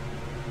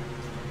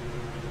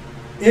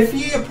 If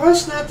ye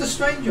oppress not the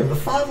stranger, the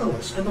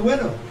fatherless, and the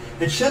widow,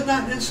 and shed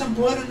not innocent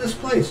blood in this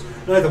place,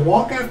 neither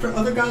walk after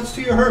other gods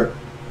to your hurt,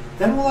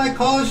 then will I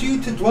cause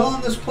you to dwell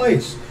in this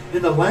place,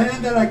 in the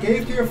land that I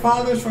gave to your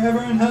fathers forever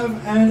and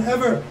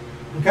ever.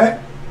 Okay?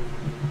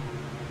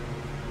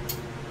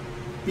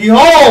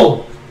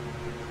 Behold,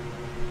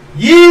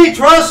 ye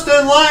trust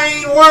in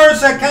lying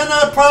words that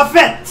cannot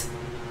profit.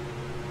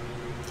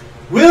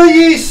 Will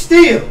ye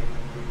steal,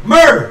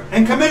 murder,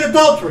 and commit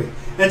adultery,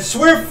 and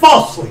swear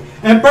falsely,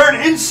 and burn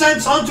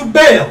incense unto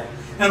Baal,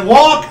 and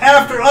walk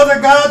after other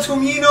gods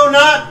whom ye know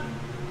not,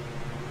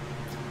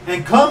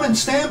 and come and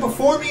stand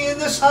before me in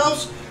this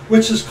house,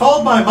 which is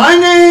called by my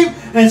name,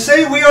 and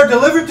say we are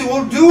delivered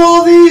to do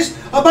all these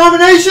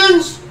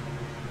abominations?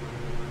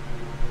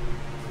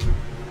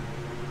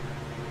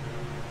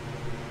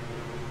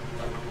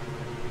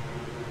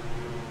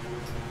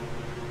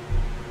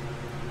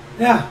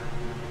 Yeah.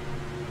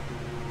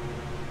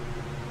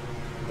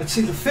 Let's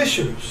see, the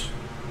fishers.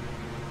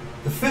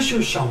 The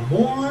fishers shall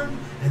mourn,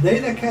 and they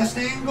that cast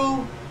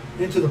angle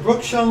into the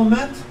brook shall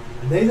lament,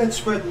 and they that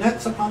spread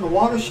nets upon the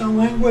water shall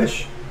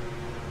languish.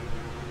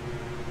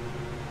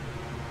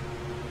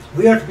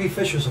 We are to be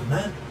fishers of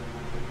men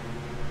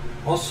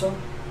also.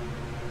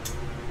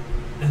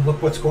 And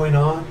look what's going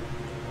on.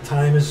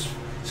 Time is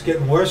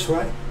getting worse,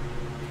 right?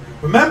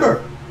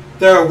 Remember,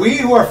 there are we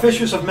who are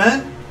fishers of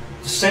men,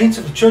 the saints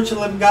of the Church of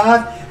the Living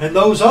God, and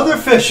those other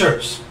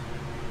fishers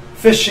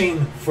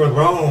fishing for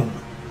Rome.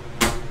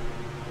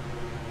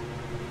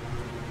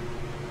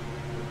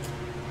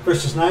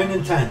 Verses 9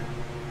 and 10.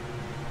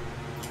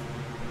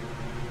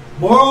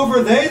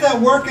 Moreover, they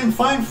that work in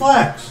fine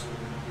flax,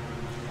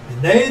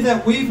 and they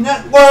that weave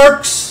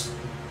networks,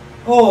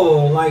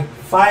 oh, like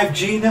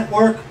 5G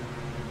network,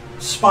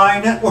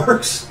 spy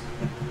networks.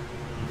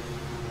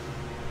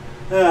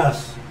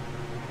 Yes.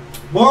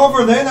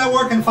 Moreover, they that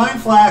work in fine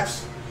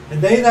flax, and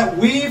they that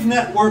weave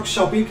networks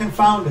shall be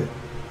confounded,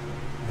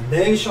 and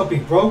they shall be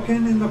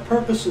broken in the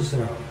purposes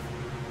thereof.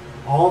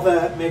 All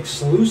that make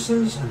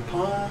sluices and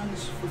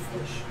ponds for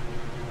fish.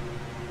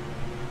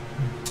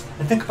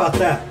 And think about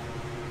that.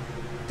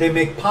 They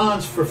make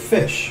ponds for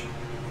fish.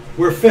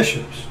 We're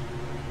fishers.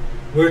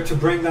 We're to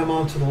bring them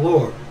onto the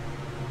Lord.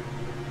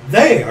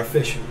 They are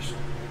fishers,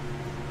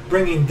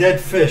 bringing dead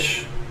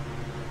fish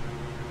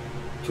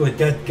to a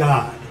dead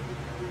God,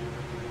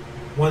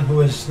 one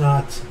who is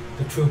not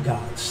the true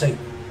God, Satan.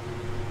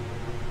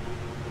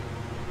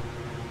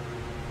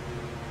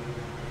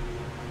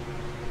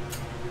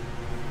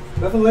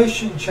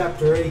 Revelation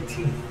chapter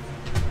 18.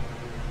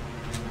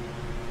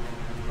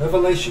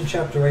 Revelation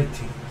chapter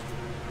 18.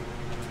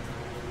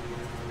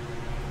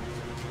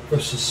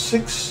 verses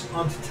 6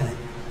 on to 10.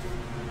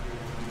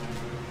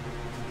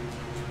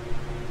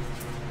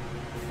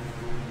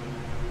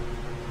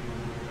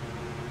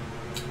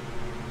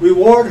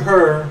 Reward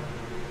her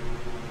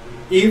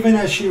even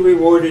as she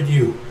rewarded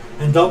you,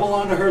 and double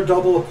unto her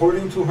double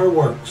according to her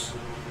works.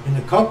 In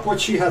the cup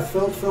which she hath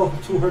filled, fill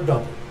to her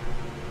double.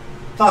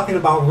 Talking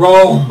about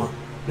Rome,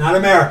 not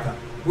America.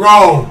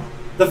 Rome,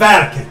 the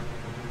Vatican.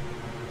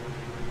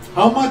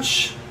 How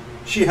much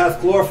she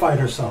hath glorified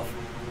herself,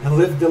 and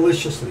lived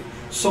deliciously.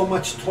 So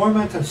much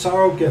torment and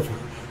sorrow give her.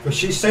 For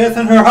she saith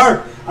in her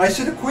heart, I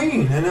sit a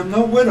queen, and am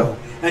no widow,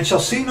 and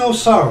shall see no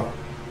sorrow.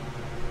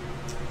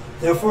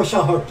 Therefore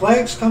shall her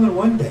plagues come in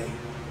one day,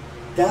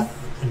 death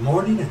and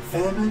mourning and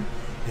famine,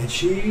 and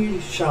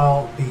she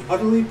shall be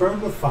utterly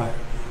burned with fire.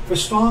 For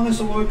strong is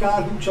the Lord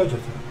God who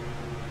judgeth her.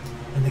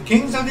 And the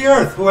kings of the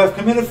earth who have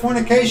committed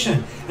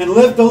fornication and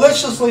lived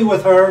deliciously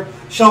with her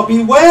shall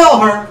bewail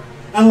her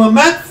and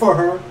lament for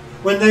her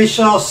when they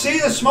shall see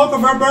the smoke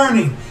of her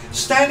burning,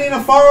 standing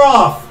afar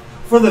off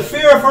for the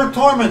fear of her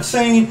torment,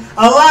 saying,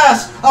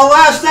 Alas,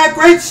 alas, that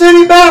great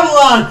city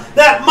Babylon,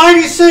 that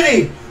mighty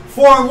city,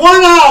 for in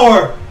 1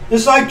 hour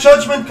is thy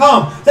judgment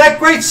come. That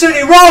great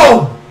city,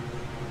 Rome,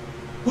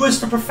 who is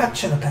the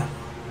perfection of Babylon.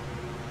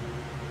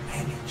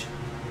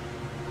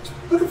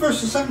 Look at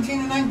verses 17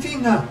 and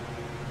 19 now.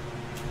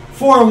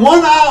 For in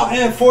 1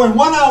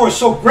 hour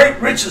so great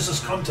riches has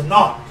come to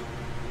naught.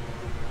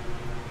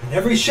 And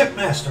every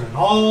shipmaster and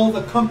all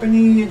the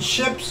company and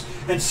ships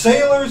and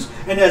sailors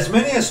and as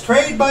many as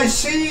trade by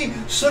sea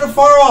stood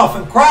afar off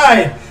and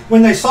cried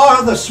when they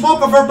saw the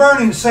smoke of her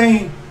burning,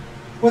 saying,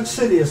 What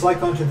city is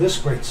like unto this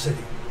great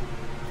city?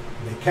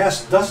 And they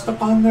cast dust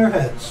upon their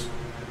heads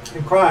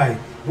and cried,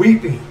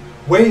 weeping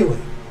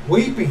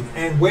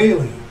and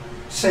wailing,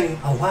 saying,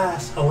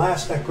 Alas,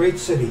 alas, that great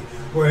city,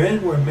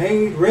 wherein were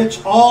made rich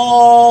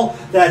all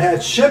that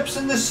had ships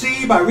in the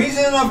sea by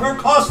reason of her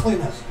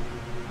costliness.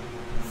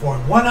 For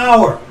in 1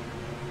 hour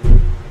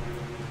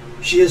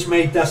she is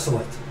made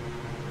desolate.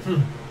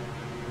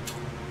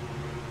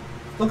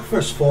 Look at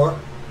verse 4.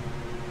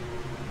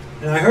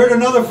 And I heard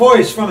another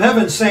voice from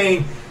heaven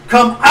saying,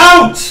 Come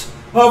out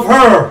of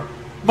her,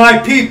 my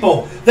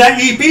people,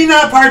 that ye be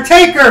not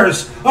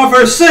partakers of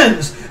her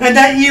sins, and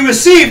that ye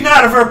receive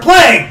not of her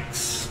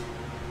plagues.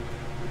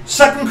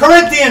 2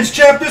 Corinthians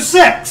chapter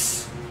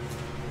 6.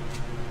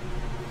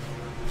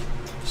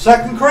 2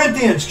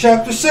 Corinthians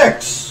chapter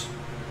 6.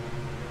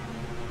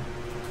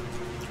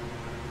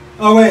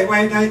 Oh, wait,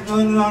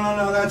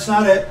 no, that's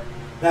not it.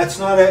 That's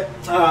not it.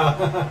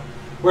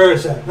 Where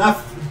is that?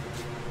 Not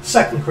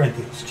 2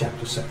 Corinthians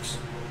chapter 6.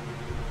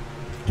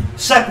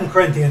 2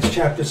 Corinthians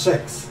chapter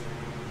 6.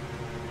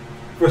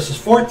 Verses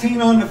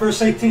 14 on to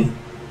verse 18.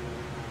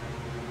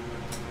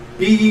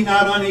 Be ye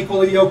not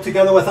unequally yoked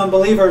together with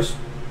unbelievers.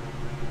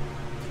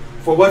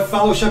 For what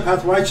fellowship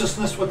hath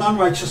righteousness with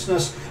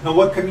unrighteousness? And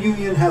what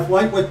communion hath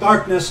light with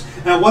darkness?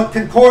 And what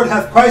concord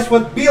hath Christ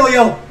with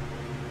Belial?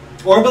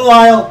 Or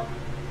Belial?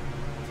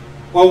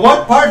 Or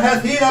what part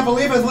hath he that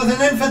believeth with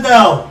an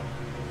infidel?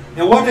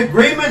 And what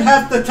agreement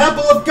hath the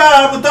temple of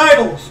God with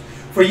idols?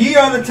 For ye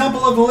are the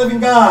temple of the living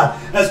God,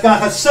 as God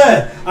hath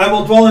said, I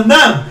will dwell in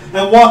them,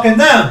 and walk in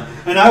them,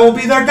 and I will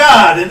be their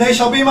God, and they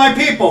shall be my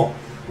people.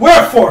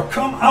 Wherefore,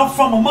 come out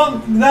from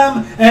among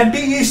them, and be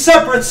ye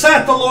separate,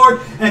 saith the Lord,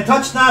 and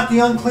touch not the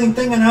unclean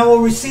thing, and I will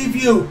receive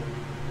you.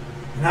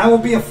 And I will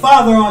be a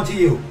father unto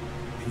you,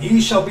 and ye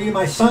shall be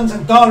my sons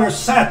and daughters,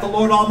 saith the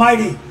Lord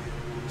Almighty.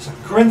 2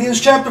 Corinthians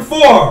chapter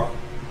 4.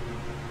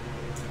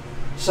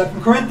 2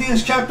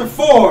 Corinthians chapter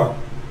 4,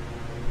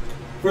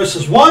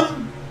 verses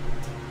 1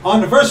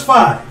 on to verse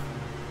 5.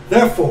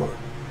 Therefore,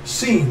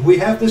 seeing we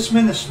have this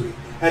ministry,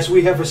 as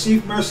we have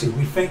received mercy,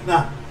 we faint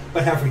not,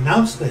 but have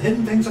renounced the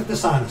hidden things of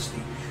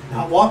dishonesty,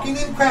 not walking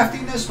in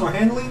craftiness, nor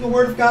handling the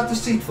word of God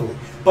deceitfully,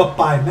 but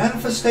by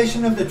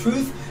manifestation of the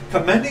truth,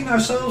 commending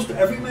ourselves to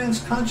every man's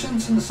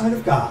conscience in the sight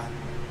of God.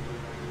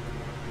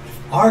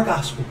 If our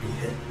gospel be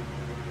hid,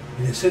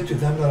 it is hid to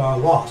them that are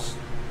lost,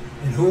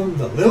 in whom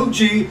the little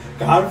g,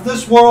 God of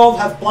this world,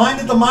 hath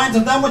blinded the minds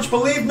of them which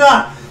believe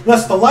not,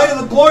 lest the light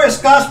of the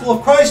glorious gospel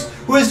of Christ,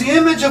 who is the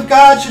image of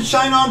God, should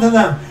shine unto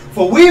them.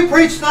 For we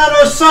preach not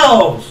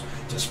ourselves,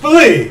 just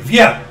believe,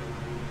 yeah,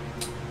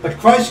 but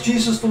Christ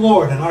Jesus the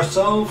Lord, and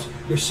ourselves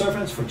your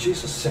servants for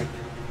Jesus' sake.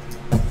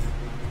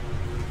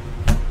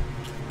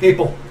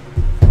 People,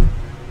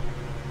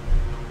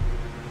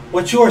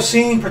 what you are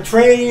seeing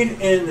portrayed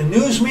in the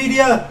news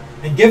media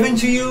and given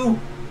to you,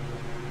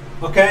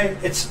 okay,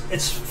 it's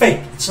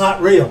fake. It's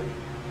not real.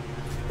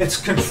 It's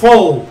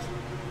controlled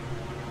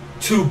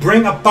to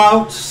bring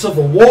about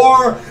civil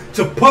war,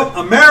 to put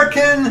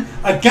American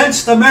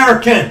against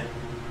American.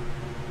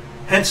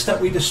 Hence that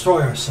we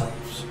destroy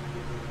ourselves.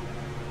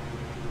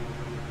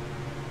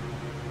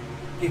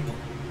 People,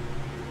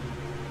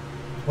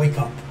 wake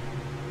up.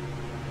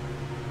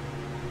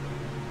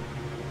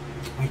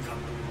 Wake up.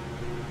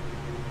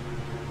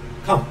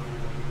 Come.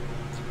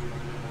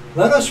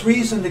 Let us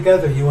reason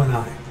together, you and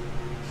I.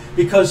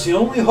 Because the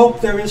only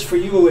hope there is for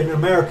you in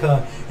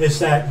America is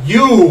that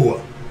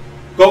you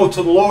go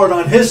to the Lord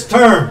on His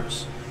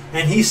terms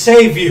and He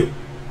save you.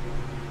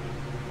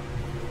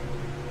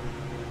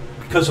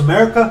 Because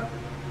America,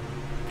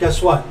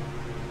 guess what?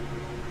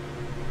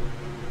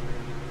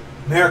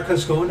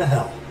 America's going to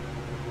hell.